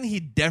 then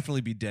he'd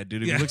definitely be dead,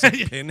 dude. If he looks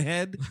like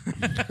Pinhead,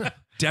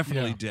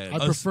 definitely dead.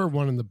 I prefer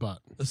one in the butt.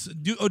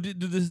 Do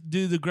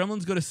the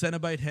gremlins go to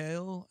Cenobite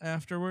Hale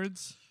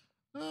afterwards?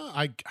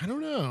 I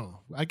don't know.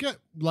 I get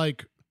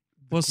like.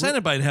 Well,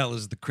 Cenobite Hell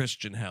is the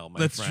Christian hell, my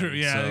That's friend. true,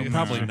 yeah. So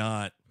probably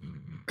not.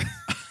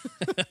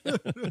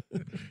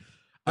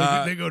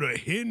 They go to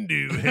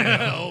Hindu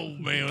hell. Oh,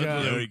 man,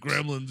 that's where the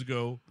gremlins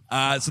go.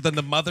 So then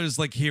the mother's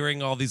like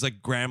hearing all these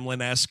like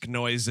gremlin-esque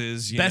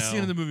noises. Best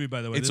scene of the movie,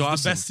 by the way. It's This is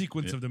awesome. the best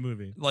sequence of the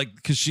movie. Like,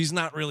 because she's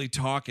not really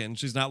talking.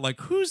 She's not like,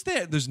 who's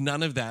there? There's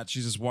none of that.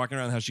 She's just walking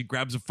around the house. She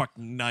grabs a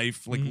fucking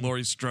knife, like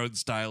Laurie Strode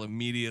style,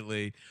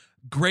 immediately.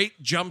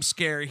 Great jump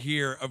scare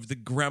here of the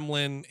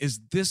gremlin.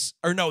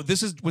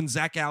 This is when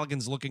Zach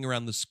Galligan's looking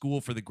around the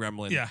school for the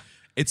gremlin. Yeah.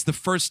 It's the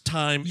first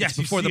time, Yes,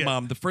 it's before you the see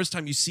mom, the first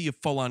time you see a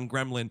full-on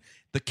gremlin,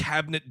 the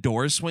cabinet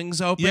door swings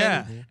open.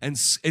 Yeah. And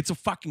it's a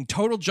fucking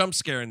total jump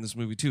scare in this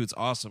movie, too. It's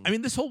awesome. I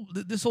mean, this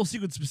whole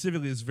sequence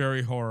specifically is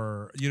very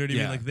horror. You know what I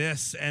mean? Like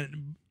this,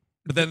 and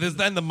but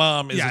then the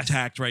mom is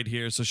attacked right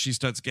here, so she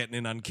starts getting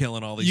in on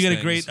killing all these you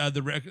things. get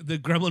a great the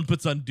gremlin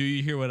puts on "Do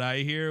You Hear What I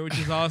Hear," which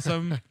is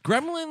awesome.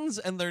 Gremlins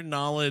and their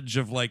knowledge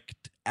of like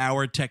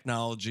our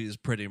technology is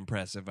pretty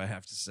impressive, I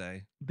have to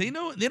say. They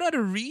know how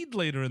to read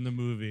later in the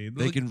movie.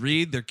 They can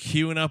read. They're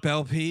queuing up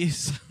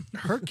LPs.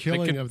 Her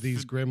killing of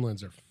these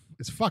gremlins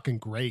it's fucking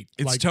great.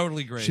 It's like,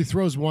 totally great. She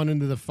throws one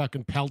into the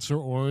fucking Peltzer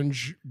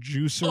orange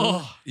juicer.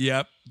 Oh,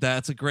 Yep,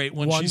 that's a great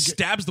one. She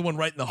stabs the one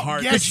right in the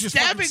heart. Yeah, the she just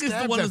stabbing fucking is the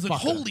stabs one that that's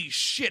like, fucker. holy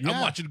shit! I'm Yeah.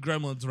 watching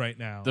Gremlins right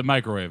now. The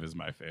microwave is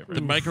my favorite.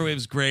 The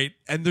microwave's great.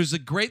 And there's a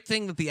great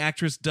thing that the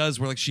actress does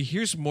where like she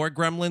hears more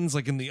gremlins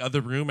like in the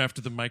other room after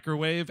the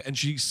microwave and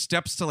she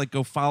steps to like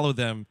go follow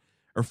them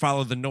or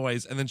follow the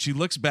noise and then she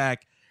looks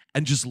back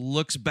and just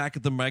looks back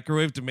at the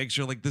microwave to make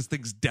sure like this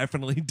thing's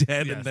definitely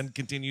dead and then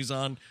continues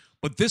on.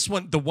 But this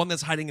one, the one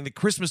that's hiding in the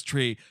Christmas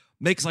tree,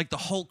 makes like the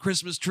whole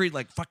Christmas tree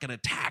like fucking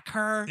attack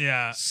her.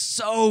 Yeah.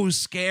 So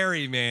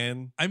scary,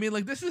 man. I mean,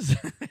 like this is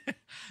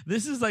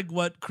this is like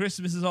what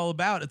Christmas is all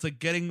about. It's like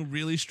getting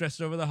really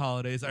stressed over the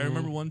holidays. I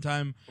remember one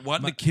time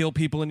Wanting to kill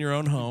people in your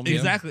own home.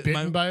 exactly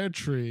Bitten by a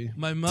tree.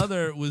 my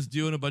mother was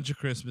doing a bunch of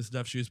Christmas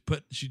stuff. She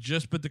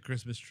just put the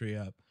Christmas tree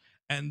up,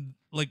 and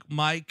like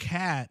my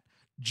cat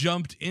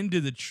jumped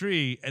into the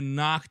tree and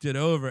knocked it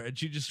over, and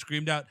she just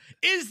screamed out,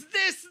 "Is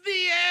this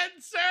the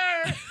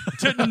answer?"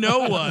 to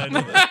no one,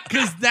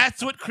 because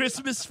that's what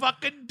Christmas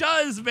fucking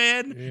does,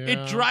 man. Yeah.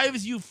 It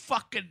drives you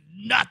fucking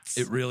nuts.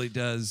 It really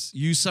does.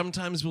 You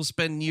sometimes will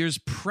spend years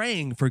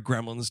praying for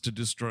gremlins to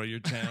destroy your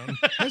town.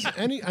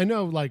 I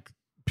know like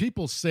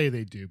people say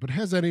they do, but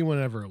has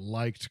anyone ever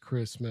liked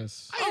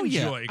Christmas? I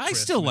enjoy I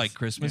still Christmas. like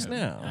Christmas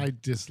now. I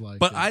dislike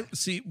But it. I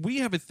see we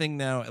have a thing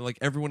now, like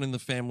everyone in the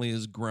family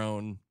is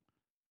grown,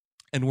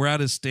 and we're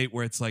at a state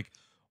where it's like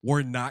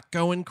we're not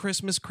going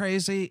Christmas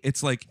crazy.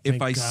 It's like if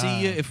Thank I see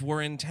you, God. if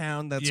we're in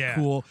town, that's Yeah.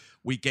 cool.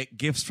 We get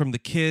gifts from the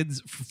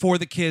kids for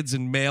the kids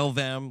and mail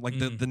them, like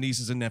the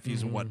nieces and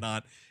nephews and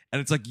whatnot.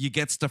 And it's like you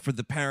get stuff for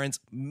the parents.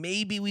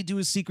 Maybe we do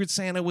a Secret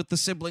Santa with the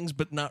siblings,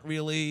 but not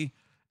really.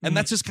 And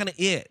that's just kind of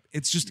it.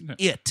 It's just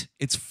it.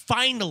 It's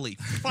finally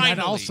that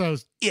also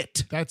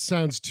it. that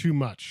sounds too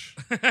much.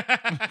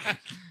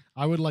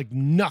 I would like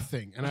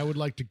nothing, and I would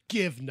like to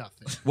give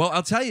nothing. Well,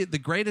 I'll tell you, the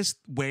greatest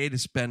way to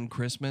spend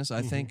Christmas,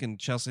 I think, and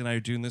Chelsea and I are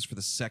doing this for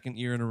the second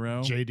year in a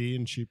row, JD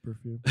and cheap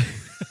perfume.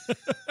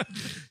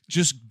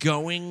 just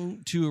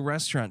going to a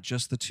restaurant,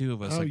 just the two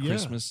of us, Oh, like yeah.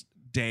 Christmas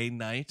Day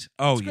night.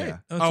 Oh, great. yeah.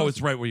 That's Oh, awesome.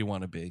 it's right where you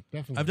want to be.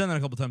 Definitely. I've done that a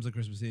couple times on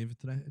Christmas Eve.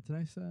 It's a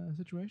nice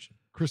situation.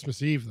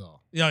 Christmas Eve though.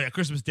 Yeah,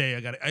 Christmas Day.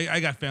 I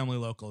got family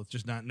local. It's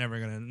just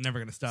never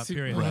gonna stop.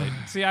 Period.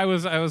 See, I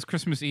was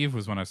Christmas Eve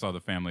was when I saw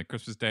the family.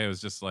 Christmas Day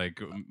was just like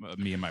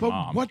me and my But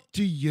mom. what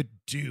do you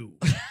do?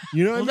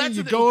 You know what Well, I that's mean?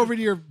 You the- go over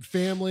to your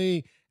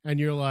family and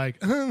you're like,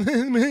 I'm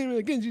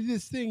gonna do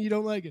this thing, you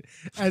don't like it.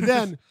 And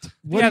then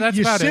Yeah, that's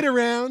you about sit it.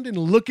 around and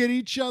look at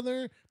each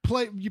other,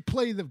 you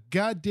play the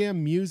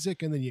goddamn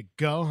music, and then you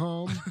go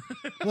home.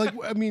 Like,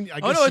 I mean, I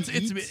guess Oh no, you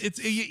it's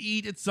eat, you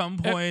eat at some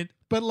point.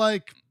 but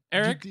like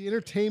Eric? the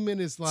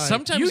entertainment is like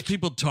Sometimes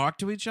people talk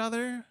to each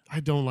other. I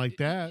don't like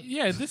that.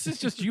 Yeah, this is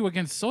just you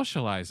against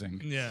socializing.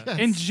 Yeah.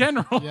 In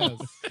general. Yes.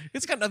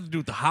 It's got nothing to do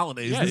with the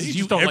holidays. Yeah, This you is just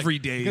you don't like- every I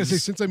day. gotta say,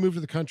 since I moved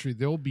to the country,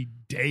 there will be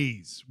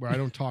days where I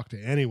don't talk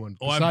to anyone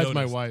Oh, I've besides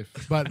my noticed.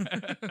 wife.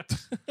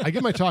 But I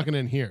get my talking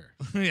in here.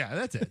 Yeah,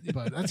 that's it.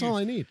 But that's all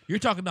I need. You're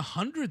talking to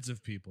hundreds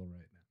of people right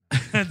now.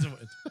 That's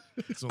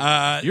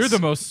what- You're the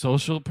most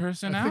social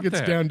person I out think it's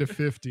there. down to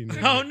 50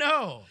 now. oh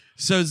no.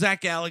 So Zach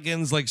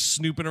Galligan's like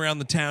snooping around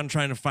the town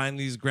trying to find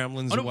these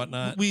gremlins Oh, no, and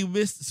whatnot. We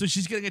missed. So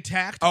she's getting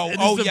attacked. Oh, And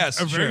this is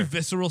yes, a very sure.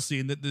 visceral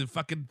scene. That the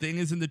fucking thing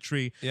is in the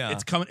tree. Yeah.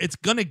 It's coming. It's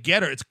gonna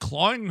get her. It's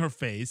clawing her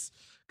face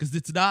because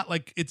it's not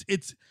like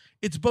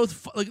it's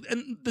both like,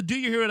 and the Do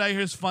You Hear What I Hear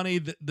is funny.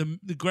 The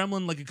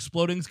gremlin like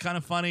exploding is kind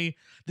of funny.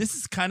 This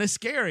is kind of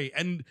scary.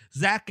 And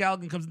Zach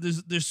Galligan comes.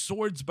 There's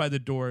swords by the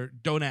door.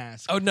 Don't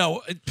ask. Oh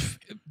no,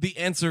 the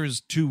answer is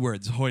 2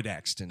 words: Hoyt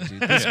Axton.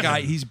 Dude. This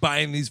guy, he's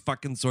buying these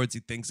fucking swords. He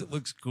thinks it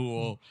looks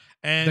cool.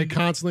 And they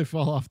constantly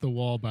fall off the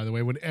wall, by the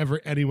way, whenever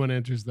anyone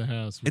enters the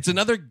house. It's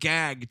another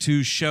gag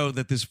to show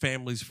that this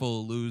family's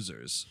full of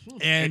losers.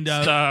 And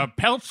It's the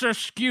Peltzer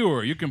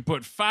skewer. You can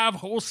put 5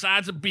 whole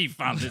sides of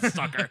beef on this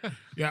sucker.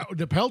 Yeah,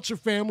 the Peltzer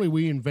family,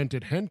 we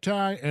invented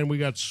hentai and we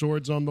got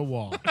swords on the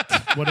wall.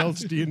 What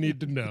else do you need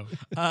to know?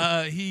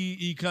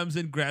 he comes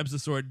in, grabs the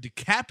sword,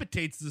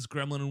 decapitates this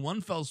gremlin in one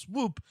fell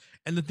swoop,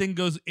 and the thing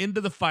goes into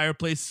the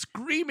fireplace,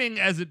 screaming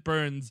as it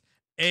burns.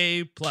 A+.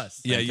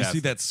 Yeah, you see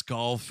Fantastic. that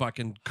skull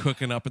fucking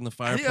cooking up in the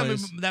I think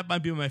fireplace. that might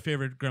be my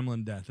favorite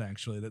gremlin death,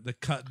 actually.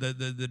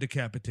 The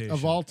decapitation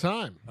Of all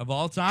time. of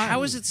all time.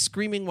 How is it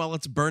screaming while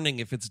it's burning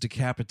if it's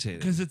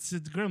decapitated? Because it's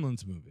a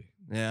Gremlins movie.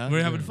 Yeah,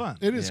 We're having fun.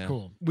 It is Yeah.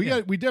 cool.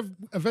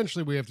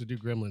 Eventually we have to do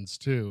Gremlins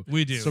too.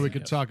 We do. So we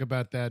could talk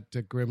about that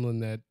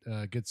gremlin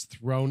that gets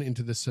thrown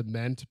into the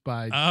cement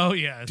by Oh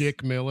yes.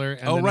 Dick Miller.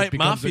 And Oh then it right,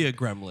 becomes Mafia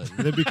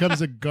Gremlin. It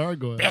becomes a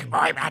gargoyle.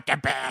 boy, not the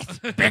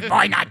best. Big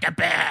boy, not the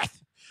best.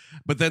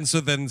 But then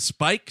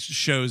Spike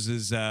shows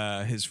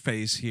his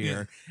face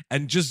here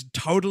and just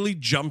totally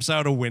jumps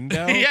out a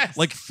window, Yes.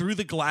 like through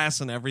the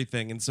glass and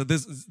everything. And so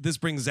this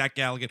brings Zach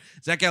Galligan.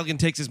 Zach Galligan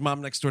takes his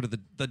mom next door to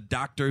the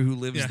doctor who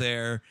lives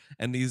there,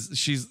 and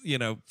she's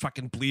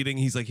fucking bleeding.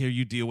 He's like, "Here,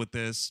 you deal with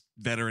this,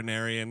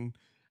 veterinarian."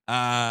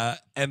 And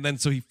then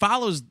so he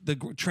follows the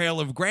trail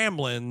of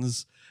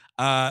Gremlins.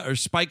 Or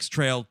Spike's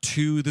trail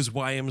to this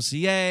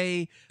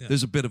YMCA. Yeah.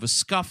 There's a bit of a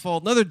scuffle.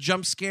 Another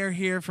jump scare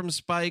here from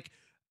Spike.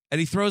 And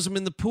he throws him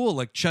in the pool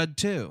like Chud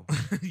too.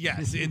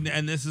 Yes, and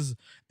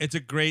it's a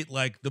great,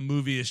 like, the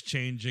movie is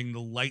changing. The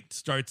light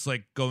starts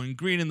like going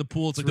green in the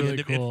pool. It's like really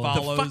it cool.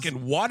 follows. The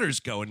fucking water's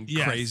going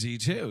Yes. crazy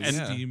too. and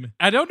Yeah. steam.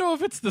 I don't know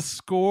if it's the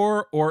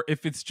score or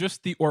if it's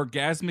just the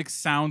orgasmic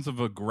sounds of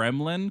a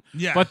gremlin.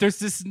 Yeah. But there's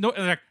this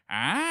like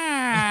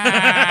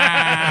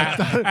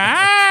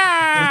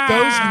With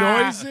those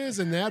noises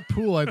and that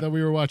pool, I thought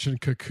we were watching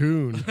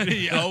Cocoon.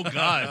 Oh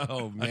God.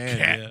 Oh A man,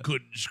 cat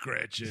couldn't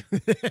scratch it.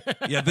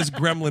 yeah. This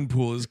gremlin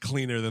pool is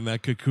cleaner than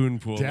that cocoon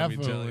pool. Let me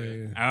tell Definitely.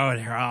 you. Oh,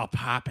 they're all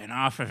popping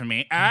off of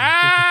me. It's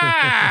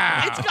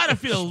got to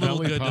feel a little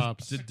Smelly good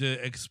pops.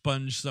 to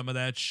expunge some of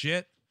that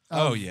shit.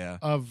 Oh yeah.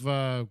 Of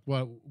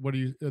what do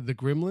you the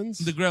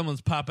Gremlins? The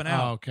gremlins popping Oh,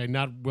 out. okay,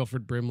 not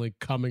Wilford Brimley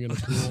coming in a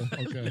pool.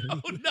 Okay.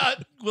 Oh,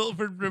 not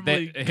Wilford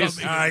Brimley. His-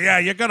 coming. Yeah,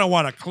 you're gonna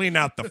want to clean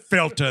out the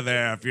filter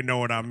there, if you know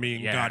what I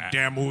mean.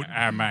 Goddamn hoot.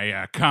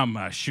 My cum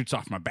shoots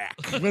off my back.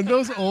 When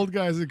those old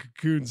guys in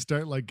Cocoon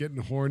start like getting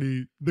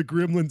horny, the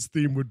Gremlins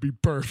theme would be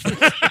perfect.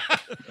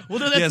 Well,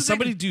 no, that's Yeah, the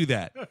somebody thing. do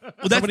that.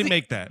 That's Somebody the-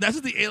 make that. That's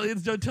what the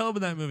aliens don't tell him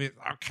in that movie.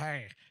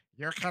 Okay,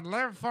 you can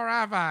live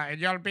forever and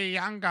you'll be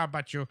younger,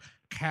 but you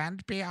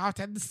can't be out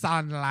in the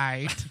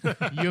sunlight.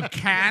 You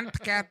can't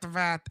get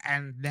wet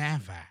and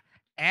never,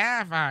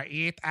 ever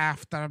eat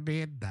after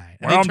midnight.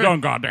 Well, I'm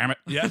done, goddammit.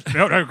 Yeah.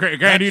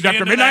 Can't eat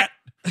after midnight.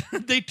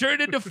 They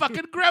turn into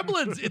fucking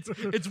gremlins.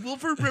 It's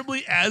Wilford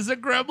Brimley as a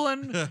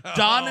gremlin,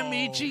 Don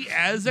Amici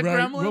as a Right,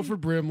 gremlin.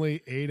 Wilford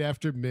Brimley ate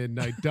after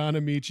midnight. Don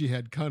Amici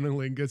had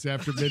cunnilingus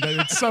after midnight,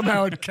 and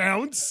somehow it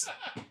counts.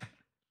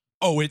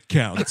 Oh, it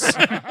counts.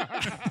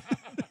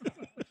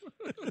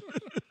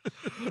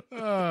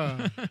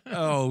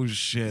 Oh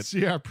shit.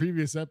 See our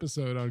previous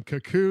episode on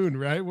Cocoon,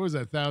 right? What was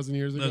that, 1,000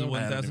 years That was ago?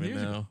 1,000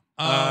 years ago.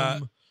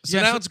 So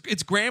yeah, now so-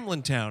 it's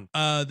Gremlin Town.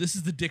 This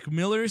is the Dick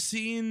Miller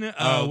scene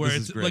Oh, where this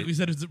it's is great. like we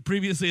said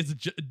previously.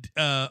 It's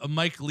a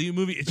Mike Lee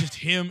movie. It's just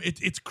him.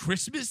 It's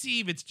Christmas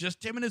Eve. It's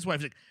just him and his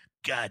wife. He's like,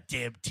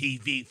 goddamn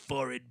TV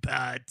foreign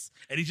parts,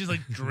 and he's just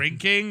like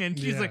drinking, and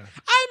she's Yeah. like,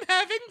 I'm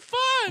having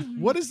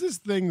fun. What is this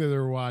thing that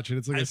they're watching?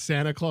 It's like a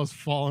Santa Claus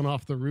falling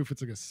off the roof.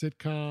 It's like a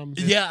sitcom.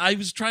 Yeah, I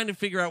was trying to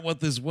figure out what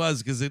this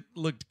was because it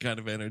looked kind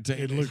of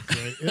entertaining. It looked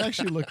great. It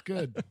actually looked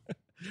good.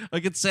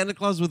 Like it's Santa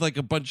Claus with like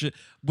a bunch of.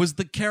 Was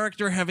the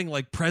character having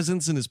like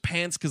presents in his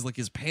pants because like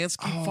his pants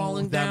keep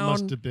falling that down?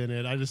 must have been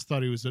it. I just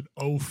thought he was an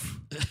oaf.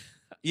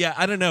 Yeah,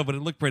 I don't know, but it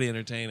looked pretty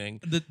entertaining.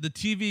 The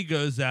TV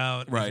goes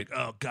out. and he's Right. like,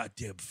 oh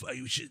goddamn!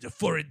 We should a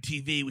foreign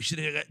TV. We should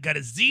have got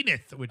a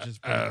Zenith, which is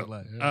pretty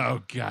lit.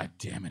 Oh, god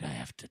damn it. I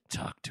have to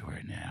talk to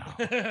her now.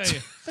 Yeah.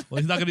 Well,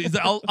 he's not gonna. He's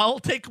like, I'll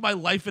take my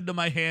life into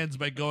my hands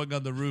by going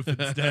on the roof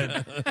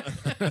instead.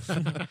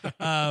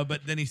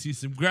 But then he sees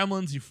some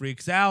gremlins. He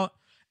freaks out,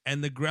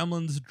 and the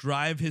gremlins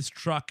drive his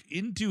truck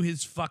into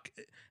his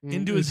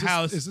into his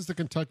house. Is this the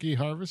Kentucky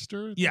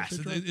Harvester? Yes, That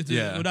they drive? it's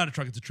Yeah. well, not a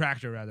truck. It's a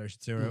tractor, rather, I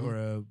should say,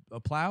 or a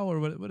plow, or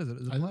what is it?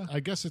 Is it a plow? I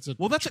guess it's a.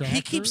 Well, that's he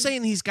keeps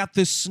saying he's got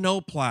this snow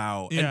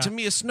plow, Yeah. and to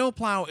me, a snow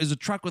plow is a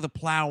truck with a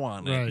plow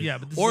on it. Right. Yeah,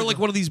 but this Or is like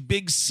one of these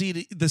big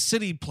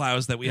city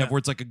plows that we have, Yeah. where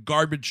it's like a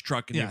garbage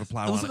truck and you have a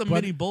plow it looks on like it. a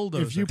But mini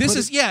bulldozer. if you This put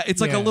is it- it's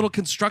like a yeah. little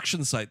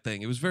construction site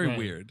thing. It was very Right.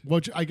 weird.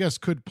 Which I guess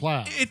could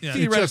plow. It Yeah.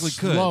 theoretically it's just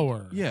could.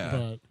 slower. Yeah.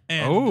 But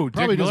Oh,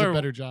 Probably Dick does a Miller.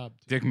 better job.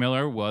 Dick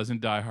Miller was in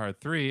Die Hard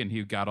 3, and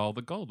he got all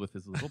the gold with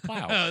his little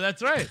plow. Oh,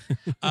 that's right.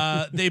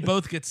 They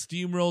both get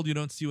steamrolled. You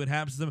don't see what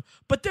happens to them,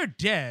 but they're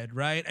dead,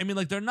 right? I mean,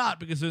 like they're not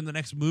because they're in the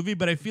next movie.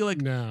 But I feel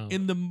like No.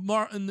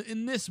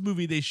 in this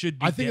movie they should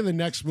be. I think dead. in the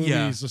next movie,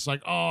 Yeah. he's just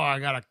like, oh, I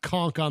got a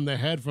conk on the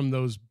head from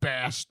those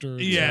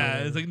bastards.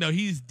 Yeah, Or- it's like no,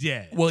 he's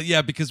dead. Well,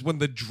 yeah, because when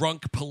the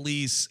drunk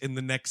police in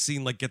the next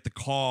scene like get the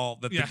call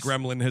that Yes. the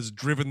gremlin has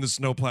driven the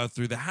snowplow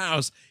through the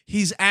house,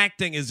 he's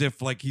acting as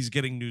if like he's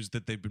getting news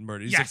that they've been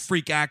murdered. He's like Yes.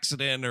 freak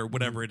accident or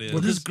whatever it is.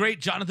 Well, this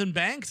great Jonathan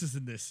Banks is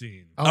in this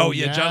scene. oh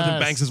yeah, Jonathan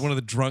yes. Banks is one of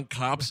the drunk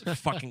cops.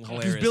 Fucking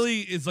Because hilarious. Billy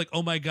is like,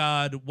 oh my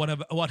God,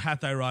 what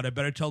hath I wrought? I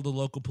better tell the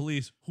local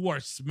police who are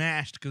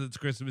smashed because it's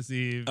Christmas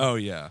Eve. Oh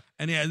yeah.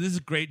 And yeah, this is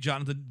great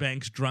Jonathan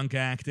Banks drunk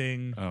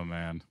acting. Oh,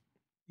 man.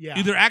 Yeah.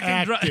 Either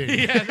acting drunk. Acting.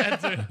 Yeah,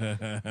 that's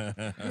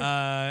it.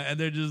 And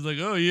they're just like,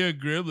 oh yeah,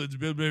 Gremlins.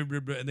 Blah, blah, blah,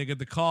 blah. And they get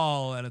the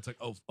call, and it's like,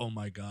 oh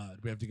my God,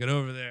 we have to get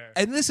over there.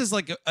 And this is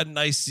like a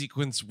nice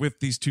sequence with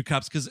these two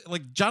cops because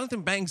like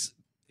Jonathan Banks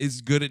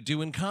is good at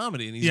doing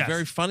comedy and he's Yes.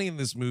 very funny in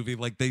this movie.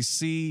 Like they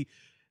see,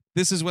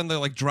 this is when they're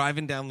like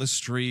driving down the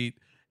street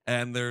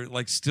and they're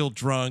like still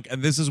drunk,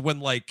 and this is when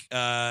like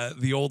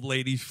the old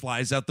lady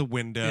flies out the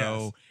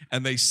window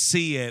and they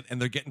see it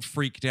and they're getting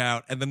freaked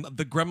out, and then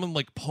the gremlin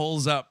like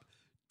pulls up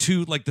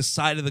to like the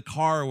side of the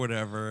car or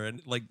whatever,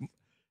 and like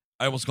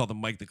I almost called him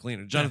Mike the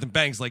Cleaner. Jonathan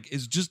Banks like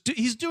is just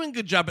he's doing a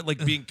good job at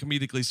like being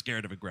comedically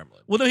scared of a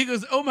gremlin. Well, no, he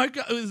goes, oh my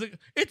God. It was like,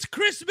 it's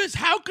Christmas.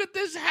 How could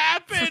this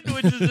happen?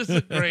 Which is just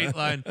a great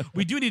line.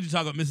 We do need to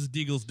talk about Mrs.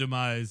 Deagle's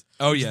demise.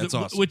 Oh which yeah, is it's the-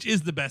 awesome. Which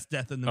is the best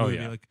death in the Oh, movie,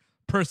 yeah. like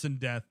person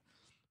death,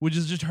 which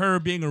is just her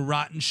being a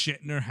rotten shit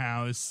in her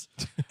house.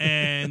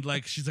 And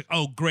like, she's like,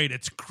 oh, great.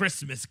 It's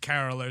Christmas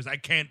carolers. I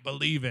can't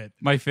believe it.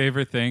 My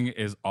favorite thing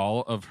is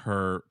all of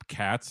her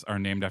cats are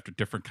named after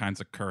different kinds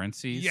of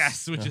currencies.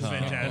 Yes, which is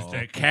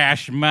fantastic.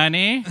 Cash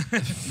money,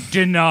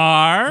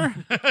 dinar,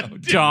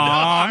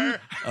 dong.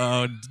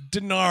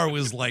 Dinar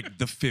was like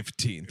the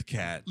 15th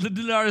cat. The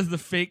dinar is the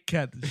fake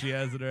cat that she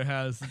has in her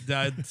house.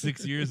 Died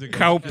 6 years ago.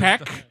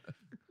 Kopek.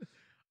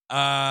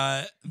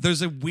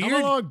 There's a Come weird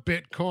along,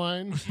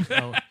 Bitcoin.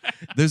 Oh,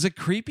 there's a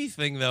creepy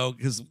thing though,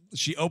 because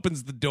she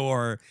opens the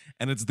door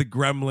and it's the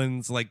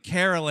gremlins like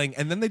caroling,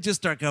 and then they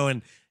just start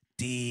going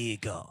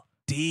Deagle,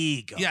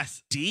 Deagle,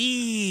 Yes.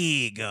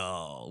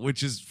 Deagle,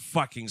 which is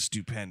fucking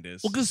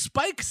stupendous. Well, because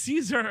Spike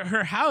sees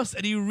her house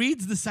and he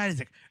reads the sign. He's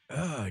like,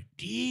 oh,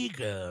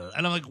 Deagle.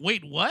 And I'm like,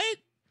 wait, what?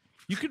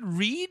 You can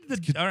read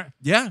the. All right.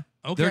 Yeah,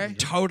 Okay. they're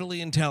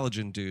totally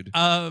intelligent, dude.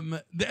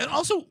 And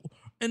also,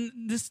 and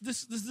this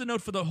is a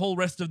note for the whole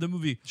rest of the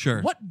movie.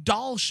 Sure. What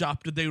doll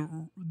shop did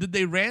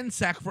they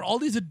ransack for all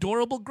these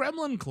adorable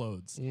gremlin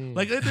clothes?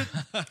 Like,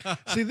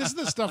 see, this is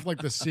the stuff like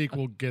the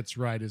sequel gets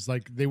right. Is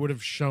like they would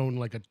have shown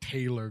like a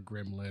tailor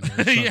gremlin or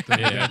something.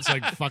 Yeah. That's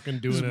like fucking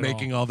doing Just it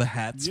making all the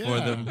hats for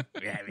Yeah. them.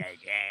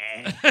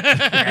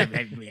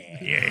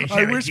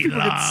 I wish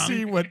people could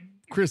see what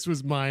Chris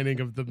was mining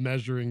of the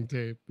measuring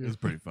tape. It's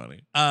pretty funny.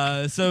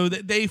 so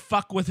they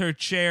fuck with her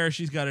chair.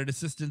 She's got an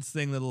assistance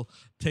thing that'll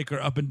take her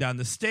up and down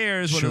the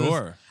stairs. One of those-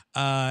 Sure.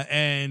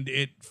 and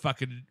it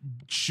fucking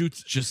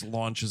shoots. Just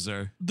launches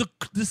her.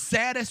 The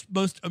saddest,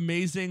 most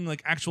amazing,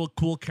 like actual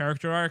cool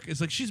character arc is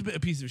like she's a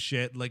piece of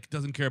shit, like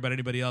doesn't care about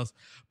anybody else.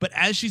 But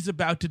as she's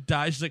about to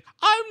die, she's like,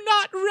 "I'm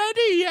not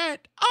ready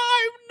yet.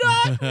 I'm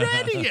not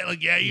ready yet."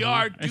 Like, yeah, you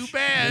are. Too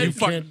bad. You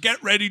fucking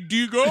get ready,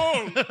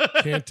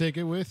 Deagle. Can't take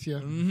it with you.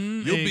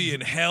 Mhm. You'll be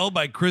in hell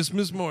by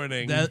Christmas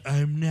morning. That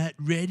I'm not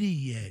ready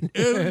yet.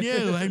 Oh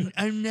no,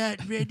 I'm not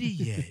ready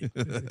yet.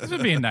 This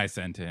would be a nice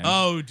end to him.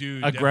 Oh,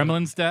 dude, A definitely.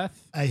 gremlin's death?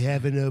 I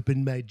haven't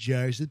opened my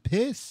jars of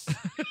piss.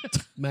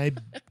 My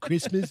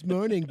Christmas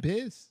morning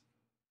piss.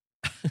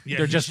 Yeah,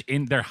 They're he's-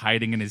 just they're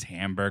hiding in his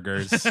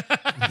hamburgers.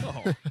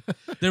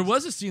 There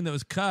was a scene that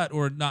was cut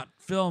or not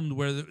filmed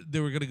where they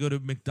were going to go to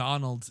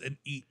McDonald's and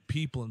eat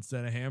people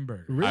instead of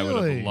hamburgers. Really? I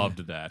would have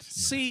loved that.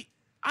 See,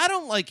 I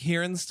don't like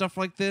hearing stuff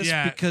like this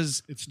Yeah.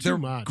 because It's too they're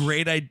much.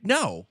 great.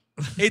 No,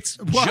 it's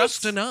What?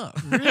 just enough.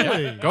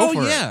 Really? Go oh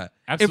for yeah, it.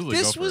 Absolutely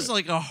if go this for was it.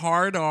 like a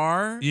hard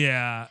R,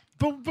 Yeah.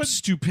 But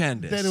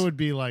stupendous. then it would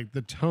be like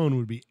the tone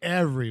would be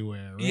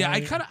everywhere. Right?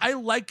 Yeah, I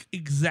like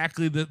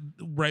exactly the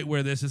right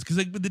where this is because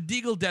like the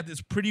Deagle death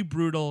is pretty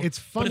brutal. It's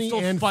but funny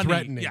still and funny.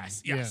 threatening.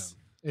 Yes. Yeah.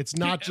 It's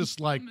not just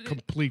like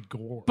complete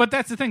gore. But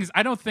that's the thing is,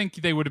 I don't think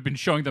they would have been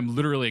showing them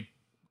literally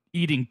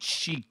eating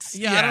cheeks.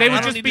 Yeah, I don't- they I would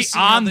don't just need be to see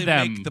how on they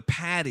them. make the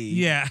patty.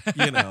 Yeah.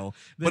 you know.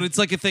 But it's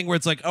like a thing where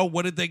it's like, oh,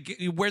 what did they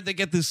get? Where'd they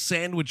get this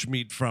sandwich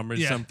meat from, or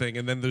Yeah. something?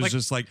 And then there's Like-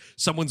 just like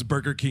someone's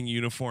Burger King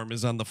uniform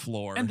is on the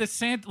floor. And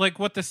the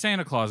what the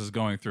Santa Claus is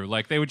going through,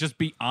 like they would just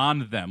be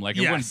on them, like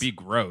it Yes. wouldn't be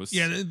gross.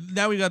 Yeah,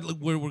 now we got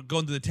we're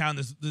going to the town.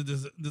 There's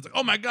like,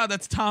 oh my god,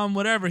 that's Tom.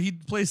 Whatever, he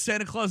plays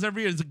Santa Claus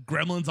every year. There's like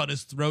gremlins on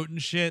his throat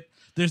and shit.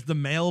 There's the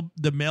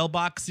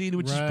mailbox scene,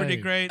 which is pretty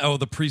Right. great. oh,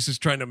 the priest is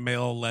trying to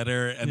mail a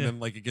letter, and Yeah. then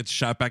like it gets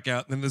shot back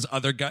out. And then this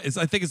other guy,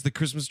 I think it's the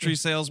Christmas tree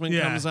salesman,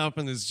 Yeah. comes up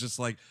and is just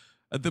like,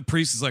 the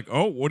priest is like,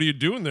 oh, what are you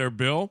doing there,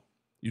 Bill?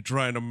 You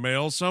trying to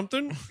mail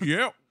something?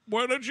 Yeah.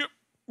 Why don't you?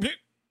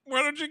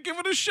 why don't you give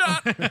it a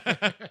shot?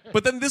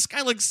 But then this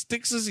guy like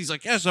sticks us. He's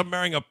like, yes, I'm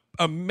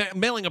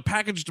mailing a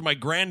package to my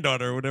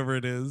granddaughter or whatever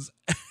it is.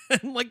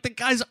 And like the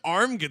guy's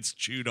arm gets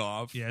chewed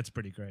off. Yeah, it's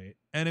pretty great.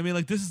 And I mean,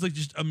 like, this is like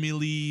just a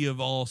melee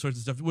of all sorts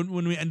of stuff.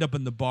 When we end up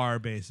in the bar,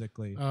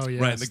 basically. Oh yeah,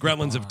 Right, and the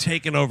Gremlins have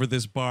taken over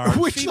this bar.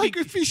 Which, Phoebe- like,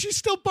 if she's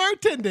still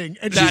bartending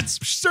and That's-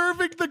 she's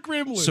serving the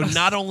gremlins. So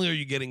not only are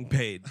you getting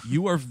paid,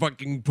 you are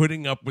fucking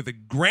putting up with a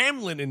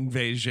gremlin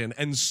invasion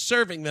and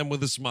serving them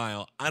with a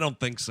smile. I don't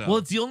think so. Well,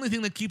 it's the only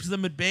thing that keeps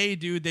them at bay,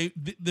 dude.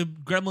 The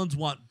Gremlins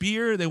want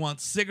beer. They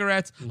want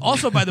cigarettes.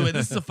 Also, by the way,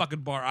 this is a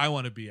fucking bar I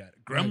want to be at.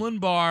 Gremlin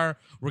bar.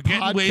 We're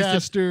getting wasted.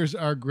 Podcasters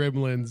are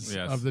gremlins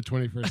Yes. of the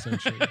 21st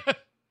century.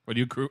 What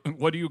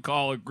do you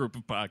call a group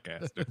of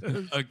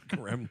podcasters? a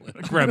gremlin.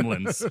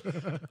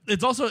 Gremlins.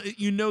 It's also,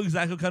 you know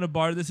exactly what kind of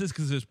bar this is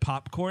because there's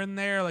popcorn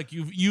there. Like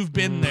you've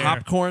been there.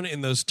 Popcorn in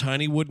those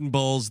tiny wooden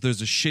bowls.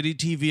 There's a shitty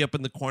TV up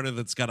in the corner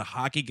that's got a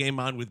hockey game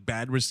on with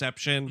bad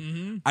reception.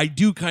 Mm-hmm. I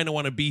do kind of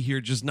want to be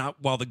here, just not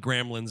while the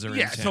Gremlins are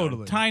in town.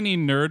 Totally. Tiny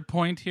nerd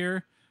point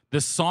here.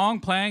 The song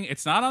playing,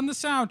 it's not on the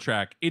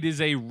soundtrack. It is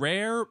a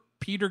rare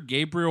Peter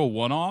Gabriel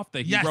one-off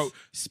that he wrote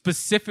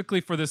specifically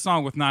for this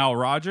song with Nile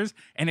Rodgers,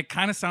 and it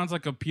kind of sounds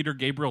like a Peter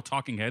Gabriel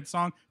Talking Head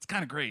song. It's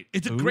kind of great.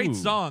 It's a great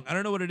song. I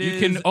don't know what it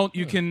is.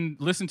 You can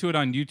listen to it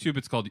on YouTube.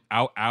 It's called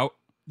Out Out.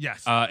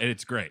 Yes. And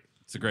it's great.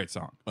 It's a great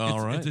song.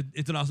 All right.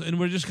 It's an awesome, and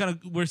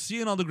we're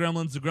seeing all the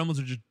Gremlins. The Gremlins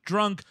are just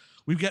drunk.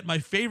 We've got my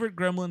favorite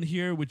Gremlin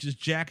here, which is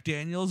Jack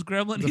Daniels'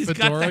 Gremlin. The He's got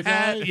fedora the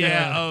hat. guy? Yeah.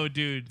 Yeah. Oh,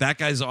 dude. That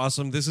guy's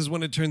awesome. This is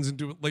when it turns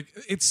into like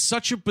it's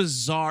such a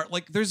bizarre.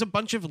 Like there's a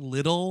bunch of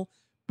little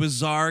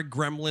bizarre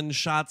gremlin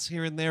shots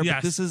here and there, Yes.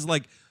 but this is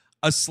like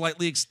a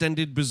slightly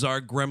extended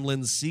bizarre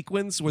gremlin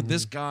sequence where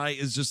this guy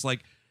is just like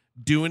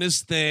doing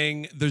his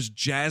thing. There's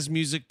jazz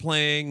music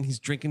playing. He's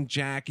drinking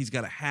Jack. He's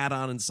got a hat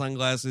on and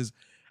sunglasses.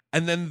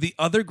 And then the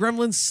other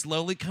gremlin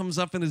slowly comes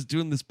up and is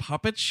doing this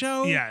puppet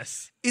show.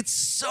 Yes. It's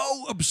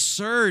so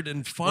absurd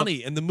and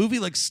funny. And the movie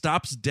like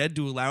stops dead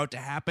to allow it to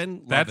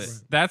happen. Love it.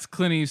 That's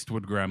Clint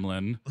Eastwood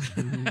Gremlin.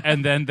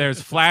 And then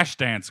there's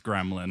Flashdance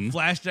Gremlin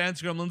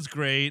Flashdance Gremlin's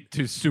great.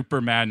 to Super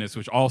Madness,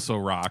 which also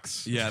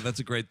rocks. Yeah, that's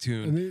a great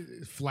tune.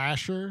 And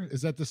Flasher,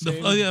 is that the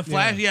same?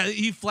 Flash. Yeah,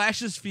 he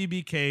flashes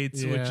Phoebe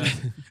Cates, which Yeah. is.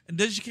 And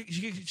does she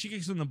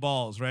kicks in the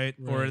balls, right?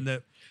 Or Right. in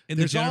the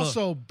There's general.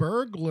 also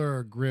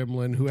Burglar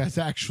Gremlin who has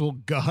actual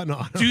gun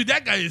on him. Dude,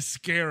 that guy is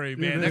scary,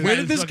 man. That Where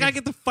guy did is this fucking- guy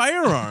get the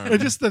firearm? And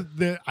just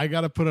I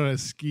gotta put on a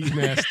ski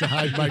mask to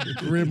hide my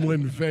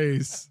gremlin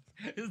face.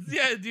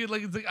 Yeah, dude.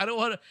 Like it's like I don't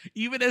want to.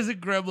 Even as a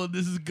gremlin,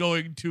 this is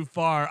going too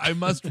far. I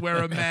must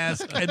wear a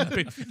mask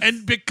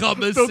and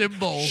become a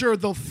symbol. Sure,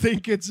 they'll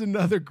think it's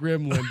another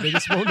gremlin. They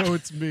just won't know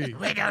it's me.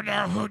 We don't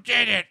know who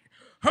did it.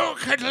 Who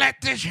could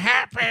let this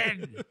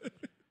happen?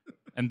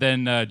 And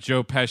then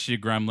Joe Pesci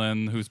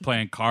Gremlin, who's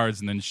playing cards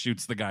and then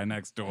shoots the guy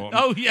next to him.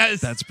 Oh yes,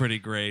 That's pretty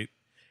great.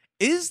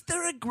 Is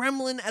there a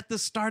gremlin at the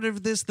start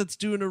of this that's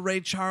doing a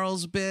Ray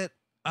Charles bit?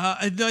 no,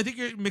 I think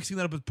you're mixing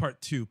that up with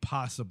part 2,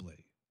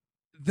 possibly.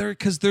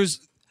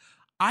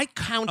 I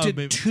counted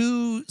maybe.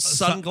 2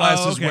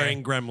 sunglasses okay.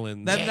 wearing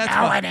gremlins. That- You that's know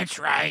fine. when it's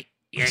right.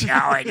 You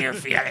know when you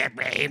feel it,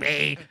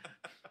 baby.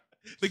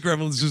 The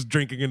gremlin's just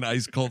drinking an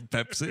ice cold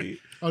Pepsi.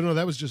 Oh no,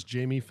 that was just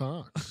Jamie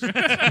Foxx.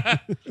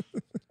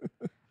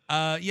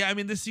 Yeah, I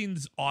mean, this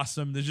scene's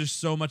awesome. There's just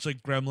so much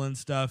like gremlin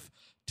stuff.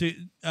 And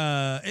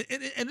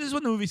this is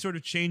when the movie sort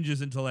of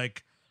changes into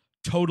like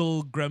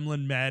total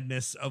gremlin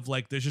madness of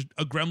like there's just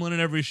a gremlin in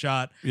every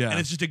shot, Yeah. and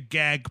it's just a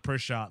gag per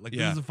shot. Like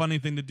Yeah. this is a funny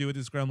thing to do with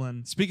this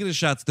gremlin. Speaking of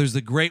shots, there's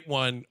a great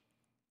one.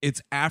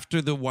 It's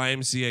after the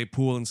YMCA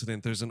pool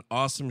incident. There's an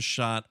awesome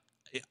shot.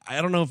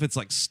 I don't know if it's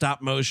like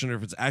stop motion or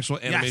if it's actual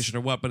animation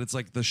or what, but it's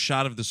like the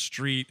shot of the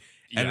street.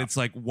 And Yeah. it's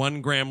like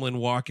one gremlin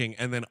walking,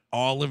 and then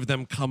all of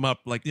them come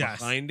up like Yes.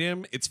 behind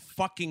him. It's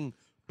fucking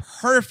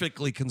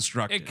perfectly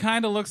constructed. It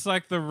kind of looks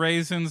like the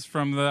raisins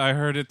from the I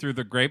Heard It Through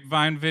the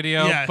Grapevine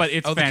video, Yes. but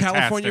it's the fantastic.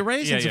 California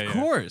raisins, Yeah, of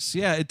yeah. course.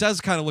 Yeah, it does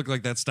kind of look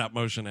like that stop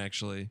motion,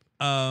 actually.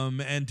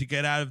 And to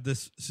get out of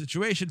this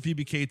situation,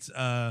 Phoebe Cates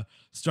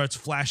starts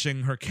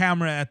flashing her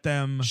camera at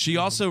them. She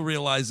also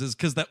realizes,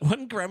 because that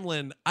one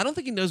gremlin, I don't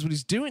think he knows what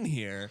he's doing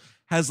here,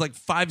 has like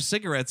 5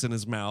 cigarettes in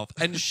his mouth.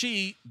 And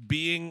she,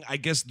 being, I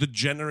guess, the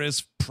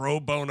generous pro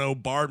bono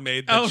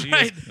barmaid that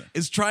she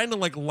is trying to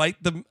like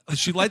light them.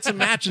 She lights a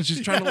match and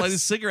she's trying to light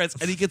his cigarettes.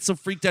 And he gets so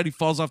freaked out, he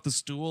falls off the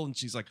stool. And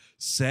she's like,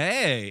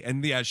 say.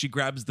 And yeah, she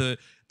grabs the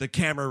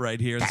camera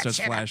right here and That's starts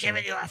it. I'm flashing.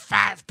 giving you a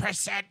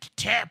 5%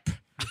 tip.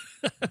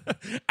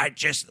 I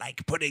just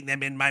like putting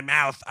them in my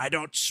mouth. I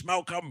don't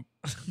smoke them.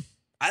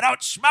 I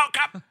don't smoke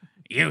them.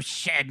 You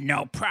said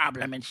no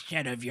problem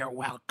instead of you're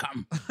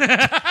welcome.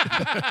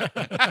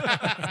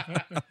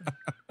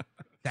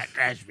 That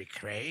drives me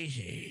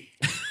crazy.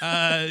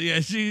 Yeah,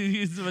 she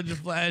used a bunch of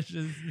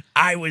flashes.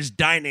 I was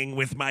dining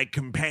with my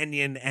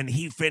companion, and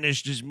he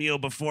finished his meal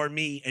before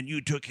me, and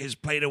you took his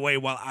plate away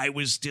while I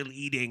was still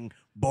eating.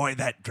 Boy,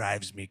 that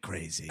drives me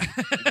crazy.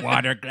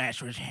 Water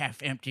glass was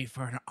half empty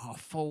for an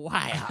awful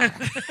while.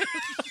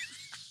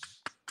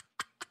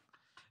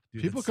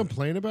 Dude, People it's-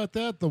 complain about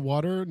that, the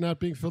water not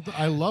being filtered.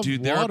 I love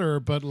Dude, water,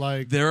 but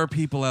like, There are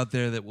people out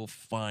there that will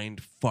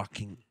find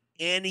fucking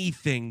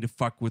anything to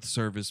fuck with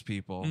service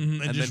people and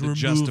then just to remove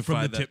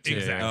justify from the that tip.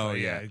 Exactly. Oh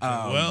yeah. yeah. Exactly.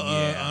 Oh, Well,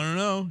 yeah. I don't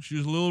know. She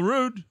was a little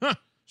rude. Huh.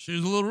 She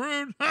was a little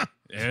rude. Huh.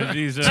 Yeah,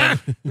 these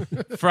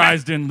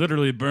fries didn't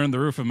literally burn the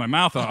roof of my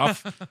mouth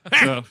off.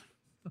 So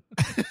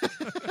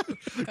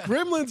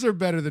gremlins are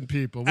better than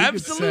people. We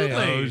could say it.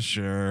 Absolutely. Oh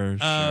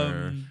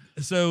sure.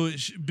 So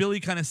Billy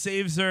kind of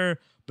saves her,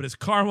 but his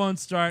car won't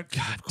start.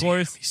 'Cause of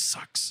course, he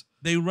sucks.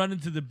 they run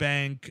into the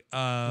bank.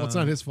 Well, it's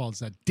not his fault. It's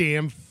that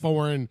damn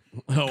foreign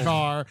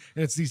car,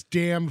 and it's these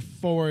damn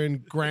foreign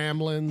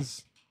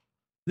gremlins.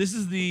 This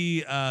is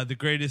the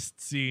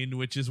greatest scene,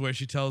 which is where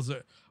she tells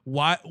her,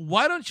 why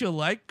don't you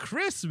like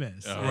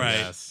Christmas? Oh, Right.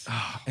 yes.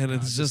 And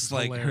it's this just is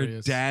like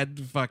hilarious. her dad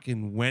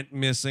fucking went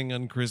missing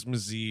on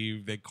Christmas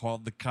Eve. They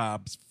called the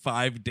cops.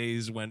 5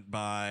 days went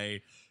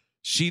by.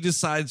 She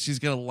decides she's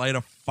going to light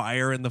a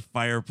fire in the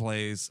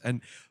fireplace.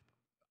 And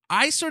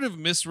I sort of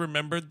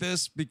misremembered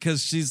this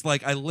because she's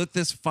like, I lit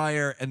this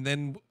fire and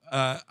then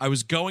I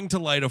was going to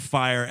light a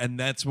fire and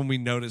that's when we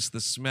noticed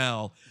the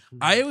smell.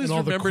 I always And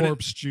all the remembered it.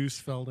 corpse juice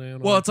fell down.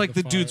 Well, it's onto like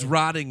the dude's fire.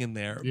 rotting in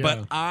there, but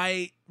Yeah.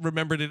 I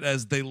remembered it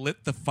as they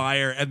lit the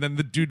fire and then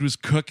the dude was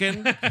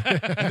cooking.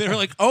 And they were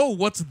like, "Oh,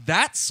 what's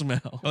that smell?"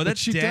 Oh, But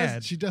that's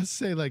Dad. She does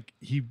say like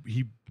he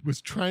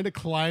was trying to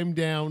climb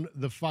down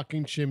the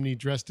fucking chimney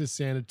dressed as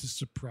Santa to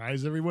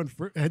surprise everyone,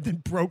 and then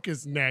broke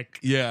his neck.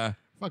 Yeah.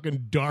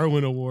 Fucking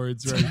Darwin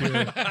Awards right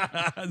here.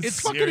 It's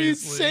fucking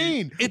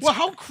insane. Well,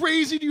 how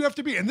crazy do you have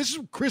to be? And this is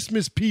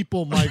Christmas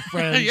people, my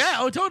friends. Yeah,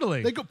 oh,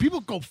 totally. People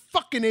go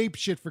fucking ape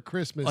shit for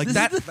Christmas. Like This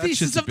that- is the that's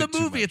thesis just a of the bit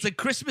too movie. much. It's like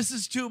Christmas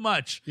is too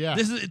much. Yeah.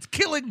 It's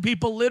killing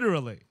people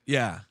literally.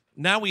 Yeah.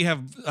 Now we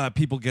have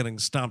people getting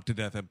stomped to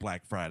death at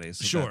Black Friday.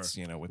 So Sure. that's,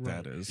 what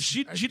that is.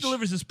 She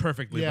delivers this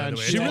perfectly, Yeah, by and the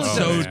way. she It's really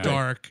so does.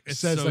 dark. It It's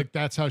says so, like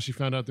that's how she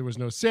found out there was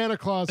no Santa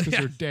Claus because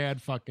her dad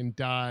fucking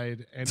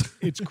died, and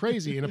it's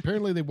crazy. And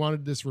apparently they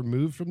wanted this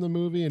removed from the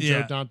movie, and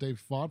Yeah. Joe Dante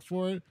fought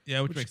for it.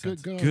 yeah, which makes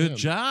sense. Good, on Good him.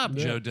 job,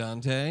 Yeah. Joe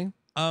Dante.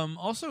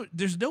 Also,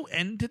 there's no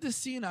end to this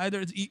scene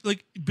either. It's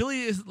like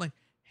Billy isn't like,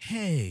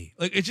 hey,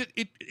 like it just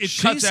it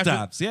She cuts after-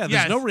 stops. Yeah, there's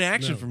Yes. no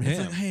reaction No. from It's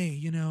him. like,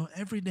 hey,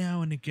 every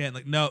now and again,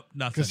 like no,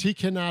 nothing. Because he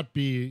cannot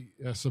be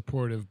a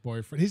supportive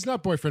boyfriend. He's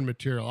not boyfriend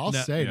material. I'll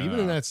No. say it. Even No.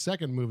 in that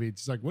second movie,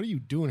 it's like, what are you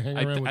doing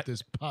hanging around with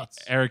this putz?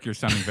 Eric, you're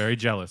sounding very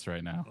jealous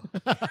right now.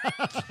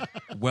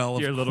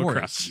 Well, Your of little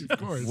course. crush. Of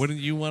course. Wouldn't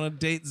you want to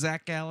date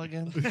Zach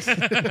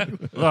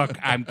Galligan? Look,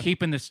 I'm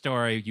keeping the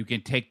story. You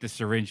can take the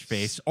syringe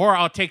face, or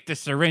I'll take the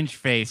syringe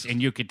face,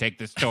 and you can take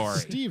the story.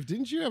 Steve,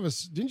 didn't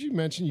you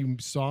mention you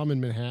saw him in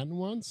Manhattan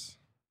once?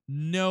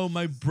 No,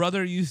 my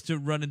brother used to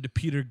run into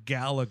Peter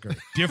Gallagher.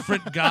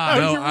 Different guy.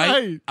 No, No, you're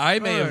right. I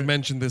may have Right.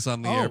 mentioned this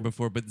on the air Oh.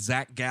 before, but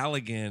Zach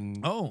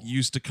Galligan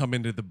used to come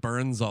into the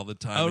Burns all the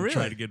time Oh, and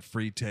try really? to get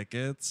free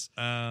tickets.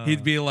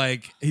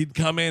 He'd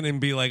come in and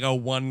be like, "Oh,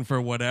 one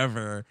for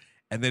whatever,"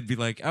 and they'd be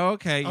like, "Oh,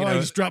 okay." I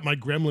just dropped my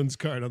Gremlins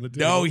card on the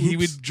table. No, he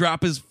Oops. would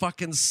drop his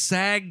fucking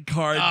SAG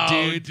card, Oh,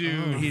 dude.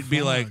 dude. He'd be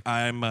fuck. like,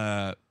 "I'm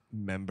a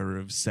member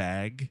of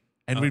SAG,"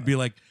 and we'd be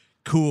like,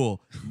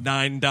 "Cool,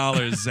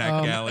 $9, Zach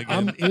Galligan."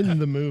 I'm in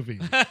the movie.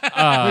 No, What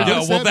well,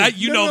 does that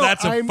mean?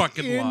 that's a I'm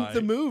fucking in lie.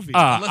 the movie.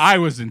 I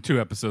was in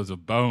 2 episodes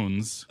of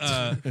Bones.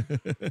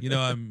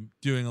 I'm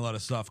doing a lot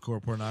of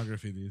softcore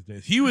pornography these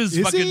days. He was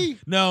Is fucking he?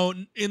 no.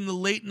 In the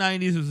late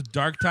 '90s, it was a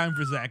dark time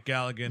for Zach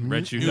Galligan.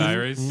 Red Shoe It was-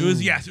 Diaries.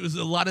 It was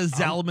a lot of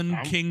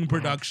Zalman King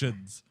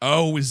productions.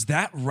 Oh, is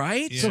that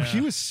right? Yeah. So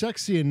he was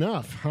sexy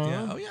enough, huh?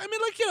 Yeah. Oh yeah. I mean,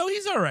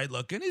 he's all right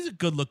looking. He's a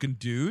good looking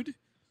dude.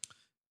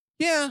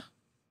 Yeah.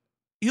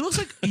 He looks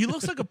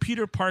like a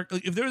Peter Parker.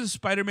 Like, if there was a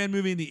Spider-Man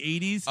movie in the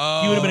 '80s,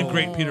 he would have been a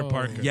great Peter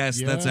Parker. Yes,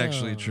 that's Yeah.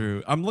 actually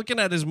true. I'm looking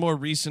at his more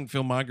recent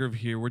filmography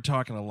here. We're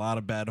talking a lot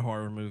of bad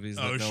horror movies.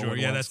 That Oh no sure, one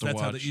yeah. wants That's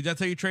to how watch. that's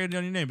how you trade it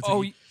on your name. It's Oh,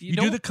 like you you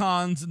know- do the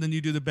cons and then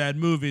you do the bad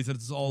movies, and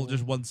it's all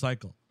just one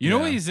cycle. You know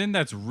Yeah. what he's in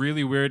that's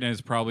really weird and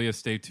is probably a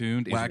stay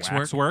tuned? Is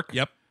Waxwork?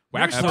 Yep.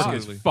 Waxwork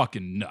Absolutely. is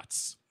fucking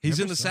nuts. He's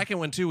in the second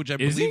one too, which I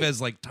Is believe he?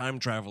 has like time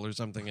travel or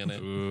something in it.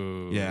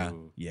 Ooh. Yeah.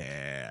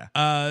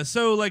 Yeah.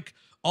 So like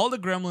all the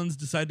Gremlins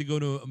decide to go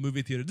to a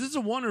movie theater. This is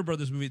a Warner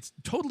Brothers movie. It's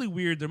totally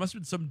weird. There must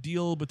have been some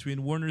deal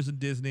between Warner's and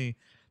Disney.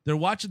 They're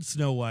watching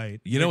Snow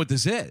White. You know what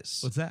this is?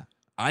 What's that?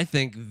 I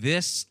think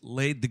this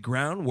laid the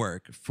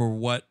groundwork for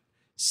what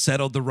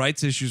settled the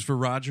rights issues for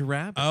Roger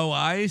Rabbit. Oh,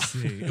 I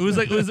see. It was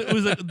like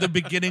the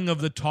beginning of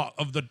the talk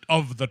of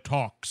the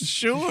talks.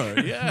 Sure,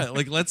 yeah.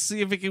 Like, let's see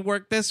if it can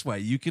work this way.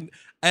 You can,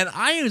 and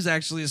I was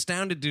actually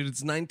astounded, dude.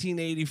 It's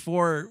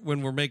 1984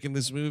 when we're making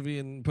this movie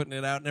and putting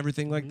it out and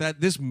everything like that.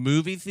 This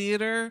movie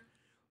theater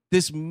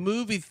is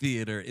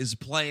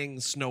playing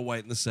Snow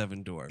White and the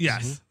Seven Dwarfs.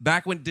 Yes.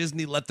 Back when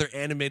Disney let their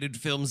animated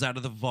films out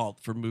of the vault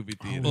for movie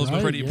theaters. Well, it was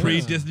Right, pretty yeah.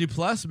 pre Disney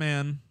Plus,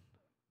 man.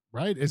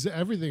 Right? Is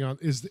everything on?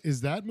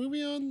 Is that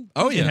movie on?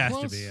 Oh, It yeah. has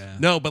Plus? to be. Yeah.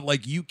 No, but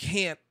like you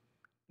can't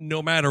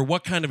no matter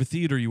what kind of a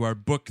theater you are,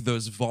 book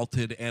those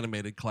vaulted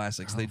animated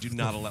classics. They do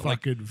not allow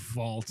fucking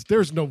vault.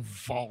 There's no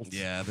vault.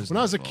 Yeah, there's when no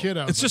I was a vault. kid,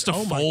 I was It's just a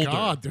oh folder. my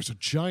god, there's a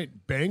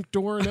giant bank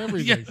door and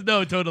everything. Yeah,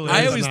 no, totally. I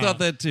It's always not. thought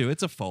that too.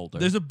 It's a folder.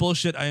 There's a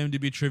bullshit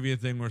IMDb trivia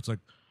thing where it's like,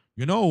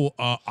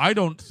 I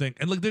don't think,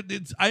 and like,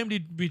 it's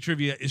IMDb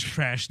trivia is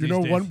trash. You these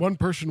know, days. one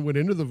person went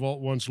into the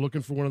vault once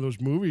looking for one of those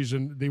movies,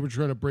 and they were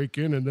trying to break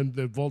in, and then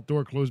the vault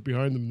door closed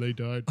behind them, and they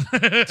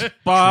died.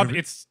 Bob,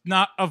 it's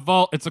not a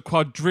vault. It's a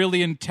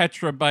quadrillion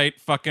tetrabyte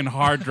fucking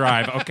hard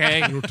drive,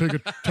 okay? It'll take a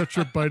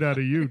tetrabyte out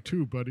of you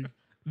too, buddy.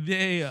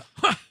 they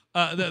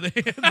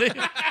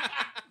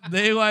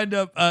they wind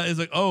up is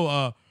like,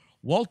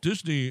 Walt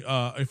Disney,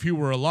 if he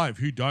were alive,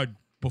 he died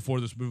before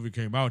this movie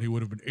came out. He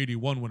would have been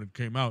 81 when it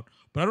came out,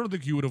 but I don't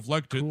think he would have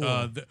liked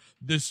it.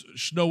 This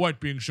Snow White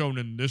being shown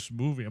in this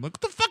movie. I'm like, what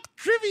the fuck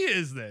trivia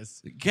is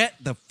this? Get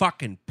the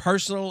fucking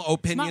personal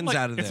opinions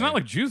out of there. It's not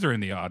like Jews are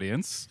in the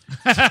audience.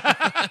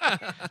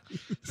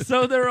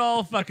 So they're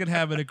all fucking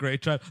having a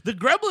great time. The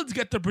Gremlins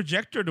get the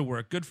projector to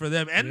work. Good for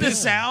them. And the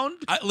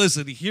sound.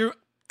 Listen, here,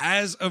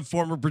 as a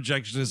former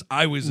projectionist,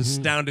 I was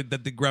astounded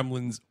that the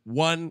Gremlins,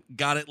 1,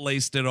 got it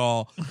laced at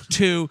all.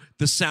 2,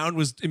 the sound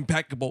was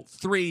impeccable.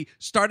 3,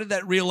 started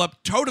that reel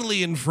up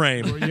totally in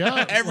frame. Well,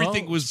 yeah,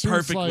 Everything was seems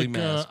perfectly like,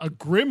 masked. a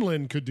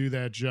gremlin could do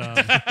that job.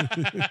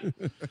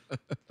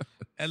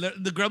 And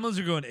the Gremlins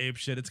are going ape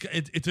shit.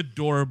 It's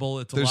adorable.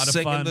 It's They're a lot of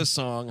singing fun. the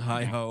song,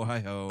 hi ho, hi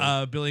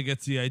ho. Billy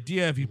gets the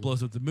idea. If he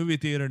blows up the movie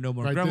theater, no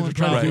more Right, they're Gremlin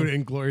trying to problems. do it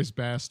Inglorious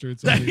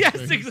Bastards.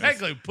 Yes,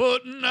 exactly.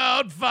 Putting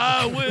out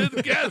fire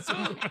with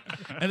gasoline.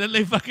 And then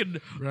they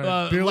fucking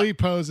Right. Billy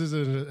poses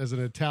as an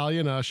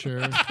Italian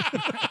usher.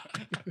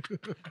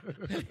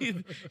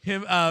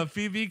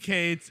 Phoebe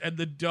Cates and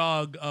the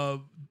dog,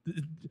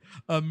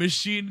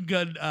 machine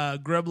gun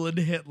Gremlin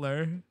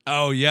Hitler.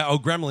 Oh, yeah. Oh,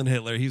 Gremlin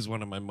Hitler. He's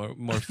one of my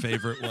more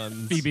favorite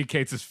ones. Phoebe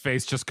Cates'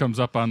 face just comes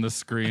up on the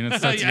screen and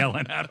starts Yeah.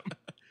 yelling at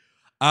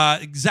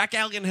him. Zach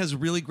Galligan has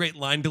really great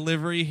line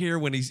delivery here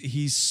when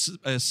he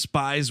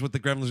spies what the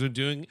Gremlins are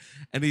doing,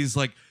 and he's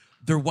like,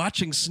 they're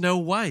watching Snow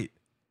White,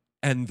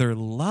 and they're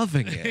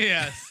loving it.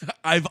 Yes.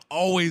 I've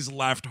always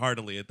laughed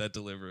heartily at that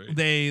delivery.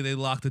 They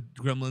lock the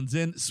Gremlins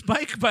in.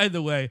 Spike, by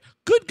the way,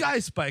 good guy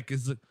Spike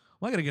is like,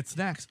 well, I gotta get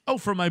snacks. Oh,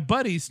 for my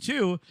buddies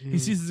too. He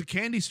sees there's a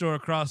candy store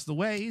across the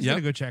way. He's Yep.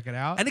 gonna go check it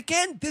out. And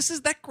again, this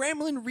is that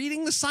Gremlin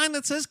reading the sign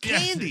that says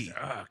candy.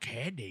 Oh,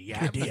 candy,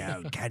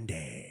 yum,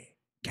 Candy.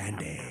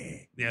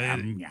 Candy. yeah,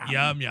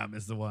 yum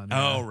is the one.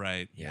 Oh,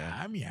 right.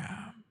 Yeah.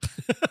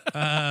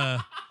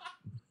 Yum.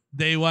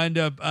 They wind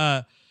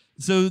up.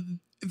 So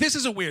This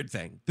is a weird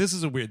thing.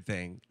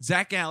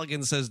 Zach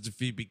Galligan says to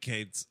Phoebe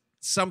Cates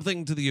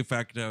something to the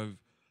effect of,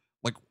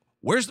 like,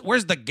 where's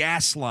the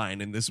gas line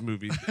in this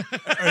movie,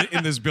 or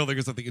in this building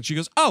or something? And she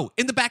goes, oh,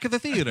 in the back of the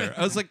theater.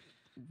 I was like,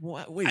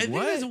 what? Wait, I think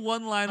what? there's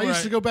one line I where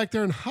used to go back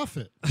there and huff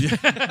it.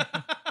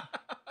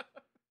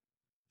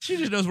 she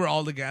just knows where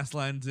all the gas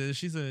lines is.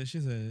 She's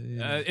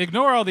a.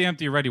 Ignore all the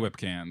empty Ready Whip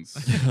cans.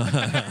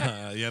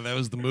 Yeah, that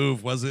was the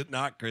move, was it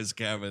not, Chris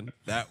Kevin?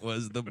 That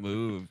was the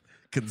move.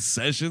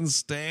 Concession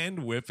stand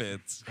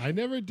whippets. I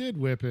never did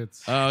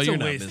whippets. Oh, It's a you're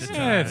not waste of missing.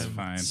 time. It's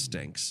fine. It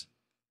stinks.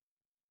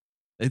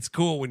 It's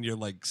cool when you're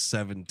like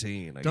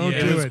 17. I Don't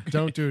guess. do it.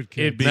 Don't do it,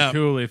 kid. It'd be No.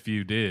 cool if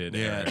you did.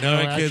 Yeah, Eric.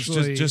 no, No, kids,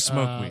 actually, just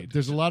smoke weed.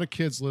 There's a lot of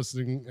kids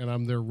listening, and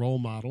I'm their role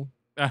model.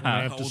 I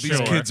have to Oh, these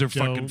say, kids are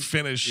fucking don't-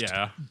 finished.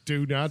 Yeah.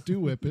 Do not do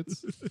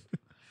whippets.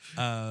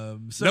 So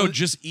No,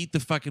 just eat the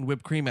fucking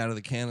whipped cream out of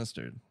the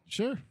canister.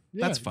 Sure.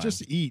 Yeah, That's fine.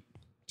 Just eat.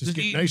 Just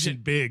get eat- nice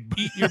and big.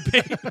 eat your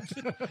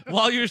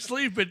while you're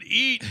sleeping.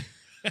 Eat.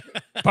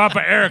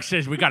 Papa Eric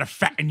says we got to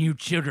fatten you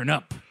children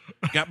up.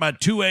 Got my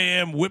 2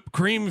 a.m. whipped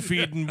cream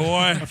feeding, boy.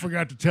 I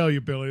forgot to tell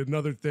you, Billy,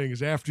 another thing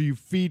is after you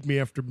feed me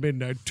after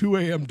midnight, 2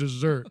 a.m.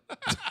 dessert.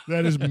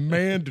 That is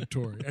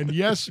mandatory. And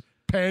yes,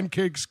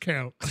 pancakes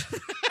count.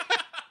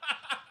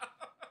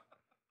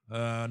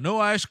 No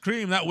ice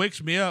cream. That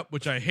wakes me up,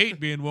 which I hate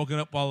being woken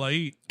up while I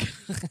eat.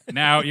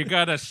 Now you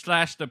got to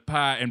slash the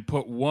pie and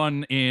put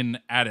one in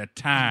at a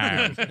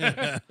time.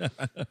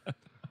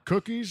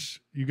 Cookies,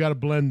 you got to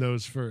blend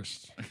those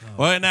first.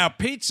 Well, now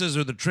pizzas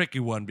are the tricky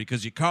one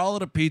because you call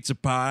it a pizza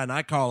pie and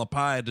I call a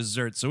pie a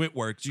dessert, so it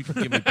works. You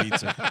can give me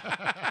pizza.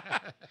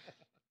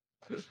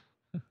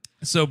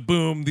 So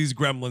boom, these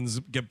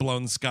gremlins get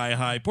blown sky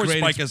high. Poor Great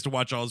Spike has to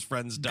watch all his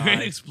friends die. Great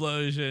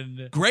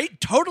explosion.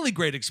 Totally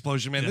great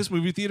explosion, man. Yeah. This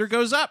movie theater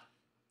goes up.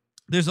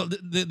 There's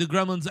the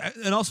Gremlins,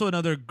 and also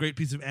another great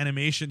piece of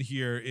animation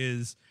here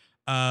is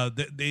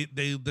they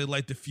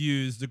light the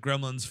fuse. The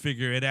Gremlins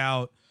figure it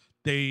out.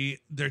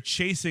 They're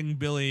chasing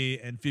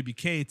Billy and Phoebe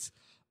Cates,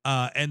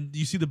 and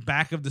you see the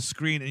back of the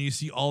screen, and you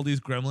see all these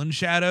Gremlin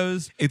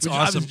shadows. It's which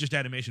awesome. obviously just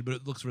animation, but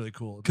it looks really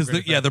cool. It's Because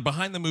great they're effect.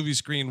 behind the movie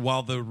screen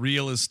while the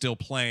reel is still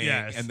playing,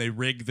 Yes. and they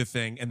rig the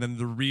thing, and then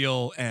the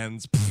reel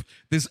ends. Pff,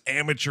 this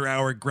amateur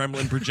hour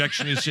gremlin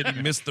projectionist shit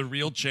missed the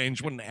reel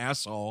change. What an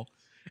asshole!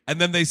 And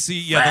then they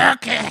see,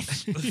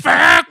 Focus!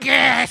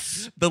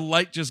 the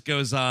light just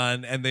goes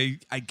on, and they,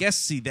 I guess,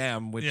 see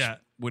them, which Yeah.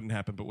 wouldn't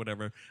happen, but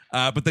whatever.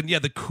 But then, yeah,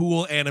 the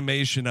cool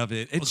animation of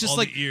it. It's just all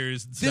like the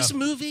ears and this stuff.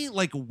 movie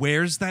like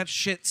wears that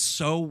shit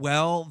so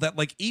well that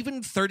like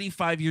even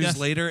 35 years Yes.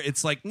 later,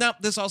 it's like, nope,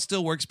 this all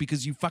still works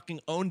because you fucking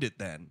owned it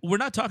then. We're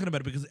not talking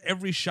about it because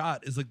every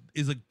shot is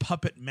like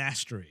puppet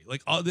mastery.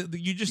 Like all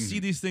you just see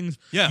these things.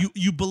 Yeah.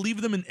 You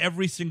believe them in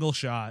every single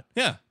shot.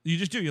 Yeah. You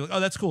just do. You're like, oh,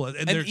 that's cool.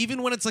 And they're-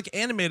 even when it's like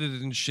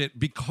animated and shit,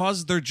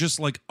 because they're just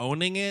like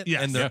owning it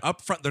Yes. and they're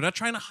upfront, they're not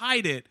trying to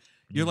hide it.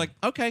 You're like,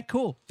 okay,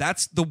 cool.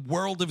 That's the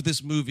world of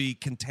this movie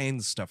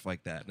contains stuff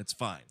like that, and it's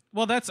fine.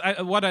 Well, that's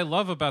what I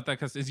love about that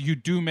because is you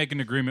do make an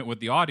agreement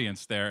with the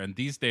audience there, and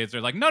these days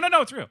they're like, no,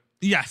 it's real.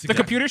 yes, The exactly.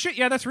 computer shit,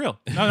 yeah, that's real.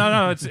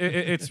 No,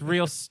 it's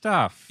real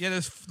stuff. Yeah,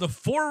 there's the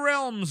 4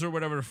 realms or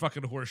whatever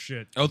fucking horse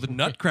shit. Oh, the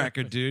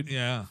Nutcracker, dude.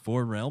 Yeah.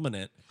 4 realm in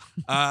it.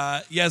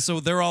 Yeah, so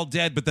they're all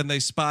dead, but then they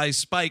spy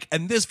Spike.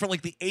 And this, for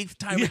like the 8th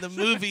time in the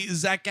movie,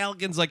 Zach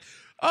Galligan's like,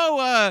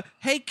 oh,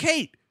 hey,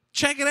 Kate,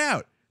 check it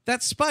out.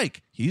 That's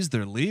Spike. He's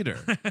their leader.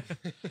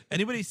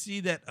 Anybody see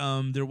that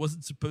there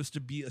wasn't supposed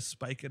to be a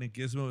Spike and a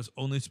Gizmo? It was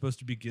only supposed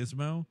to be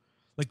Gizmo.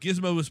 Like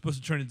Gizmo was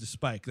supposed to turn into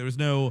Spike. There was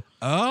no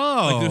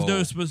there's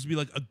no supposed to be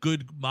like a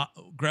good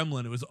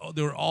gremlin. It was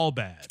they were all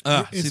bad.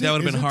 See, that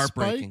would have been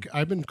heartbreaking. Spike?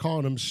 I've been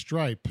calling him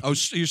Stripe. Oh,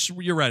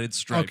 you're right. It's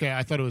Stripe. Okay,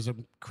 I thought it was a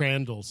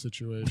Crandall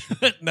situation.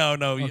 No.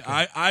 Okay.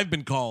 I've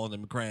been calling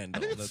him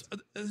Crandall. I think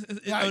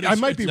it's, I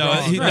might be no,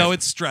 wrong. no,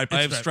 it's Stripe.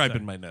 I have Stripe, Stripe sorry.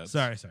 in my notes.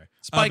 Sorry.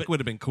 Spike But- would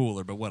have been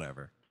cooler, but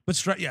whatever. But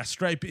Stripe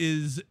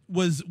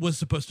was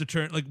supposed to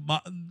turn like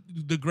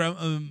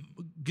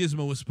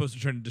Gizmo was supposed to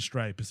turn into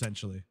Stripe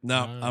essentially.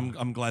 No,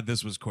 I'm glad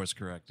this was course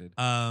corrected.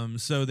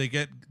 So they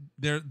get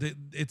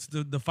it's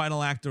the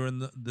final actor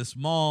in this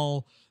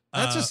mall.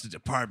 That's just a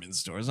department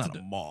store. It's not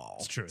a mall.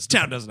 It's true. This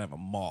town doesn't have a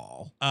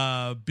mall.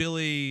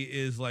 Billy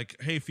is like,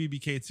 hey, Phoebe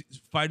Cates,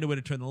 find a way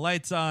to turn the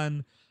lights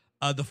on.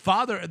 The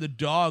father and the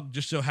dog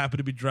just so happen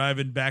to be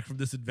driving back from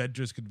this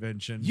adventures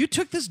convention. You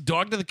took this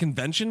dog to the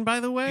convention, by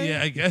the way?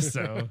 Yeah, I guess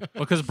so. Well,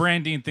 because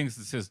Brandine thinks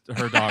it's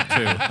her dog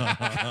too.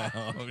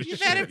 Oh, You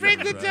shit, better bring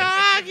the you're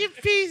right. dog, you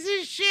piece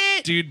of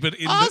shit. Dude, but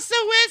in Also,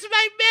 where's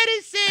my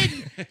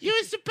medicine? You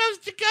were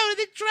supposed to go to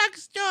the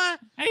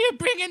drugstore. Are you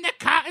bringing the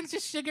cartons of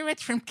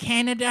cigarettes from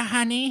Canada,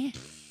 honey?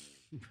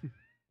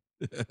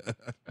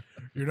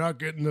 You're not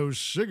getting those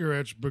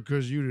cigarettes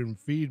because you didn't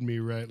feed me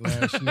right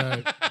last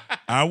night.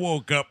 I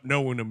woke up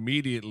knowing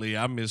immediately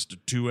I missed a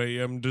 2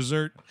 a.m.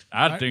 dessert.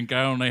 I think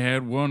I only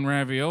had one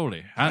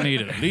ravioli. I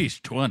need at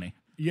least 20.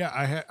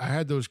 Yeah, I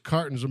had those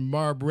cartons of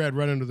Marb Red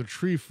right under the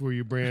tree for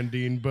you,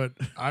 Brandine, but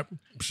I'm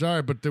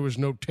sorry, but there was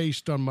no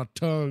taste on my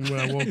tongue when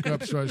I woke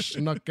up, so I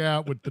snuck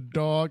out with the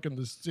dog and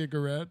the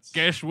cigarettes.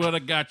 Guess what I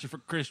got you for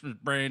Christmas,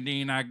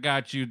 Brandine? I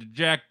got you the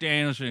Jack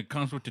Daniels, and it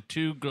comes with the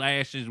 2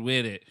 glasses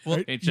with it.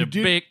 Well, It's you a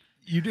did- big...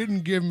 You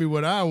didn't give me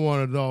what I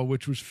wanted, though,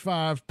 which was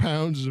 5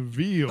 pounds of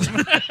veal.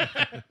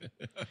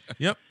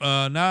 Yep.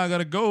 Now I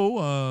gotta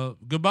go.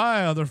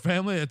 Goodbye, other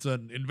family. It's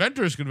an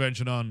inventors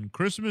convention on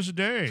Christmas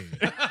Day.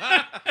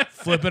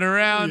 Flip it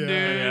around, dude.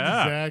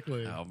 Yeah.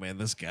 Exactly. Oh, man,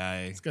 this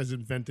guy. This guy's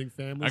inventing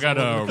families. I got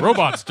all over.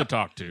 robots to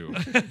talk to.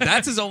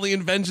 That's his only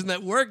invention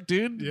that worked,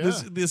 dude. Yeah.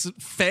 This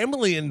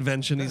family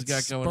invention he's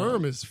That got going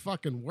sperm on. is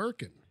fucking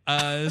working.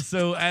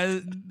 So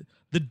as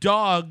the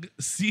dog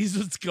sees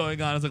what's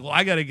going on, it's like, well,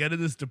 I gotta get in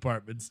this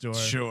department store.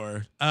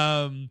 Sure.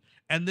 And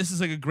this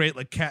is like a great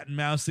like cat and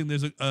mouse thing.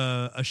 There's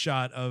a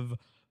shot of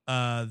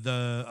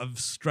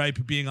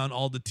Stripe being on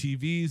all the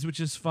TVs, which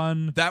is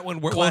fun. That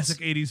one, Classic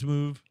 80s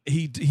move.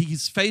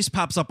 His face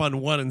pops up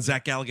on one, and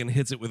Zach Galligan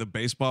hits it with a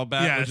baseball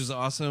bat, Yes. which is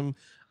awesome.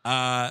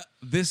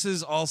 This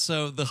is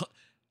also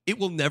it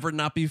will never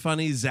not be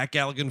funny. Zach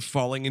Galligan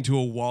falling into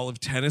a wall of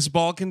tennis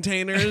ball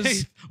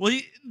containers. Well,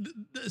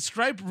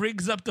 Stripe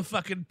rigs up the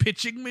fucking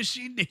pitching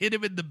machine to hit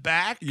him in the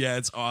back. Yeah,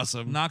 it's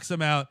awesome. Knocks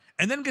him out,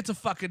 and then gets a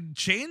fucking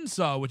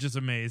chainsaw, which is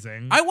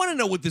amazing. I want to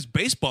know what this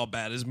baseball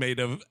bat is made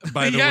of,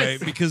 by the Yes.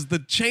 way, because the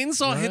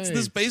chainsaw hits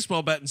this Right.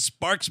 baseball bat, and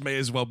sparks may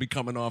as well be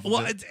coming off well,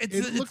 of it.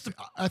 It looks.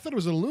 I thought it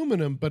was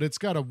aluminum, but it's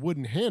got a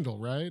wooden handle,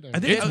 right? I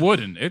think It's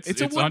wooden. It's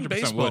It's a wooden 100%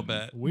 baseball wooden.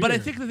 bat. Weird. But I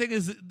think the thing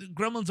is, the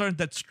Gremlins aren't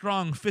that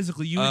strong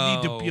physically. You would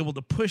need to be Oh. able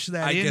to push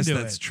that I into guess it.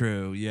 that's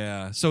true.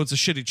 Yeah. So it's a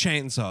shitty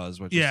chainsaw, is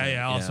what you're Yeah, saying.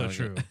 yeah, also okay.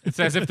 true. It's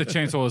as if the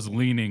chainsaw is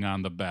leaning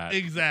on the bat.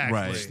 Exactly.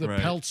 Right. it's the right.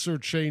 Peltzer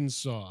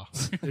chainsaw.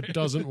 It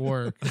doesn't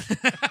work.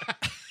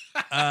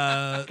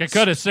 Uh, Can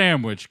cut a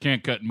sandwich,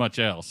 can't cut much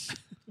else.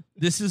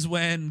 This is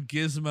when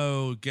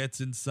Gizmo gets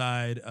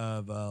inside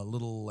of a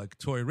little like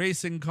toy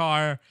racing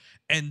car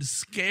and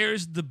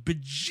scares the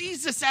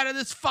bejesus out of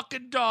this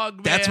fucking dog,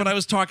 man. That's what I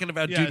was talking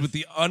about, Yes. dude, with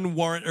the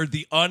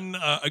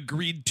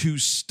unagreed to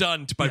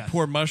stunt by Yes.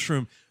 Poor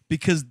Mushroom,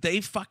 because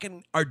they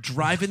fucking are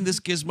driving this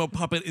Gizmo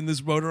puppet in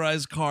this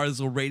motorized car, this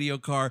little radio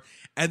car,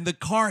 and the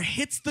car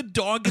hits the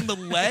dog in the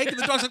leg, and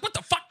the dog's like, what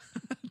the fuck?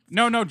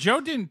 No,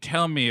 Joe didn't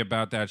tell me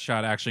about that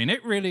shot, actually, and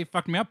it really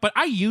fucked me up, but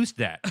I used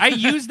that. I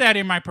used that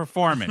in my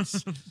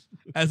performance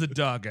as a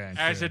dog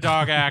actor. as a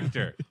dog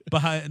actor.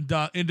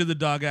 Into the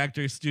dog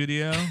actor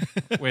studio.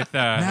 With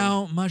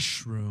Now,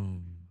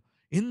 Mushroom,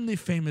 in the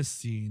famous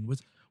scene,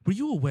 Were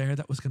you aware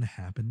that was going to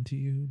happen to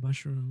you,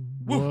 Mushroom?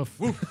 Woof.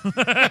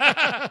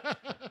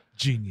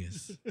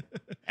 Genius.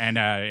 And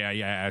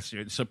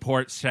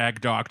support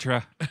SAG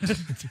Doctra.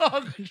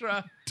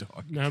 Dogtra.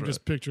 Now I'm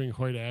just picturing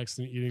Hoyt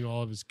Axton eating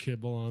all of his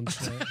kibble on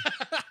set.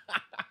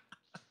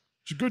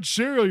 It's a good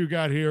cereal you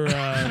got here,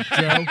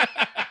 Joe.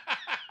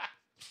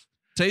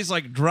 Tastes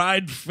like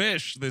dried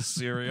fish, this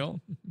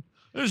cereal.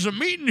 There's a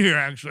meat in here,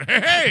 actually.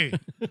 Hey!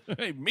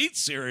 Hey, meat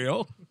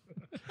cereal.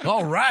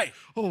 All right.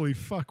 Holy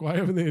fuck, why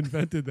haven't they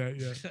invented that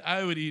yet?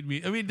 I would eat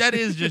meat. I mean, that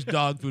is just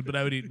dog food, but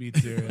I would eat meat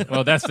cereal.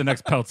 Well, that's the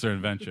next Peltzer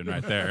invention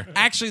right there.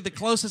 Actually, the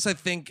closest I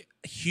think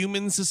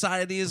human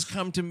society has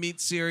come to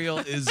meat cereal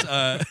is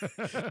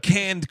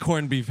canned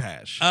corned beef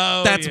hash.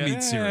 Oh, That's yeah.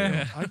 meat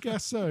cereal. I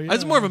guess so, yeah.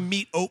 That's more of a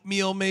meat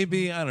oatmeal,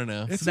 maybe. I don't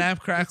know. Snap,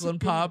 crackle,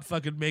 and pop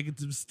fucking making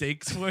some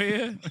steaks for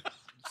you.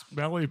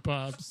 Smelly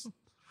pops.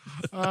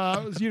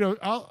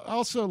 I'll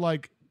also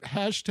like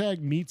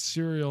hashtag meat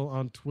cereal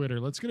on Twitter.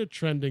 Let's get it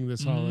trending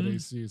this holiday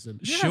season.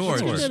 Sure.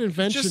 Let's get that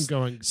invention Just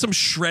going. Some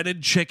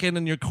shredded chicken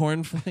in your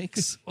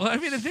cornflakes. Well, I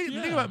mean, the thing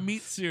about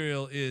meat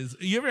cereal is,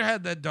 you ever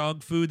had that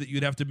dog food that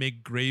you'd have to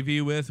make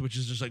gravy with, which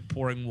is just like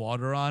pouring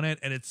water on it,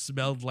 and it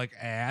smelled like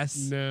ass?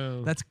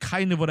 No. That's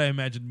kind of what I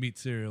imagined meat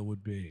cereal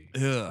would be.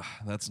 Ugh,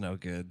 that's no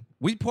good.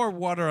 We pour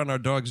water on our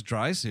dog's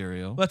dry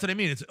cereal. That's what I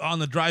mean. It's on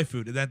the dry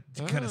food. And that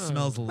kind of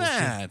smells a little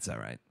shit. It's all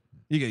right.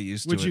 You get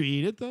used to Would it. you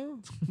eat it though?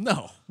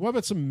 No. What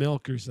about some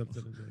milk or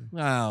something?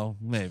 Oh,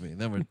 maybe.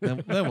 Then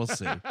we'll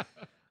see.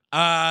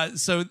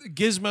 So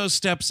Gizmo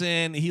steps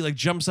in. He like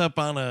jumps up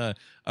on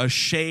a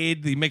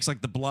shade. He makes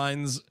like the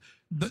blinds.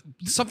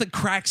 Something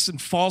cracks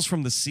and falls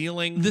from the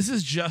ceiling. This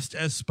is just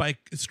as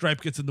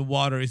Stripe gets in the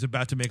water. He's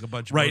about to make a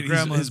bunch of Right, more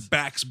gremlins. his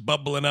back's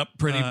bubbling up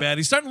pretty bad.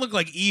 He's starting to look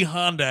like E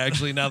Honda,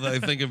 actually. Now that I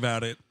think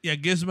about it, Yeah,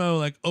 Gizmo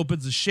like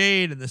opens a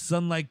shade and the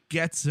sunlight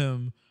gets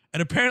him.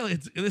 And apparently,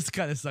 this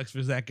kind of sucks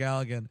for Zach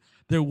Galligan.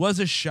 There was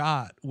a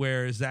shot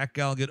where Zach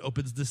Galligan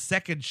opens the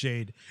second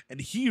shade and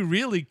he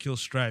really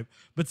kills Stripe.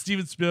 But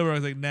Steven Spielberg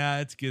was like, nah,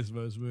 it's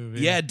Gizmo's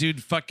movie. yeah,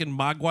 dude, fucking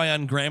Mogwai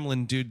on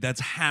Gremlin, dude.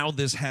 That's how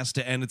this has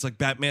to end. It's like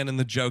Batman and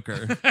the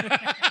Joker.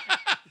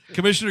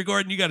 Commissioner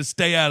Gordon, you got to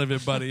stay out of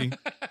it, buddy.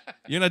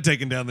 You're not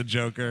taking down the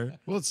Joker.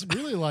 Well, it's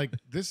really like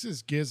this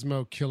is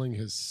Gizmo killing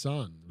his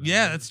son. Right?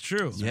 Yeah, that's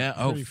true. Yeah.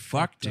 Oh, pretty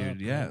fuck, fucked up,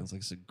 dude. Yeah, man. it's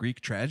like some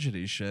Greek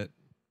tragedy shit.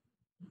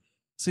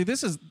 See,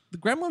 the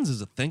Gremlins is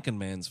a thinking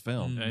man's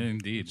film.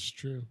 Indeed. It's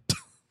true.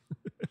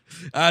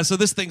 So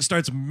this thing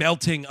starts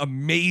melting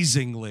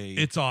amazingly.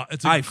 It's a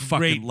I great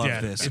fucking love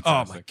death. this. It's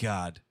Oh my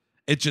god.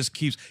 It just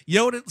keeps. You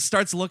know what it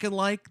starts looking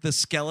like? The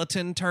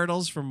skeleton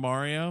turtles from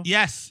Mario.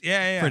 Yes.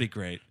 Yeah. Pretty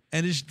great.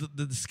 And it's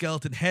the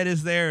skeleton head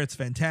is there. It's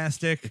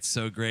fantastic. It's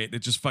so great. It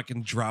just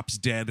fucking drops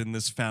dead in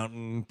this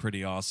fountain.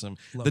 Pretty awesome.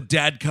 Love The it.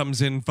 dad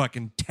comes in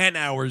fucking 10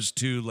 hours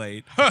too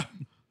late. Huh.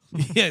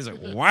 Yeah, he's like,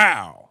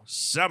 wow,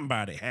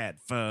 somebody had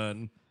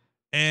fun.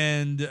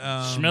 And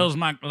Smells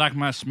like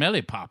my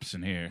smelly pops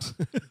in here.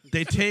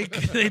 they take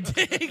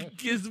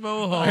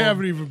Gizmo home. I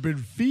haven't even been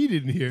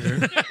feeding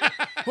here.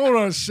 Hold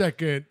on a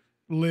second,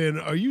 Lynn.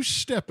 Are you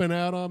stepping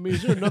out on me?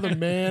 Is there another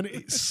man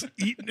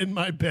eating in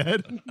my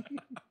bed?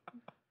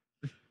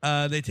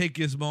 They take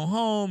Gizmo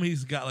home.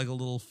 He's got like a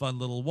little fun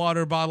little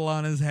water bottle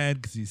on his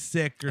head because he's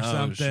sick or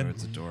something. Sure,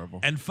 it's adorable.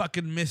 And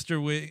fucking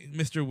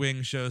Mr.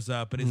 Wing shows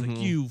up and he's like,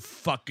 "You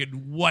fucking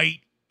white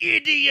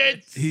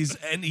idiots!"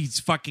 He's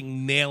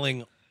fucking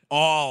nailing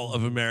all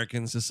of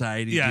American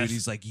society, Yes. dude.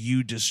 He's like,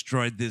 you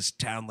destroyed this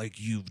town like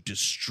you've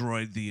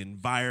destroyed the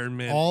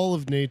environment. All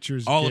of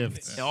nature's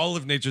gifts. All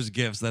of nature's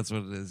gifts. That's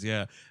what it is.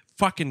 Yeah.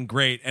 Fucking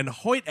great. And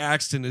Hoyt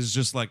Axton is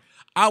just like,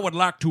 I would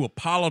like to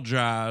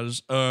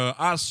apologize.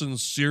 I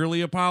sincerely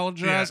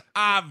apologize.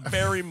 I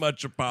very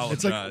much apologize.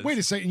 It's like, wait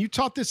a second, you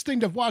taught this thing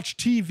to watch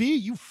TV?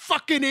 You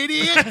fucking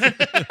idiot!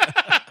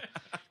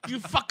 You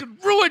fucking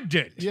ruined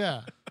it.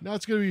 Yeah. Now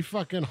it's going to be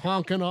fucking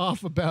honking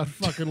off about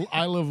fucking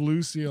I Love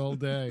Lucy all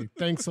day.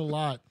 Thanks a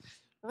lot.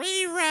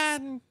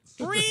 Rerun.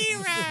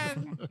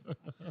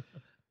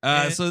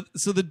 So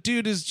the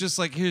dude is just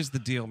like, here's the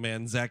deal,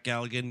 man. Zach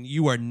Galligan,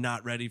 you are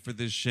not ready for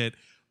this shit.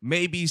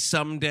 Maybe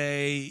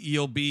someday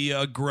you'll be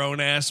a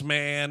grown-ass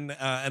man,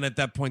 and at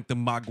that point, the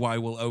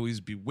Mogwai will always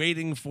be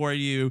waiting for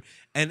you.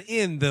 And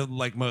in the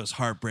like most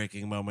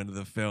heartbreaking moment of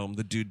the film,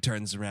 the dude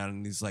turns around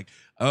and he's like,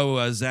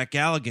 "Oh, Zach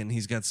Galligan,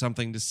 he's got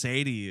something to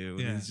say to you."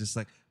 Yeah. And he's just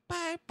like,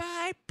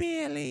 Bye,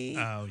 Billy.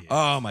 Oh yeah.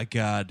 "Oh my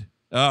god,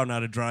 oh,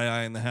 not a dry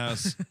eye in the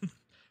house."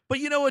 But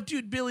you know what,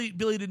 dude? Billy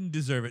didn't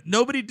deserve it.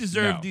 Nobody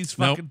deserved No. these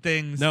Nope. fucking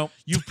things. Nope.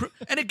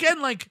 And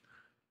again, like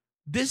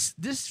this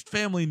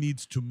family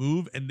needs to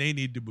move, and they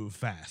need to move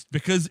fast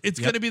because it's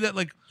Yep. going to be that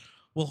like,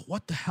 well,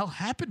 what the hell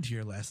happened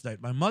here last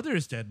night? My mother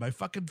is dead. My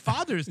fucking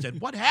father is dead.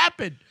 What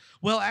happened?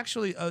 Well,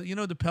 actually, you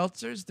know the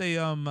Peltzers,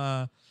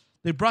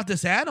 they brought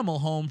this animal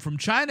home from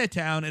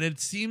Chinatown, and it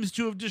seems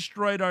to have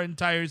destroyed our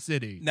entire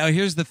city. Now,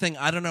 here's the thing.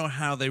 I don't know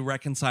how they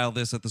reconcile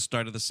this at the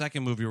start of the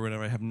second movie or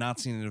whatever. I have not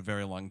seen it in a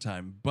very long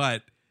time.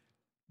 But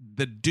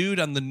the dude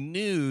on the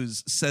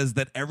news says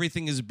that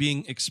everything is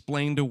being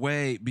explained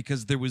away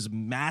because there was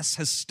mass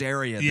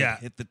hysteria that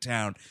hit the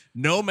town.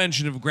 No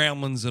mention of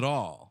Gremlins at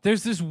all.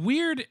 There's this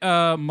weird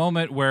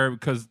moment where,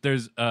 because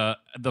there's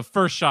the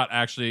first shot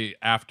actually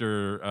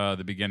after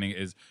the beginning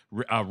is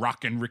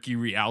Rockin' Ricky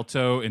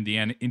Rialto in the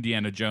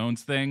Indiana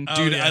Jones thing.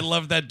 Dude, I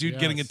love that dude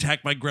getting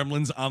attacked by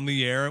gremlins on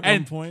the air at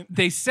one point.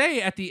 They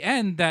say at the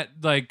end that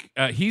like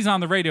he's on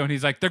the radio and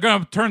he's like, they're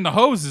going to turn the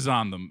hoses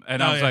on them.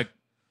 And I was like,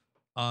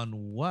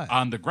 on what?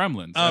 On the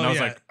Gremlins. And I was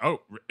like,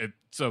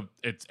 so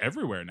it's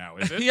everywhere now,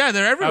 is it? Yeah,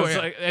 they're everywhere.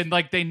 Like, and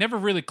like they never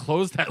really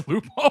closed that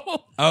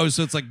loophole. Oh,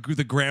 so it's like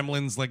the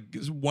Gremlins, like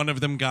one of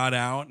them got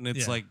out, and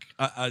it's like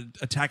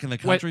attacking the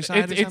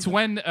countryside. It's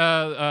when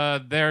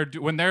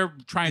they're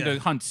trying to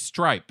hunt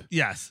Stripe.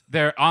 Yes,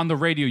 they're on the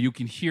radio. You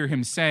can hear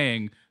him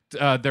saying.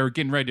 They're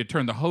getting ready to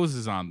turn the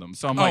hoses on them.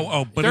 So I'm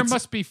but there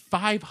must be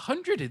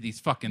 500 of these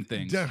fucking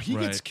things. Yeah, he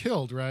gets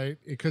killed, right?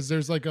 Because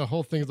there's like a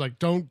whole thing. It's like,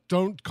 don't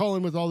call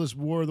him with all this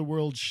War of the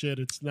World shit.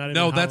 It's not.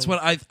 No, that's what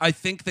I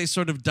think they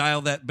sort of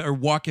dial that or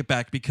walk it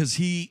back because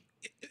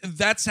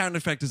that sound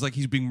effect is like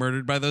he's being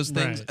murdered by those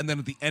things, and then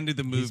at the end of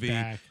the movie,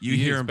 you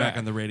hear him back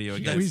on the radio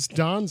again. He's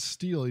Don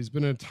Steele. He's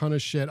been in a ton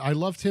of shit. I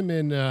loved him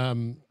in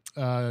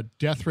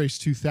Death Race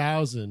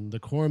 2000, the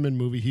Corman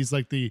movie. He's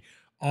like the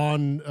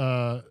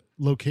on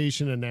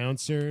location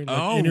announcer,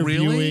 like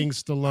interviewing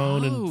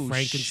Stallone and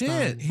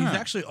Frankenstein. He's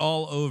actually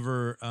all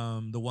over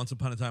the Once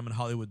Upon a Time in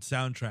Hollywood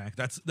soundtrack.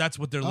 That's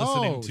what they're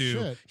listening to.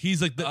 Shit.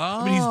 He's like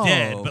I mean, he's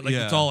dead, but like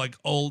it's all like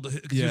old.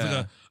 He was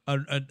like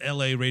an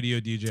LA radio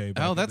DJ.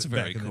 That's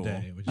very cool. In the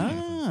day, which is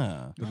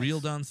the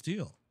real Don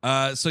Steele.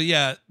 So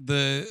yeah,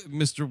 the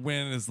Mr.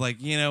 Wynn is like,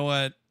 you know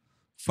what?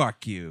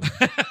 Fuck you.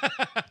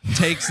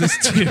 Takes this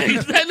dude.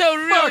 No,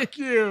 really. Fuck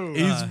you.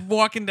 He's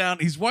walking down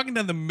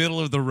the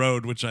middle of the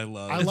road, which I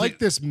love. I like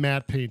this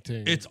matte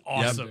painting. It's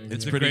awesome.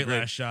 It's a great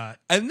last shot.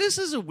 And this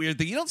is a weird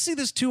thing. You don't see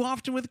this too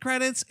often with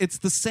credits. It's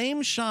the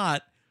same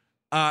shot,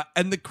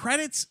 and the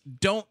credits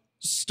don't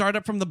start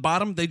up from the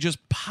bottom. They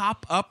just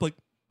pop up like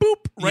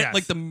boop, right?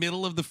 Like the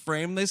middle of the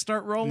frame they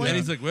start rolling. And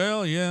he's like,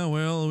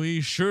 well, we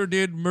sure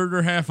did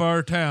murder half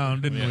our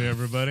town, didn't we,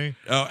 everybody?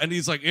 Oh, and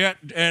he's like,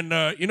 and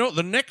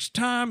the next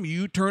time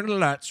you turn a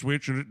light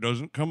switch and it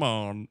doesn't come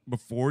on,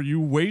 before you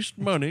waste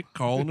money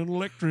calling an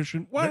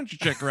electrician, why don't you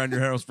check around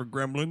your house for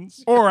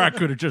gremlins? Or I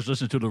could have just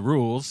listened to the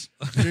rules.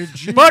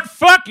 But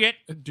fuck it.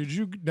 Did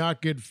you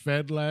not get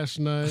fed last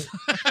night?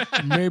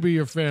 Maybe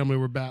your family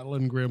were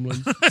battling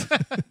gremlins.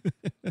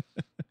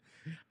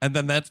 And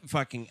then that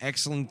fucking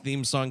excellent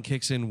theme song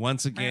kicks in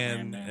once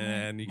again,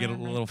 and you get a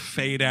little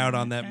fade out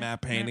on that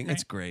map painting.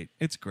 It's great.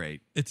 It's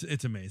great.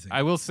 It's amazing.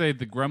 I will say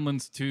the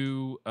Gremlins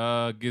 2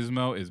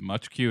 gizmo is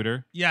much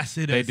cuter. Yes,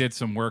 it is. They did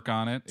some work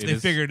on it. They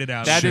figured it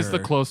out. That is the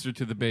closer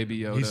to the Baby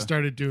Yoda. He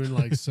started doing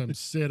like some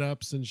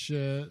sit-ups and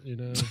shit,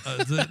 It's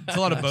a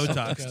lot of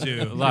Botox,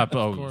 too. A lot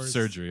of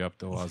surgery up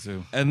the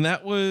wazoo. And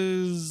that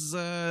was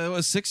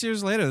 6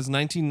 years later. It was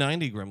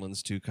 1990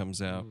 Gremlins 2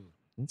 comes out.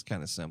 That's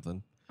kind of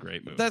something.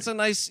 Great movie. That's a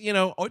nice,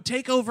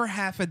 take over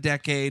half a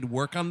decade,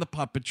 work on the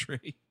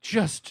puppetry.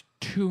 Just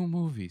 2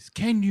 movies.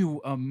 Can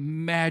you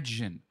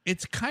imagine?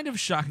 It's kind of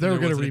shocking. They were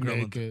going to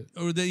remake it.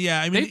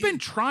 They've been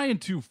trying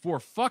to for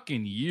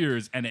fucking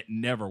years, and it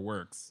never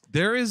works.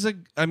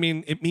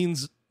 It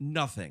means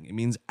nothing. It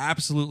means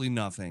absolutely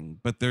nothing.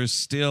 But there's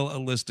still a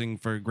listing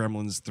for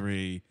Gremlins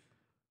 3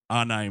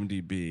 on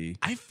IMDb.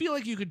 I feel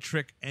like you could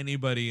trick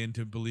anybody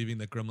into believing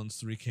that Gremlins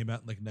 3 came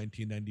out in like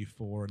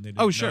 1994 and they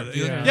didn't know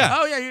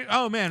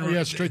that.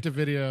 Yeah. Straight to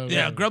video.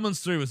 Yeah,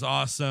 Gremlins 3 was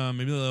awesome.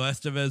 Emilio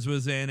Estevez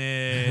was in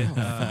it.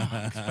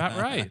 That's about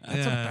right.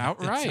 That's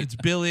about right. It's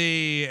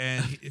Billy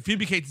and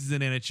Phoebe Cates is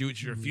in it. She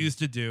refused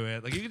to do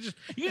it. Like you can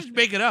just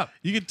make it up.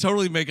 You could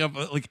totally make up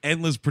like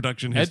endless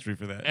production history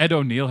for that. Ed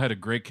O'Neill had a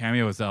great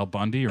cameo as Al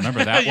Bundy.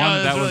 Remember that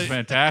one? That was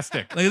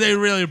fantastic. Like they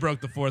really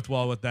broke the fourth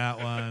wall with that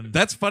one.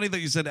 That's funny that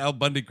you said Al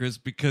Bundy, Chris,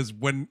 because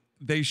when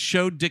they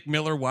showed Dick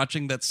Miller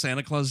watching that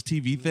Santa Claus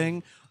TV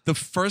thing, the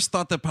first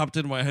thought that popped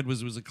into my head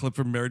was a clip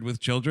from Married with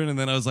Children, and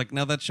then I was like,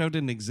 no, that show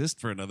didn't exist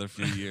for another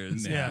few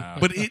years. Yeah.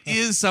 But it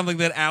is something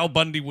that Al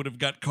Bundy would have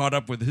got caught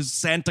up with, his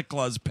Santa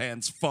Claus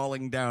pants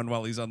falling down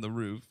while he's on the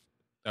roof.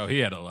 Oh, he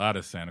had a lot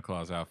of Santa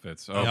Claus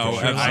outfits. Oh, for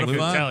sure. I can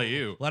fun. tell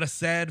you. A lot of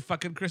sad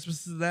fucking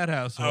Christmases in that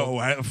house.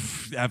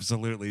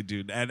 Absolutely,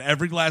 dude. And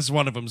every last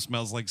one of them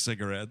smells like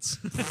cigarettes.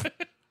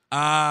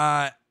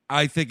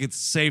 I think it's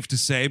safe to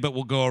say, but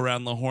we'll go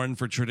around the horn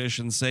for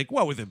tradition's sake.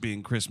 Well, with it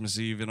being Christmas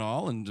Eve and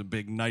all, and a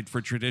big night for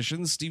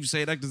traditions. Steve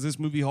Sadek, does this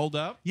movie hold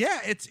up?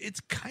 Yeah,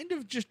 it's kind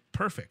of just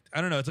perfect.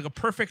 I don't know. It's like a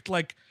perfect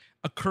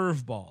a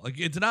curveball. Like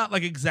it's not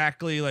like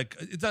exactly like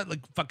it's not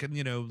like fucking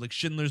like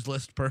Schindler's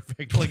List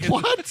perfect. Like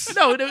what?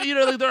 No,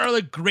 like there are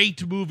like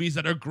great movies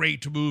that are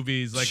great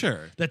movies. Like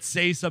that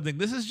say something.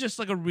 This is just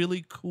like a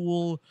really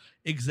cool.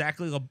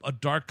 Exactly a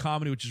dark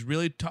comedy, which is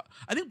really tough.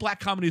 I think black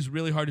comedy is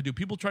really hard to do.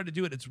 People try to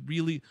do it. It's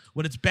really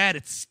when it's bad,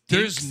 it stinks.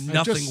 There's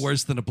nothing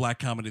worse than a black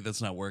comedy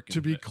that's not working.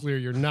 To be clear,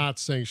 you're not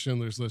saying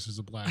Schindler's List is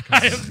a black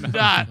comedy. I am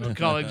not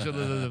calling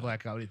Schindler's List a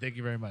black comedy. Thank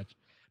you very much.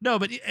 No,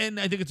 but and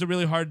I think it's a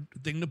really hard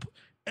thing to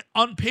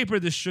on paper.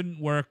 This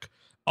shouldn't work.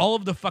 All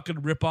of the fucking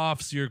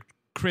ripoffs, your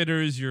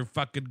Critters, your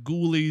fucking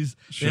Ghoulies,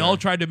 they all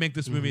tried to make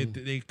this movie. And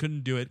they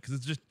couldn't do it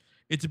because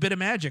it's a bit of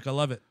magic. I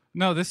love it.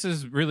 No, this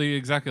is really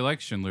exactly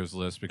like Schindler's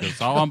List because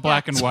it's all on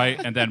black and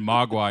white, and then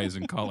Mogwai is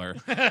in color.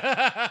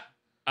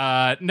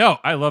 No,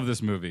 I love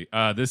this movie.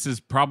 This is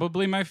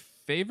probably my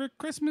favorite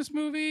Christmas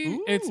movie.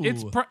 Ooh.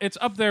 It's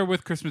up there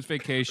with Christmas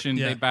Vacation.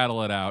 Yeah. They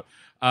battle it out.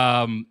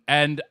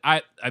 And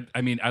I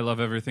mean, I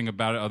love everything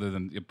about it, other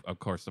than, of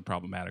course, the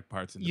problematic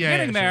parts in the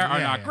beginning there are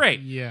not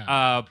great.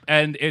 Yeah.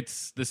 And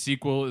the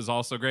sequel is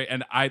also great,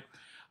 and I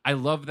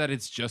love that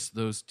it's just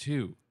those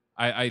two.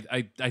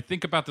 I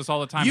think about this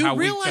all the time. You how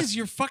realize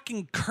you're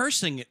fucking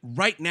cursing it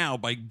right now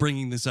by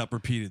bringing this up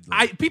repeatedly.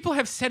 People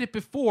have said it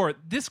before.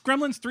 This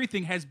Gremlins 3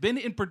 thing has been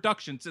in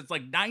production since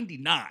like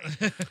 99.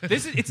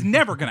 It's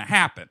never going to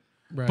happen.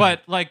 Right.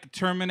 But like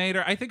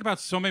Terminator, I think about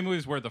so many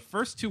movies where the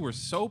first two were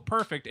so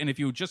perfect, and if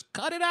you just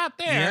cut it out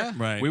there,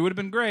 Right. we would have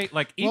been great.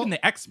 Like even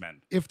the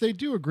X-Men. If they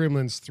do a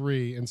Gremlins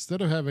 3,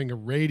 instead of having a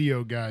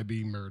radio guy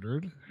be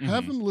murdered,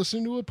 have him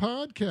listen to a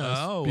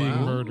podcast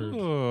being murdered.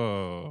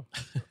 Oh.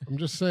 I'm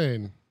just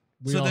saying.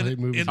 We So all then hate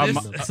movies. in like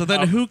this- that. So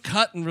then who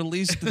cut and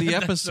released the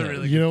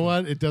episode? You know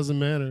what? It doesn't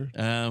matter.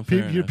 Fair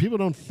enough. People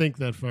don't think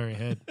that far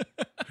ahead.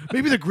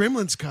 Maybe the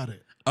Gremlins cut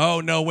it.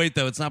 Oh, no, wait,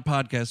 though. It's not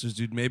podcasters,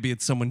 dude. Maybe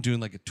it's someone doing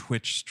like a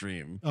Twitch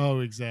stream.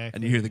 Oh, exactly.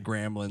 And you hear the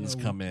Gremlins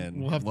come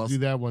in. We'll have to do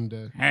that one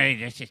day. Hey,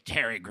 this is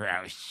Terry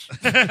Gross.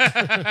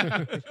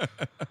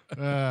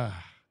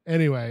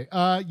 Anyway,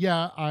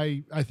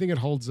 I think it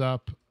holds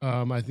up.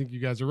 I think you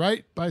guys are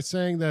right by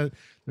saying that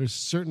there's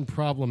certain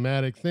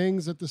problematic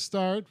things at the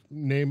start,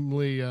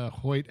 namely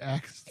Hoyt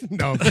acts.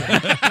 No, I'm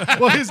kidding.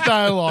 Well, his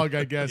dialogue,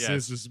 I guess,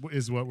 is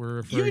what we're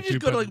referring You to. can just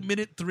go to but like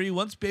minute 3.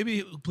 Once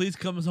Baby Please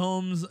Comes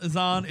Home is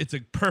on, it's a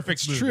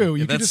perfect it's movie. true.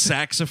 You That could just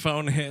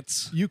saxophone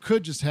hits. you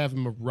could just have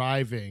him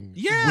arriving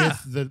Yeah.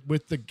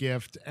 with the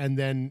gift, and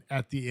then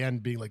at the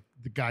end being like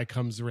the guy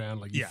comes around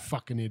like you Yeah.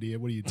 fucking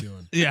idiot. What are you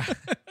doing? Yeah.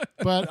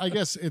 But I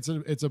guess it's a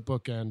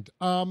bookend.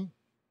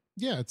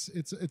 Yeah,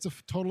 it's a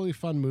totally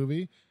fun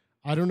movie.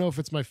 I don't know if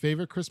it's my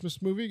favorite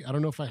Christmas movie. I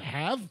don't know if I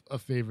have a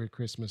favorite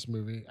Christmas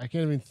movie. I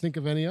can't even think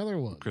of any other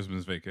one.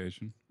 Christmas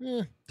Vacation.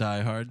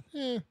 Die Hard.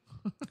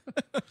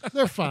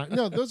 They're fine.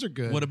 No, those are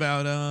good. What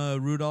about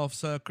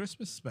Rudolph's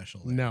Christmas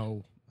special?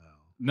 No.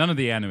 None of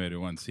the animated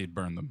ones. He'd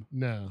burn them.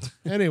 No.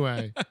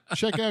 Anyway,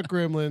 check out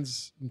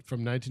Gremlins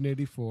from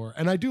 1984,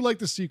 and I do like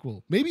the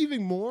sequel. Maybe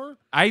even more.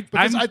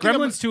 Because I think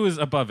Gremlins 2 is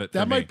above it.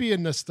 That for might me. be a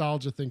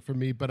nostalgia thing for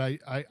me, but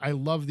I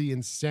love the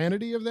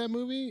insanity of that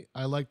movie.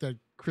 I like that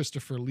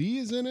Christopher Lee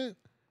is in it.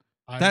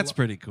 That's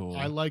pretty cool.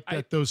 I like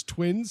that those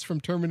twins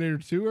from Terminator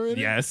 2 are in it.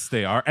 Yes,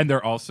 they are, and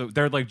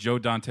they're like Joe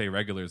Dante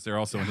regulars. They're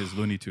also in his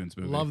Looney Tunes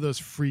movie. Love those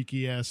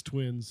freaky ass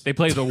twins. They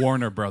play the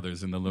Warner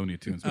Brothers in the Looney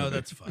Tunes movie. Oh,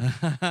 that's fun.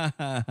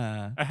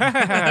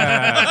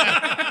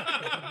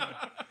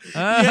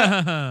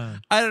 I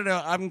don't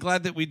know. I'm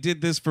glad that we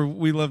did this for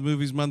We Love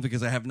Movies Month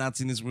because I have not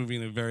seen this movie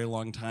in a very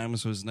long time,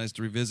 so it's nice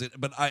to revisit.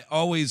 But I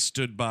always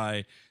stood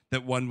by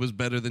that 1 was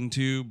better than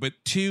 2. But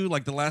 2,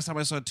 like the last time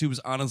I saw 2 was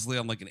honestly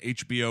on like an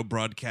HBO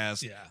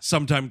broadcast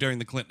sometime during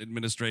the Clinton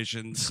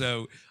administration.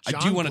 So I do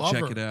John want to Glover.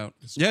 check it out.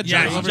 Yeah,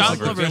 Glover's John like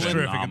Glover is really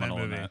terrific in that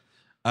phenomenal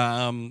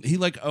movie. He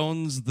like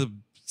owns the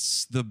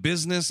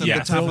business at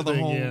Yes. the top of the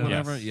Building, whole yeah.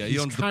 whatever. Yes. Yeah, he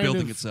He's owns the kind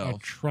building of itself. a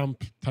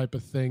Trump type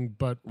of thing,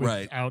 but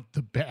Right. without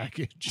the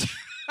baggage.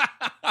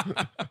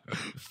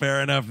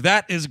 Fair enough.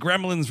 That is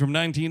Gremlins from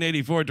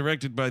 1984,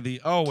 directed by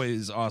the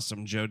always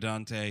awesome Joe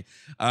Dante.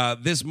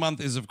 This month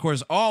is, of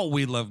course, all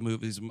We Love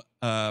Movies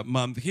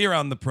month here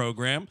on the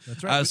program.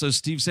 That's right. So,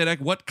 Steve Sedek,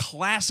 what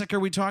classic are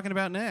we talking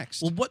about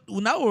next? Well,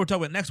 now what we're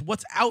talking about next,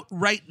 what's out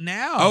right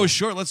now? Oh,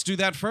 sure. Let's do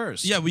that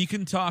first. Yeah, we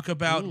can talk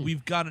about.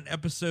 We've got an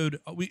episode.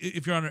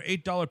 If you're on our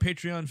 $8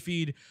 Patreon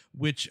feed,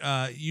 which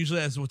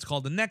usually has what's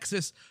called the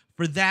Nexus.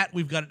 For that,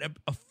 we've got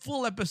a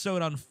full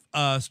episode on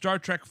Star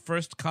Trek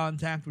First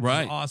Contact, which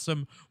is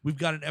awesome. We've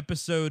got an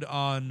episode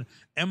on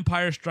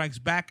Empire Strikes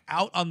Back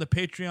out on the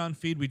Patreon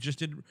feed. We just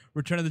did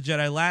Return of the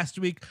Jedi last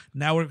week.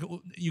 Now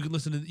you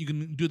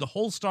can do the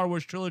whole Star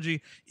Wars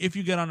trilogy if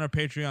you get on our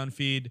Patreon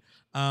feed.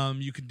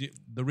 You can do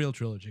the real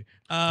trilogy.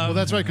 Well,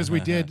 that's right, because we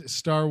did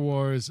Star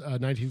Wars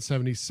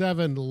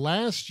 1977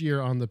 last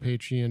year on the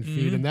Patreon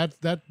feed, and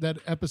that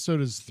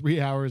episode is 3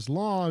 hours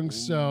long,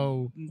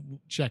 so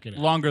check it out.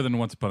 Longer than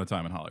Once Upon a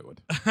Time in Hollywood.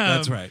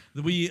 That's right.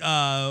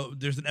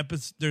 There's an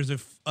episode. There's a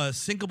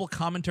syncable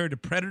commentary to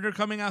Predator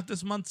coming out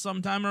this month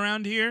sometime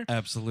around here.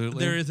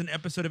 Absolutely. There is an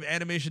episode of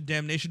Animation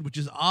Damnation, which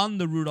is on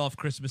the Rudolph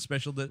Christmas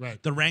special,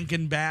 the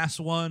Rankin Bass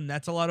one.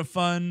 That's a lot of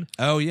fun.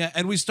 Oh, yeah.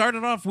 And we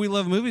started off We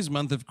Love Movies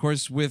month, of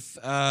course, with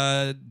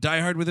Die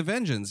Hard with a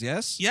Vengeance,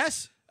 yes?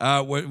 Yes.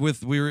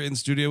 We were in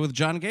studio with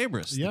John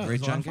Gabris, the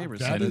great John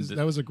Gabris.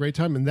 That was a great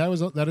time, and that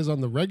is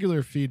on the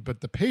regular feed,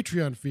 but the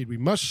Patreon feed, we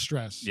must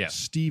stress, Yes.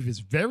 Steve is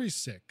very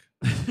sick.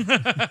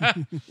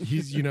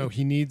 He's, he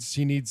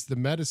needs the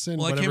medicine,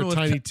 Well, I came whatever in with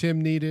Tiny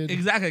Tim needed.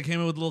 Exactly. I came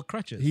in with little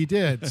crutches. He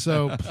did.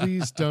 So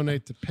please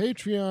donate to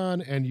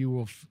Patreon, and you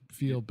will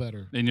feel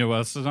better. And you know what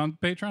else is on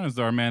Patreon? Is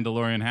our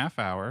Mandalorian half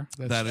hour.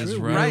 That is true.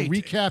 right.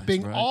 We're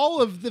recapping right.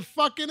 all of the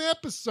fucking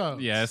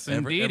episodes. Yes,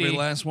 Every indeed.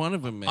 last one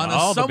of them, man. on a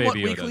All the somewhat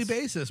Baby weekly Yodas.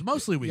 basis,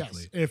 mostly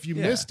weekly. Yes. If you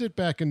missed it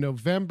back in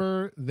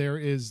November, there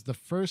is the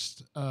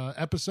first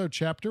episode,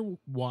 chapter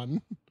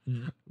 1,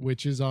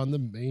 which is on the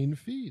main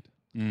feed.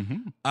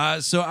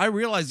 So I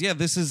realized,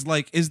 this is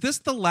this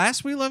the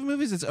last We Love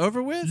Movies? It's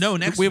over with? No,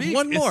 next we week. have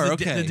one it's more. the,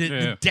 Okay.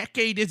 The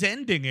decade is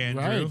ending,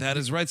 Andrew. Right. That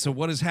is right. So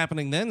what is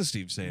happening then,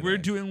 Steve Sadek? We're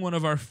doing one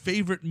of our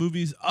favorite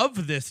movies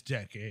of this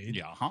decade,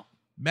 Yeah.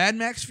 Mad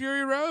Max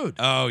Fury Road.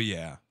 Oh,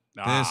 yeah.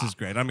 Ah. This is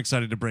great. I'm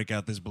excited to break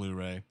out this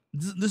Blu-ray.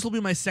 This will be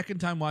my second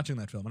time watching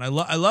that film, and I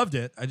loved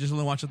it. I just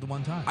only watched it the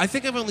one time. I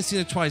think I've only seen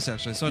it twice,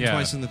 actually. I saw it Yeah.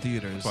 twice in the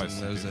theaters. Twice and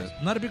in that was theaters. it.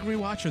 I'm not a big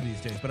rewatcher these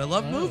days, but I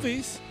love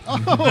movies. Oh,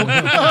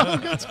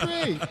 that's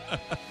great.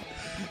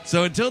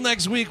 So until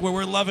next week, where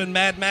we're loving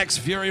Mad Max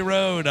Fury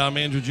Road, I'm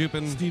Andrew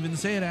Jupin. Steven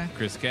Sadak.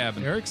 Chris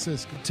Cabin. Eric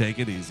Siska. Take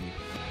it easy.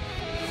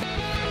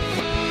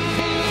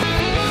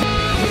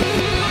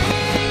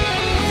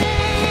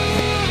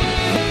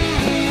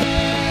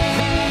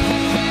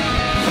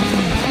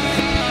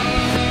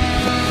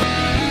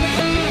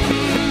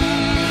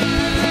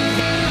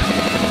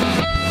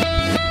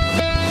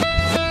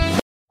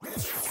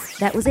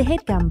 That was a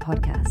HeadGum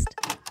podcast.